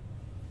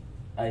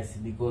 I see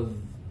because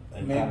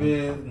I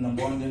Maybe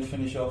number one didn't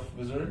finish off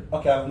visually.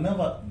 Okay, I've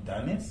never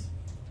done it.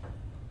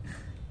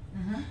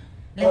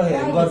 Like Okay,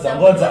 why would Godza,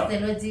 someone- Godza. what's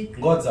the logic?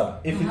 Godza,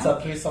 if it's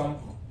a threesome,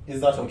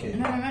 is that okay?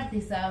 No, not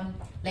this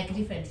like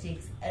different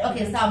chicks.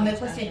 Okay, so my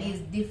question is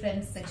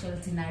different sexual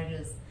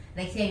scenarios.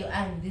 Like here you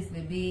are with this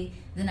baby,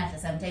 then after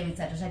some time it's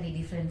a totally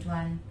different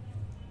one.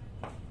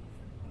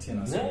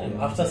 Tina, so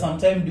Yeah. after some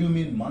time, do you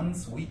mean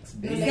months, weeks,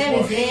 days? Same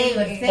or- day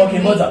or same Okay,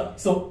 week. Godza.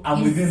 So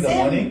I'm within the Same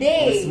morning,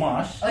 day. we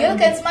smash, You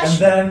can smash. and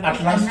then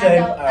at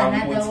lunchtime,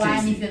 Another with one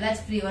Stacey. if you're that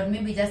free, or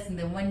maybe just in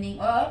the morning.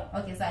 Or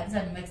okay, so this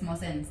one makes more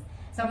sense.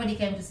 Somebody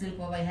came to sleep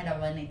over, you had a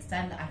one night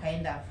stand,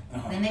 akaenda.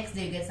 The next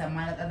day you get some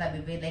other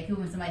baby, like you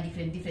with somebody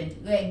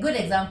different. Good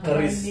example.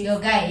 Karis. Your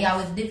guy, yeah,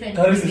 with different.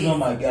 Karis is babies. not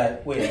my guy.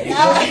 Wait,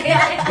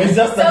 it's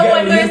just a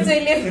Someone guy who's to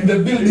live. in the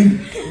building.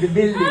 the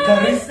building.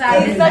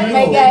 Karis, He's not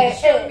my no. guy.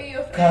 Show me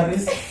your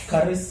friends.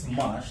 Karis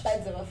smashed.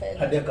 That's of offense.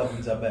 Hadi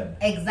akavunja bed.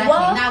 Exactly.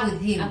 What? Now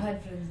with him. I've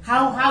had friends.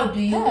 How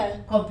do you Yeah.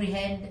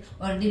 comprehend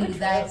or deal with for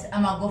that? them.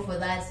 I'ma go for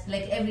that.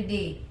 Like every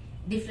day,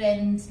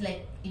 different.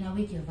 Like in a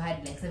week you've had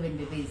like 7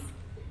 babies.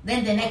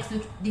 Then the next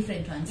week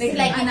different ones. Like,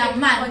 Like in a I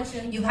month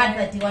conscience, you've had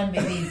right? 31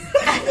 babies.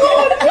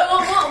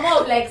 No,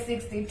 more of like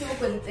 62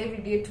 because it's every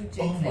day 2 chicks.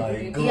 Oh my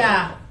every day God.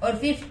 Yeah, or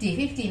 50 in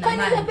a Can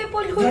you the month.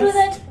 people who do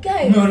that,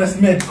 guys? Me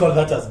honestly, I'd call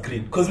that as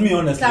greed. Cause me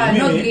honestly, So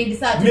no Mimi- grade.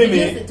 So to Mimi-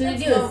 reduce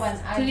That's not one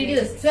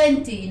average.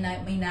 20 in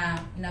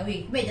a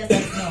week. May just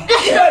let know.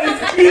 Yeah,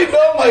 it's greed.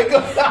 Oh my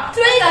god.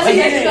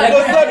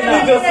 Because that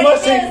means you're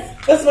smashing.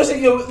 That's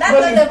smashing. You're That's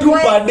not smashing the 2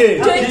 per point. day.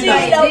 20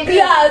 Yeah. in a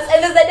plus,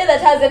 and there's a day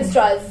that has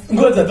extras.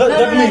 God, that No,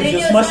 means you're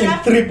reduce smashing one.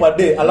 3 per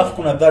day. Alafu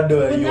kuna that day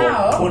where No, you're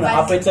on but-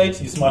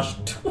 appetite, you smash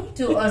 2.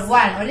 2 or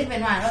 1 or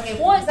even 1. Okay,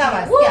 What?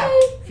 hours. What? Yeah,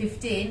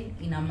 15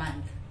 in a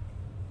month.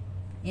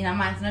 In a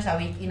month, not a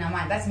week. In a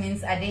month, that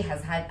means a week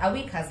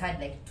has had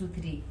like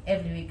 2-3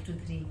 every week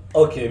 2-3.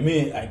 Okay,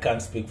 me, I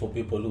can't speak for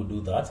people who do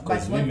that. But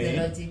Because what's the me,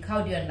 logic?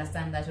 How do you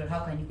understand that, or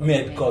how can you? me,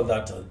 I'd comprehend? call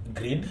that a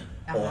greed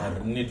Uh-huh.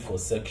 or need for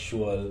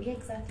sexual. Yeah,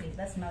 exactly.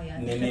 That's now you're.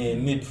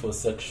 Need for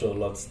sexual.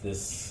 What's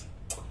this?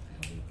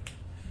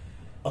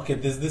 Okay,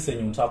 there's this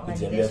in Untaku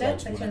Validation?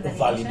 that Sexual validation.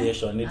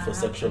 validation? Need for Uh-huh,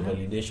 sexual uh-huh.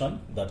 validation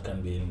that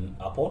can be in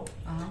Apple.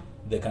 Uh-huh.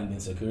 There can be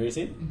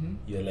insecurity. Mhm.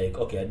 You're like,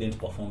 okay, I didn't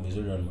perform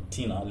visually on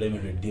Tina. Let me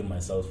redeem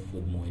myself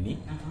with Moini.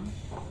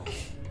 Uh-huh.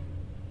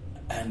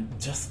 And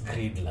just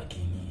greed, like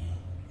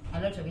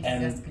A lot of it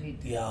and is just greed.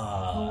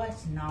 yeah. For what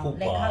now? Poopa.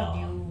 Like how do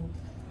you?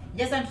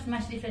 Just want to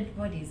smash different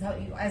bodies. How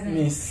you as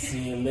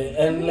in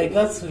And like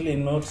that's really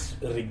not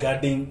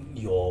regarding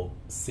your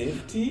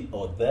safety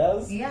or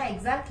theirs. yeah,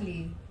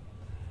 exactly.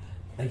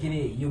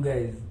 Lakini you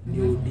guys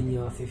ndio dini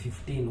ya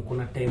 15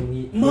 kuna time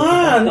ni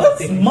Man,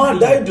 that's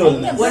mad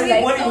idleness. What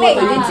I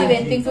don't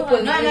even think people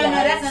No,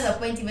 that's not the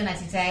point even at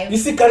the time. You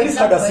see, Caris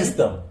had a Point.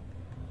 system.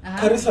 Uh-huh.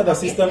 Caris had a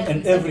Okay, system, yes,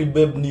 and system. every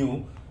babe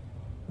knew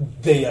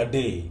their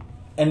day.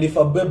 And if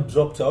a babe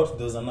dropped out,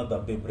 there was another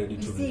babe ready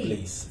to You see,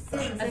 replace.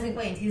 At the same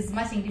point, he's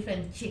matching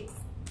different chicks.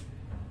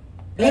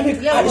 Let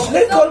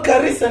me call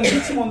Caris and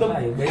hit him on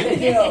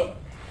the.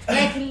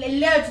 Like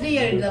Leo today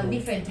you're in a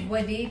different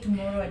body,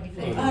 tomorrow a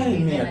different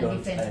body, then a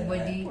different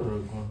body.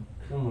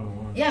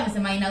 Yeah, I'm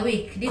saying in a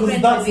week, Because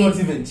different that's not ways.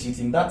 even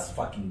cheating. That's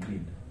fucking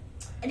greed.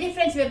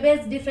 Different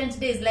babies, different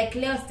days. Like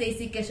Leo,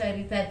 Stacy, Kesha,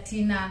 Rita,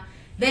 Tina.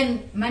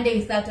 Then Monday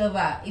we start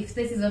over. If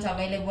Stacy is not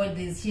available,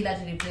 there's Sheila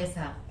to replace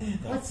her.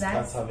 What's that?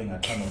 That's having a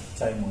ton of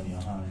time on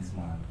your hands,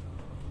 man.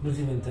 Not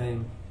even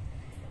time.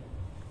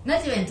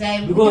 Not even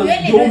time. Because You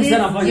only don't do this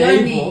anafanya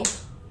jioni. hivyo.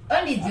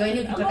 Only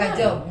jioni kutoka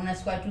job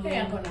unachukua tu.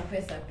 Pia ako na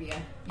pesa pia.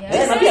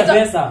 Yes, pia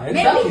pesa. Maybe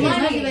Exactly. he's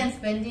not even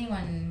spending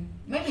on.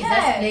 Maybe he's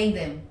just playing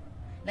them.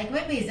 Like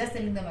maybe he's just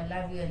telling them I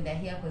love you and they're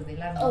here because they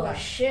love you. Oh back.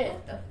 shit.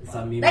 It's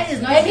a meme. That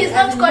is not. And he's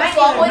not got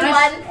for one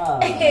man.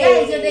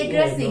 Guys, you're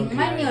digressing. Yeah,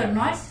 Money or don't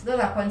not, those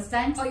are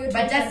constant. Oh, you're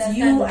But trying to that's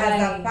you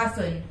understand as a why.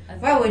 person.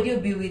 Why would you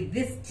be with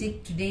this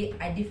chick today,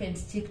 a different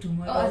chick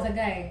tomorrow? Oh, as a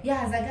guy.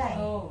 Yeah, as a guy.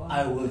 Oh.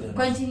 I wouldn't.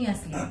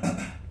 Continuously.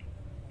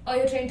 Oh,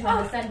 you're trying to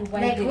understand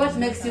why. Like they what do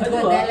makes you that.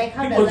 go there? Like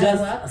how People does that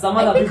just work? some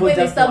I other think people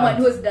maybe just someone want.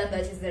 who's done that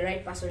is the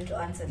right person to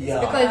answer this. Yeah.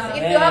 Because if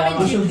you Yeah. haven't,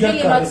 We you should get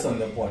really not. Caris on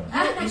the pod.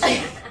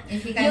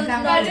 If you can You'll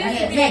come not out with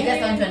just me, be I just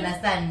like- want to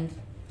understand.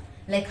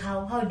 Like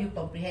how do you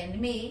comprehend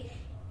me?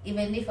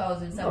 Even if I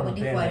was with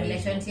somebody very for a nice.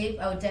 relationship,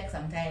 I would take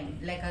some time.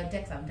 Like I would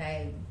take some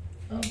time.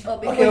 Oh,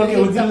 before Okay, you okay,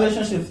 meet with someone.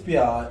 relationships,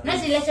 Pia.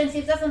 Not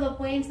relationships, that's not the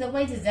point. The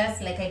point is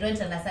just like I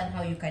don't understand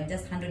how you can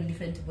just handle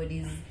different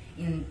bodies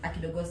in a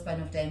kidogo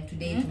span of time.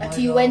 Today, tomorrow.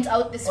 Until you went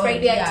out this Or,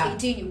 Friday yeah. at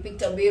 18, you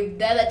picked a babe.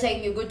 The other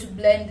time you go to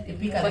blend, You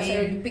pick a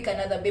babe. you pick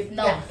another babe.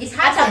 Now, Yeah, it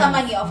hata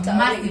kama ni happens after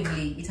a week.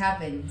 massively. It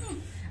happens.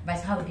 But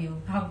how do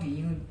you?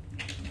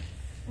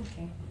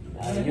 Okay.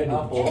 Hiyo ni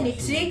hapo. Yeah, ni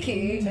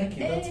tricky.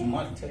 Techie, that's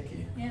mad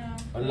techie. Yeah.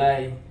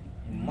 Wallahi.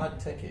 Mad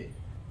techie.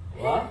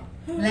 What?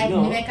 Like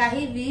No. nimeka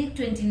hivi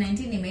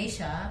 2019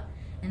 imeisha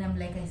and I'm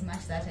like I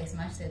smashed that, I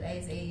smashed it.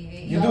 I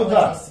say You do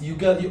that. You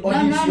get you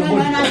only No, your no,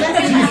 body. no,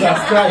 that's Jesus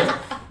Christ.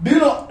 Do you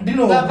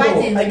know But bro?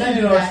 virgins I don't kid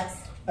you do not.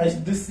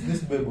 that.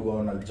 This baby were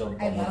on a job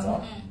I on love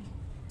WhatsApp,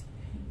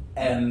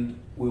 and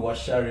we were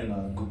sharing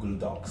a Google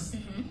Docs.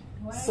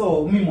 Mm-hmm.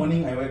 So me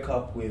morning I wake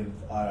up with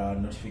a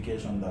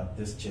notification that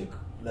this chick,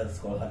 let's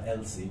call her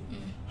Elsie,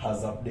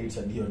 has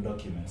updated your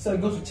document. So I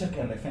go to check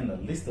and I find a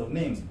list of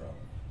names, bro.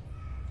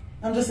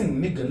 I'm just saying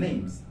nigga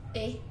names.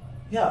 Eh?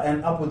 Yeah,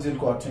 and Apple did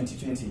go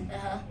 2020,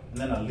 Uh-huh.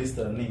 and then a list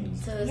of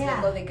names. So it's Yeah.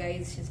 like all the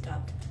guys she's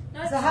tapped.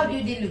 So how do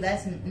you deal with that?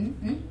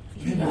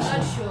 He's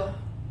not sure.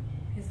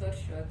 He's not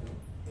sure though.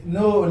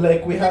 No,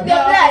 like we had. No,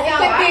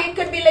 yeah. it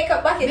could be like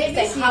a bucket Maybe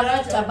list. she I have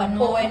wrote to tap a a note.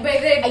 poem. But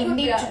they I could need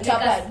be to like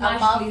tap a a smash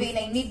Marvin. list.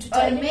 I need to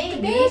Or tap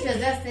maybe a she was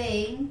just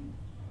saying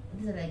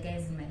these are the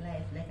guys in my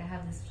life. Like I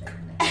have this friend.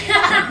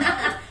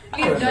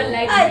 Please don't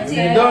like Auntie.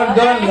 it. Don't lie.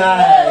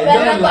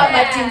 Don't lie.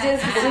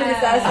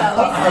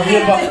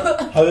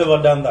 Have you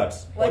ever done that?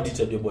 What?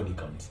 Audited your body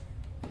count.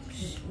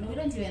 No, we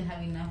don't even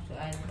have enough to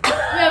add.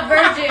 We're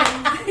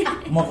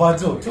virgins.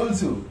 Mavajo, told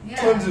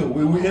you,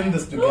 we end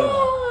this together.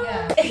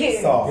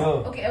 Yeah. So,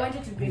 Yo. Okay, I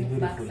wanted to bring It's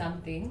back beautiful.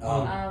 something.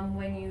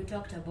 When you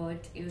talked about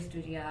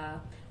Eustoria,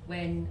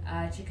 when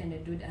a chick and a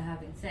dude are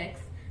having sex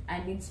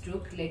and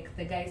mid-stroke, like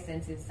the guy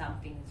senses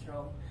something is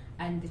wrong,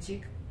 and the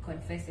chick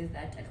confesses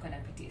that alikuwa na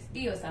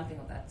PTSD or something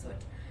of that sort.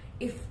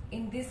 If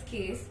in this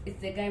case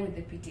it's the guy with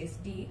the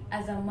PTSD,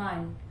 as a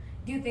man,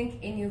 do you think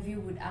any of you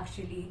would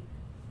actually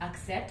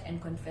accept and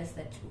confess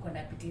that uko na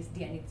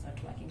PTSD and it's not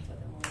working for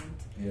the moment?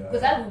 Yeah.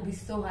 Because that would be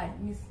so hard.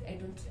 Miss, I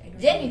don't.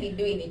 Genuinely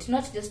doing it,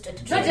 not just to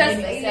Not train just,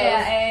 yourself.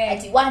 yeah,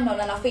 Ati one on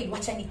an afraid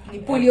wacha ni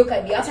pull hiyo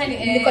kadi yako. Wacha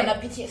ni- Niko na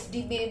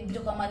PTSD babe,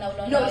 ndio kama na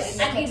unaona. No,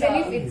 and even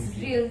if inakataa. it's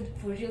real,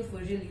 for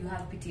real, you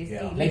have PTSD.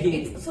 Yeah. Like, Like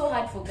it's so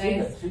hard for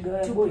guys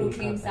Trigger to body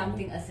proclaim cancer.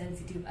 something as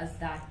sensitive as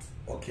that.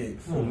 okay,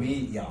 for me,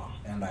 yeah,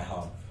 and I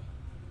have.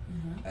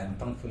 And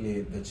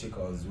thankfully, the chick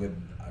I was with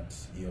at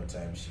your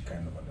time, she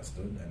kind of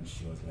understood, and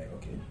she was like,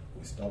 okay,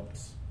 we stopped,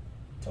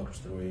 talked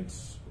through it,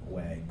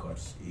 where I got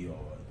the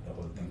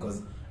whole thing,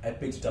 because I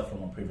picked it up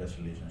from a previous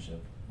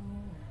relationship.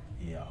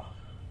 Yeah.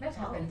 That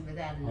happens with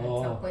that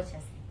Oh.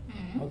 subconsciously.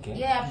 Okay.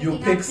 Yeah, You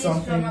picking up pick things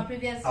something from a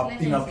previous up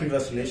in a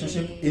previous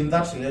relationship. Yeah. In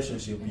that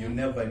relationship, you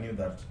never knew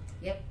that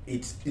Yep.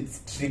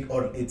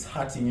 it's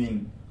hurting you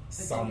in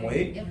some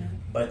way, Yep.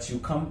 but you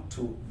come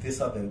to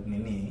this other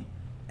nini,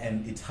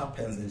 and it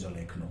happens, and you're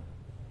like, no.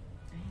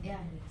 Yeah.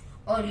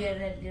 Or you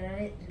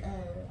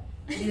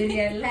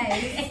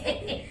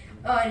realize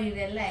or you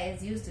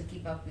realize you used to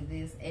keep up with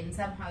this and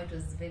somehow it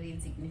was very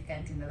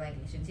insignificant in the other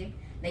relationship,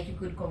 like you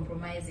could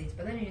compromise it,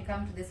 but then when you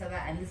come to this other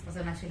and this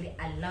person actually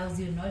allows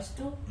you not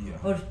to,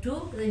 or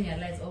to, then you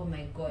realize, oh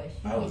my gosh,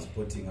 I was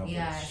putting up with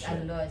shit.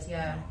 a lot.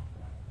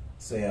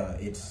 So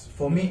it's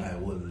for me, I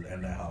will,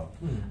 and I have.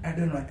 I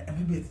don't know,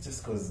 maybe it's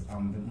just because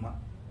I'm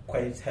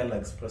quite hella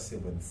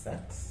expressive with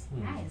sex.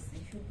 Nice,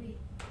 it should be.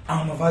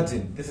 I'm a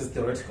virgin. This is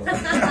theoretical.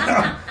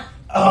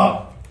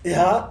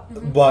 Yeah,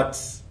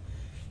 but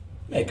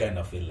I kind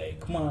of feel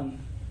like, man,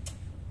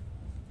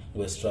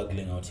 we're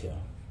struggling out here.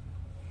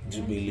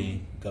 Jubilee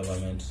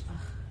government,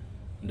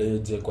 ndio hiyo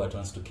JKUAT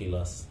wants to kill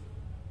us.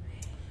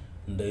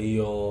 Ndio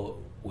hiyo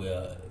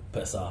where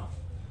pesa,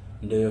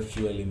 ndio hiyo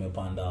fuel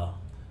imepanda,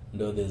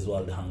 ndio there's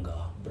world hunger.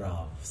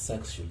 Bruv,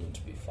 sex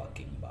shouldn't be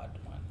fucking bad,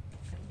 man.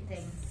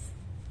 Thanks.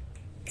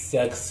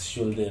 Sex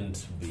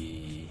shouldn't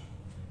be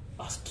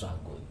a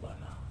struggle, bana.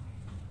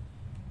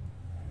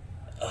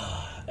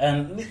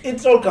 And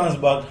it all comes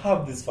back,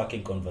 have these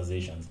fucking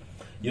conversations.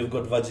 You've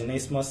got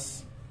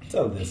vaginismus,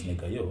 tell this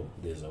nigga, yo,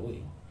 there's a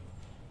way.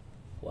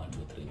 1, 2,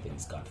 3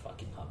 things can't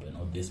fucking happen,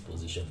 or this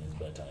position is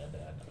better.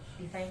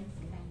 Define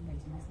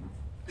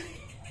vaginismus.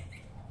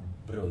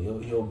 Bro,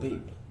 your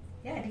babe.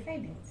 Yeah,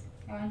 define it.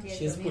 I want to hear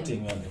She's from putting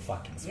you. me on the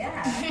fucking spot.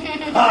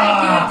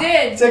 Yeah. You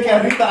did. Check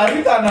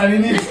Arita na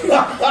nini. Maybe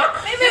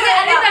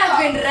Anita has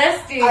been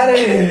resting.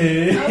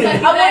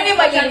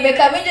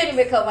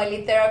 nimeka mali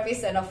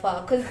therapist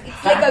anafaa because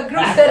it's like a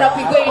group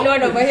therapy going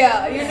on over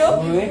here, you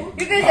know.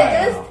 You guys are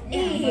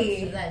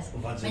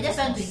just I just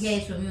want to hear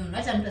it from you.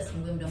 Not I'm just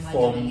going to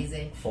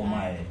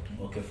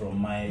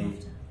from my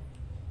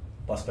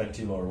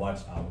perspective, or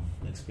what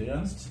I've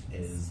experienced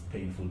is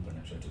painful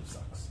penetrative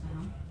sex.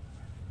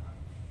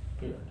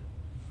 Period.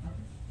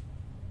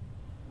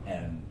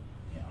 And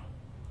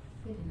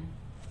Good enough.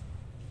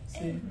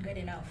 see, good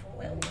enough.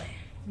 Well,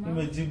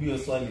 nimejibu your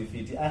swali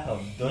fiti. I have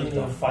dodged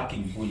a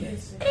fucking bullet.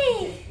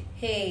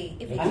 hey,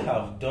 if I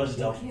have dodged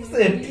a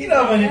Tina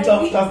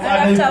amenitafuta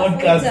sana hii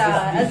podcast.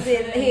 as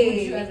in,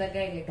 hey, She was a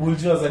guy like Will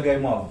you as a guy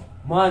Mav?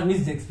 Man,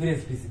 this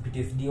experience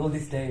PTSD all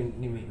this time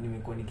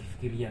nimekuwa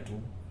nikifikiria tu.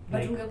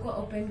 but ungekuwa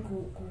open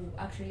ku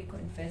actually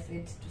confess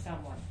it to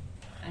someone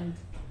and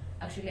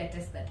actually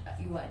attest that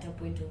you were at a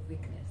point of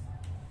weakness.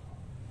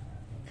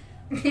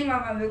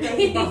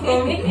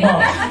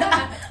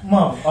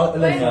 Mom,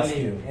 let me ask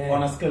you, Yeah.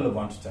 on a scale of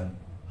 1 to 10,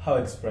 how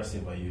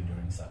expressive are you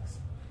during sex?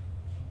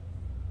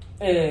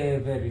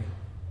 Very.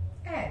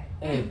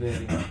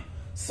 Very.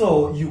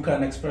 So you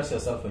can express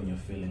yourself when you're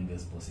feeling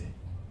this pussy.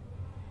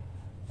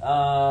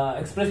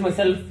 Express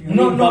myself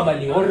No,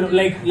 verbally or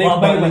like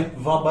by my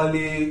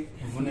verbally,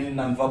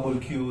 non-verbal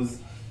cues,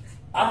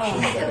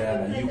 actions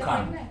that you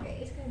can.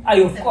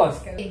 of course.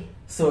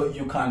 So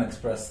you can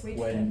express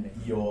when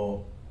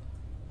you're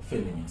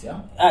feeling it,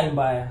 yeah?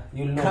 Mbaya,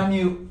 you'll know. Can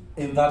you,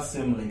 in that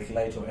same like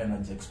light or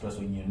energy, express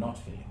when you're not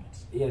feeling it?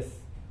 Yes.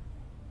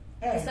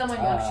 Someone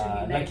you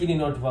actually like. Lakini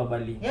not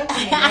verbally. Yeah,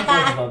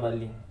 Not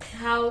verbally.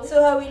 How?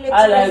 so how will you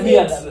I'll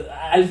express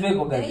it? fake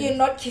orgasm. You're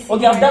not kissing.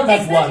 Okay, I've done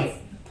that Exactly. once.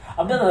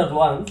 I've done that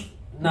once.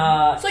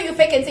 Nah. So you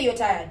fake and say you're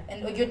tired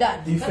and you're done.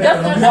 If But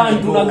that's I- not-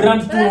 One to the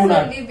grand But that's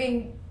not two.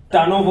 living.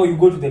 Turn over, you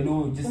go to the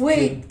loo. Just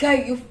Wait, guy,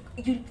 you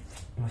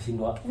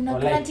Mashindwa. Una Or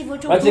grant hivyo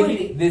tu but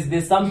bure.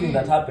 there's something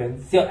that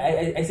happens. See,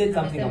 I said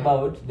something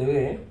about the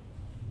way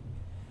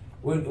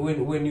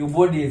when your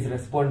body is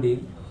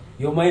responding,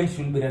 your mind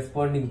should be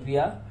responding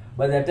pia.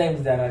 But there are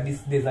times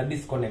there's a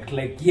disconnect.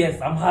 Like, yes,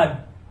 I'm hard,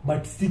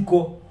 but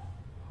siko.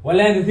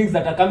 Wala the things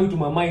that are coming to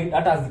my mind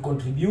that has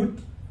contribute.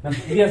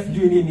 Nafikiria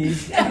sijui nini.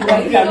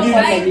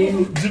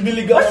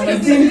 Jubilee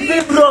government.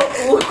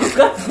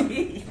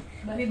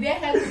 Maybe I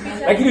have to be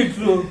Lakini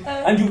true.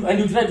 And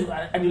you try to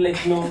and you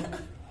like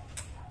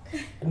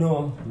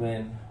no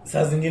man.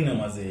 Saa zingine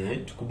mazee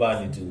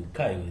tukubali tu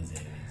kai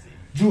weze.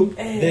 There's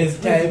There's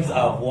times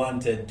I've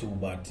wanted to,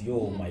 but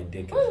my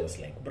dick is just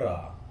like,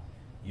 bruh,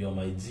 you're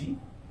my G.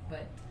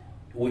 but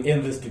We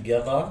end this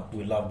together.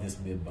 We love this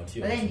babe, but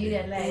you're But then my you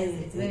babe. realize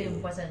it's very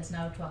important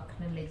now to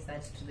acknowledge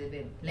that to the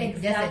babe. Like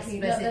Exactly.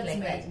 just express No, it like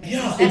that's that. right.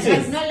 Yeah, And it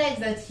is. acknowledge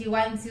that he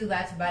wants you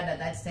that bad at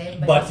that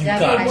time, But he you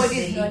just can't. wants your to body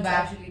is not deliver.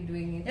 actually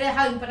doing it. You know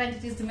how important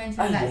it is to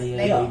mention that. Yeah,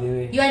 Like by the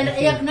way. you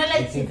I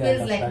acknowledge she think I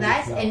feels like understand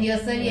that, it now. and you're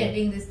sorry Yeah. you're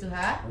doing this to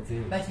her, That's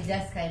it. but you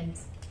just can't.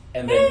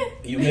 And then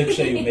you make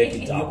sure you make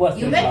it up. Ilikuwa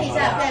You make it simple.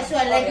 up, yeah, sure.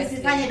 Like Obviously.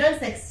 usifanye, don't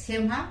sex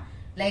shame her.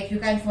 Like you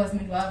can't force me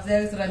to have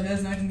sex, or I'm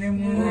just not in the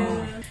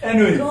mood.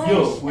 Anyways,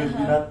 Gosh, we've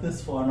been at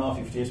this for an hour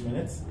 58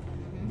 minutes.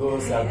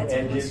 Those are That's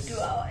edits. almost 2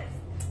 hours.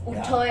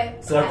 Yeah.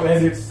 Utoe. So our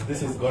edits,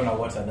 this is gonna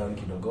water down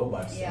kidogo,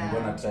 but Yeah. I'm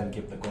gonna try and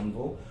keep the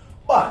convo.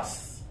 But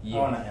Yeah.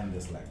 I wanna end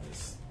this like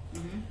this.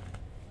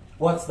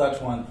 What's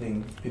that one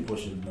thing people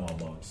should know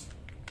about?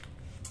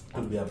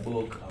 Could be a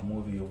book, a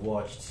movie you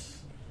watched,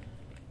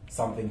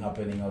 something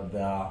happening out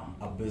there,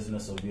 a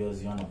business of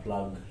yours you wanna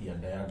plug,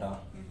 yada yada.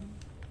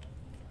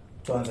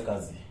 Tuanze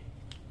kazi.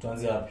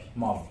 Tuanze happy.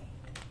 Mav.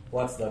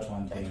 What's that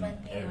one thing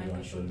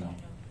everyone should know?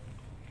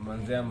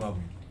 Manze, I'm a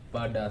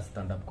badass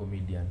stand-up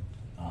comedian.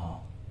 Uh-huh.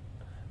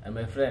 And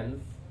my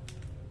friends,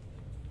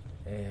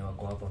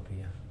 wako hapa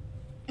pia.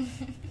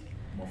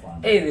 More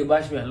fun. Hey, they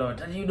bash me a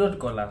lot. And you don't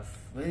call us.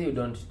 When you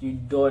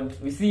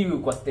don't. We see you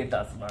kwa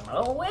status, man.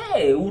 Oh,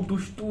 way,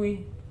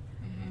 utushtui.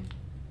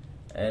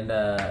 And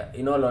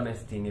in all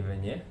honesty,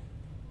 even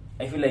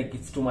I feel like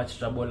it's too much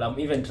trouble. I'm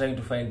even trying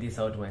to find this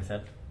out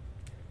myself.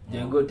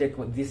 You go take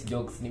these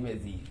jokes,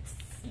 nimezi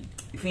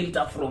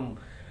filter from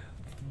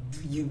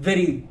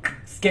very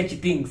sketchy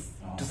things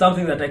to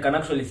something that I can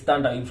actually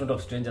stand in front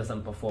of strangers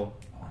and perform.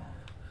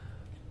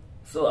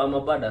 So I'm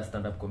a badass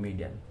stand-up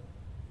comedian.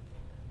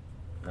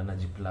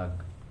 Nanajiplug.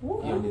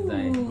 Your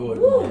design.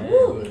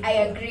 Good. I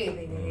agree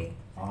with you.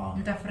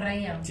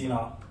 Nitafurahia.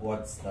 Tina,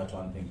 what's that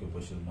one thing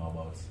people should know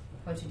about?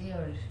 For today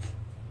or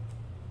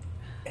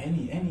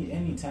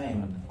Any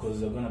time,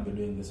 because you're gonna be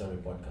doing this every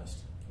podcast.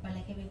 well,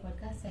 like every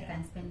podcast, I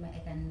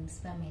can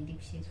spare my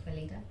deep shit for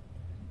later.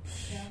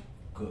 Yeah.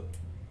 Good.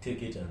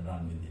 Take it and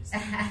run with this.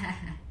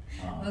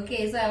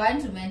 Okay, so I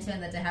want to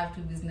mention that I have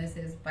 2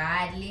 businesses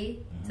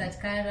badly.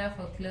 Satkara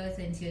for clothes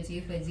and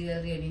TOT for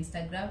jewelry on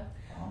Instagram.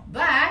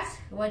 But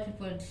what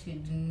people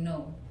should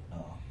know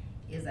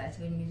is that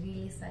when you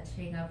really start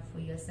showing up for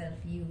yourself,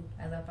 you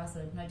as a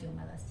person, not your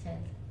mother's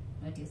child,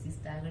 not your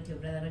sister, not your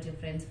brother, not your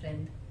friend's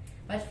friend,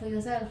 but for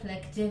yourself,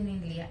 like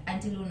genuinely,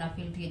 until you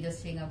feel you're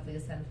just showing up for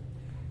yourself,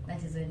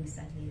 that is when you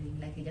start living,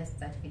 like you just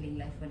start feeling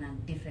life on a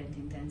different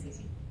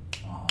intensity.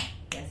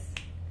 Yes.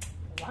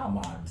 Wow.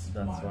 Mad.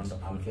 That's wonderful.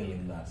 I'm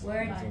feeling that.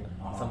 Word.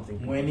 Something.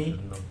 Mweni?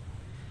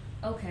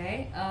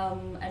 Okay,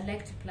 I'd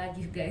like to plug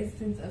you guys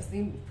since I've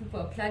seen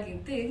people are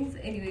plugging things.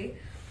 Anyway,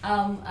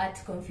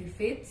 at Comfy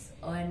Fits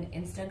on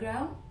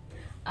Instagram.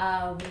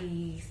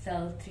 We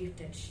sell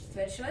thrifted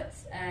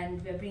sweatshirts,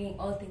 and we're bringing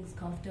all things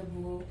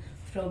comfortable,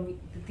 from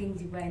the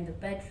things you wear in the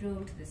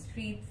bedroom to the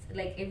streets.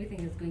 Like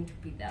everything is going to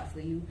be there for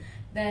you.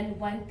 Then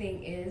one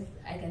thing is,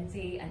 I can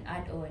say an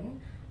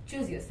add-on,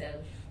 choose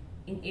yourself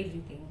in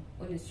everything.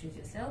 Always choose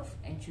yourself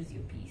and choose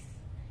your peace.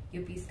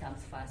 Your peace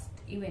comes first.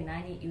 Iwe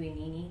nani, iwe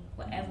nini,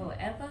 whatever,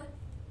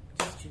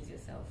 just choose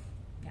yourself.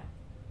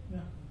 Yeah,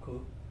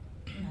 cool.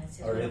 That's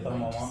just Alright, what I'm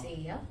going to Mama. say,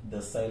 yeah?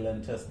 The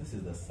silentest. This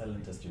is the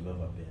silentest you've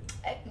ever been.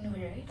 I know,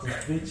 right?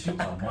 Bitch, you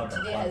are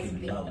Today has motherfucking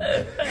been- loud.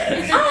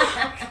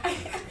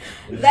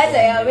 That I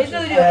am. I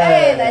told you.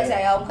 Hey, that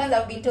I am. Because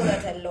I've been told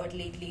that a lot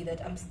lately.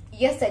 That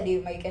yesterday,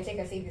 my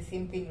caretaker said the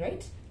same thing,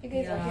 right? You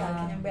guys are here. I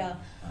can remember.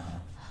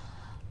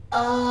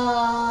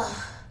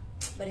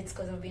 But it's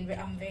because I'm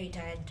very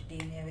tired today.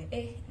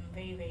 Anyway, I'm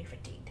very, very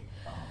fatigued.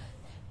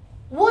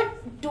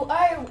 What do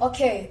I?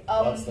 Okay.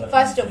 What's that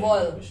First one of thing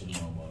all, we should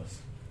know about?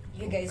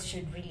 you guys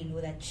should really know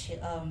that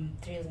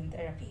Thrills and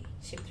Therapy,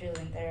 Ship Thrills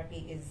and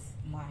Therapy is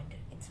mad.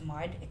 It's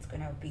mad. It's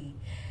gonna be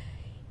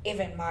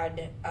even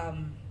mad.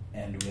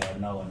 And we are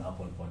now on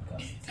Apple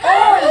Podcasts.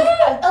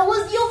 I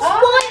was you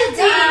spoiled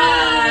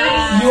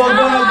it. You are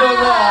gonna go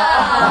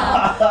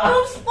there.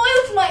 You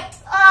spoiled my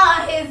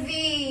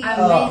heavy.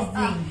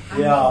 Amazing.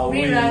 Yeah,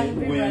 we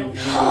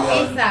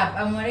ASAP.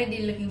 I'm already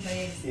looking for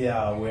it.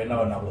 yeah, we're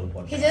now on Apple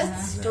Podcasts. He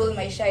just stole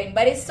my shine,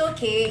 but it's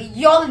okay.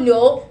 Y'all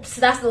know,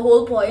 so that's the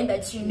whole point,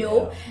 that you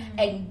know.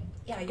 And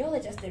yeah, y'all are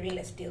just the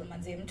realest deal,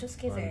 man. I'm just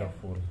kidding.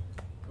 Wonderful.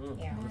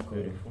 Yeah,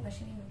 Beautiful.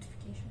 Machine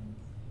notifications.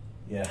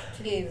 Yeah.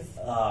 please.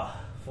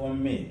 For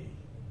me,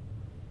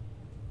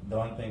 the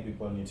one thing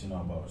people need to know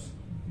about.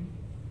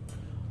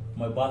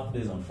 My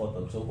birthday is on 4th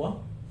October.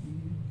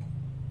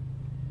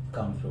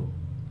 Come through.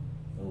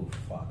 Oh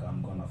fuck,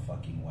 I'm gonna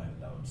fucking wild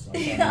out. So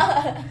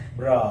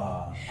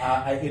bruh,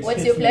 it What's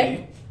hits your plan?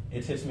 me-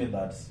 It hits me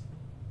that,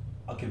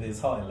 okay, this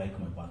is how I like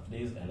my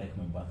birthdays. I like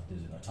my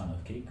birthdays with a ton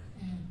of cake,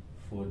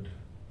 food.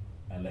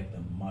 I like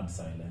them mad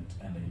silent,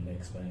 and I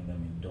like spending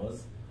them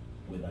indoors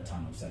with a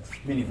ton of sex.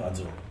 Mini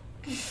Vajo.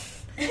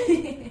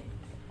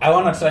 I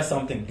want to try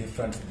something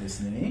different this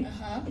Nini.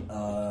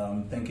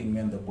 I'm thinking me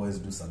and the boys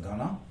do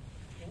Sagana.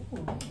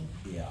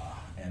 Yeah,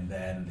 and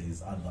then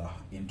there's other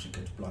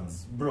intricate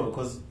plans. Bro,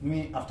 because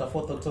me, after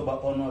 4th October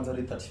onwards,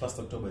 already 31st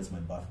October is my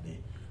birthday.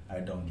 I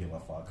don't give a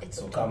fuck. It's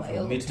so okay, come my from,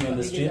 old meet me on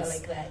the families are streets,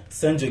 like that.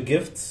 send your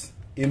gifts,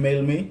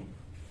 email me.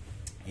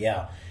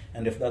 Yeah,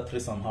 and if that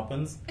threesome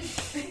happens,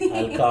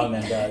 I'll come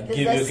and give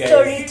you There's a guys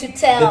story to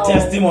tell. the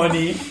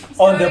testimony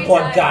on the Story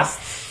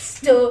podcast.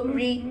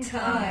 Story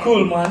time.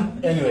 Cool, man.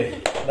 Anyway,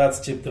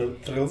 that's Cheap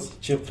Thrills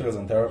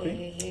and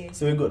Therapy. Yeah.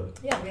 So we're good.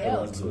 Yeah, we Yeah,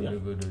 are. let's go, yeah.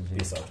 Good.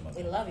 Peace out, man.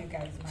 We love you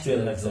guys, man.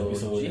 Till next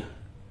episode.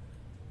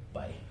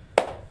 Bye.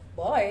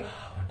 Boy.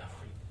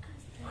 Wonderful.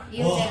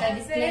 You take a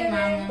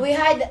disclaimer. We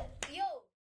had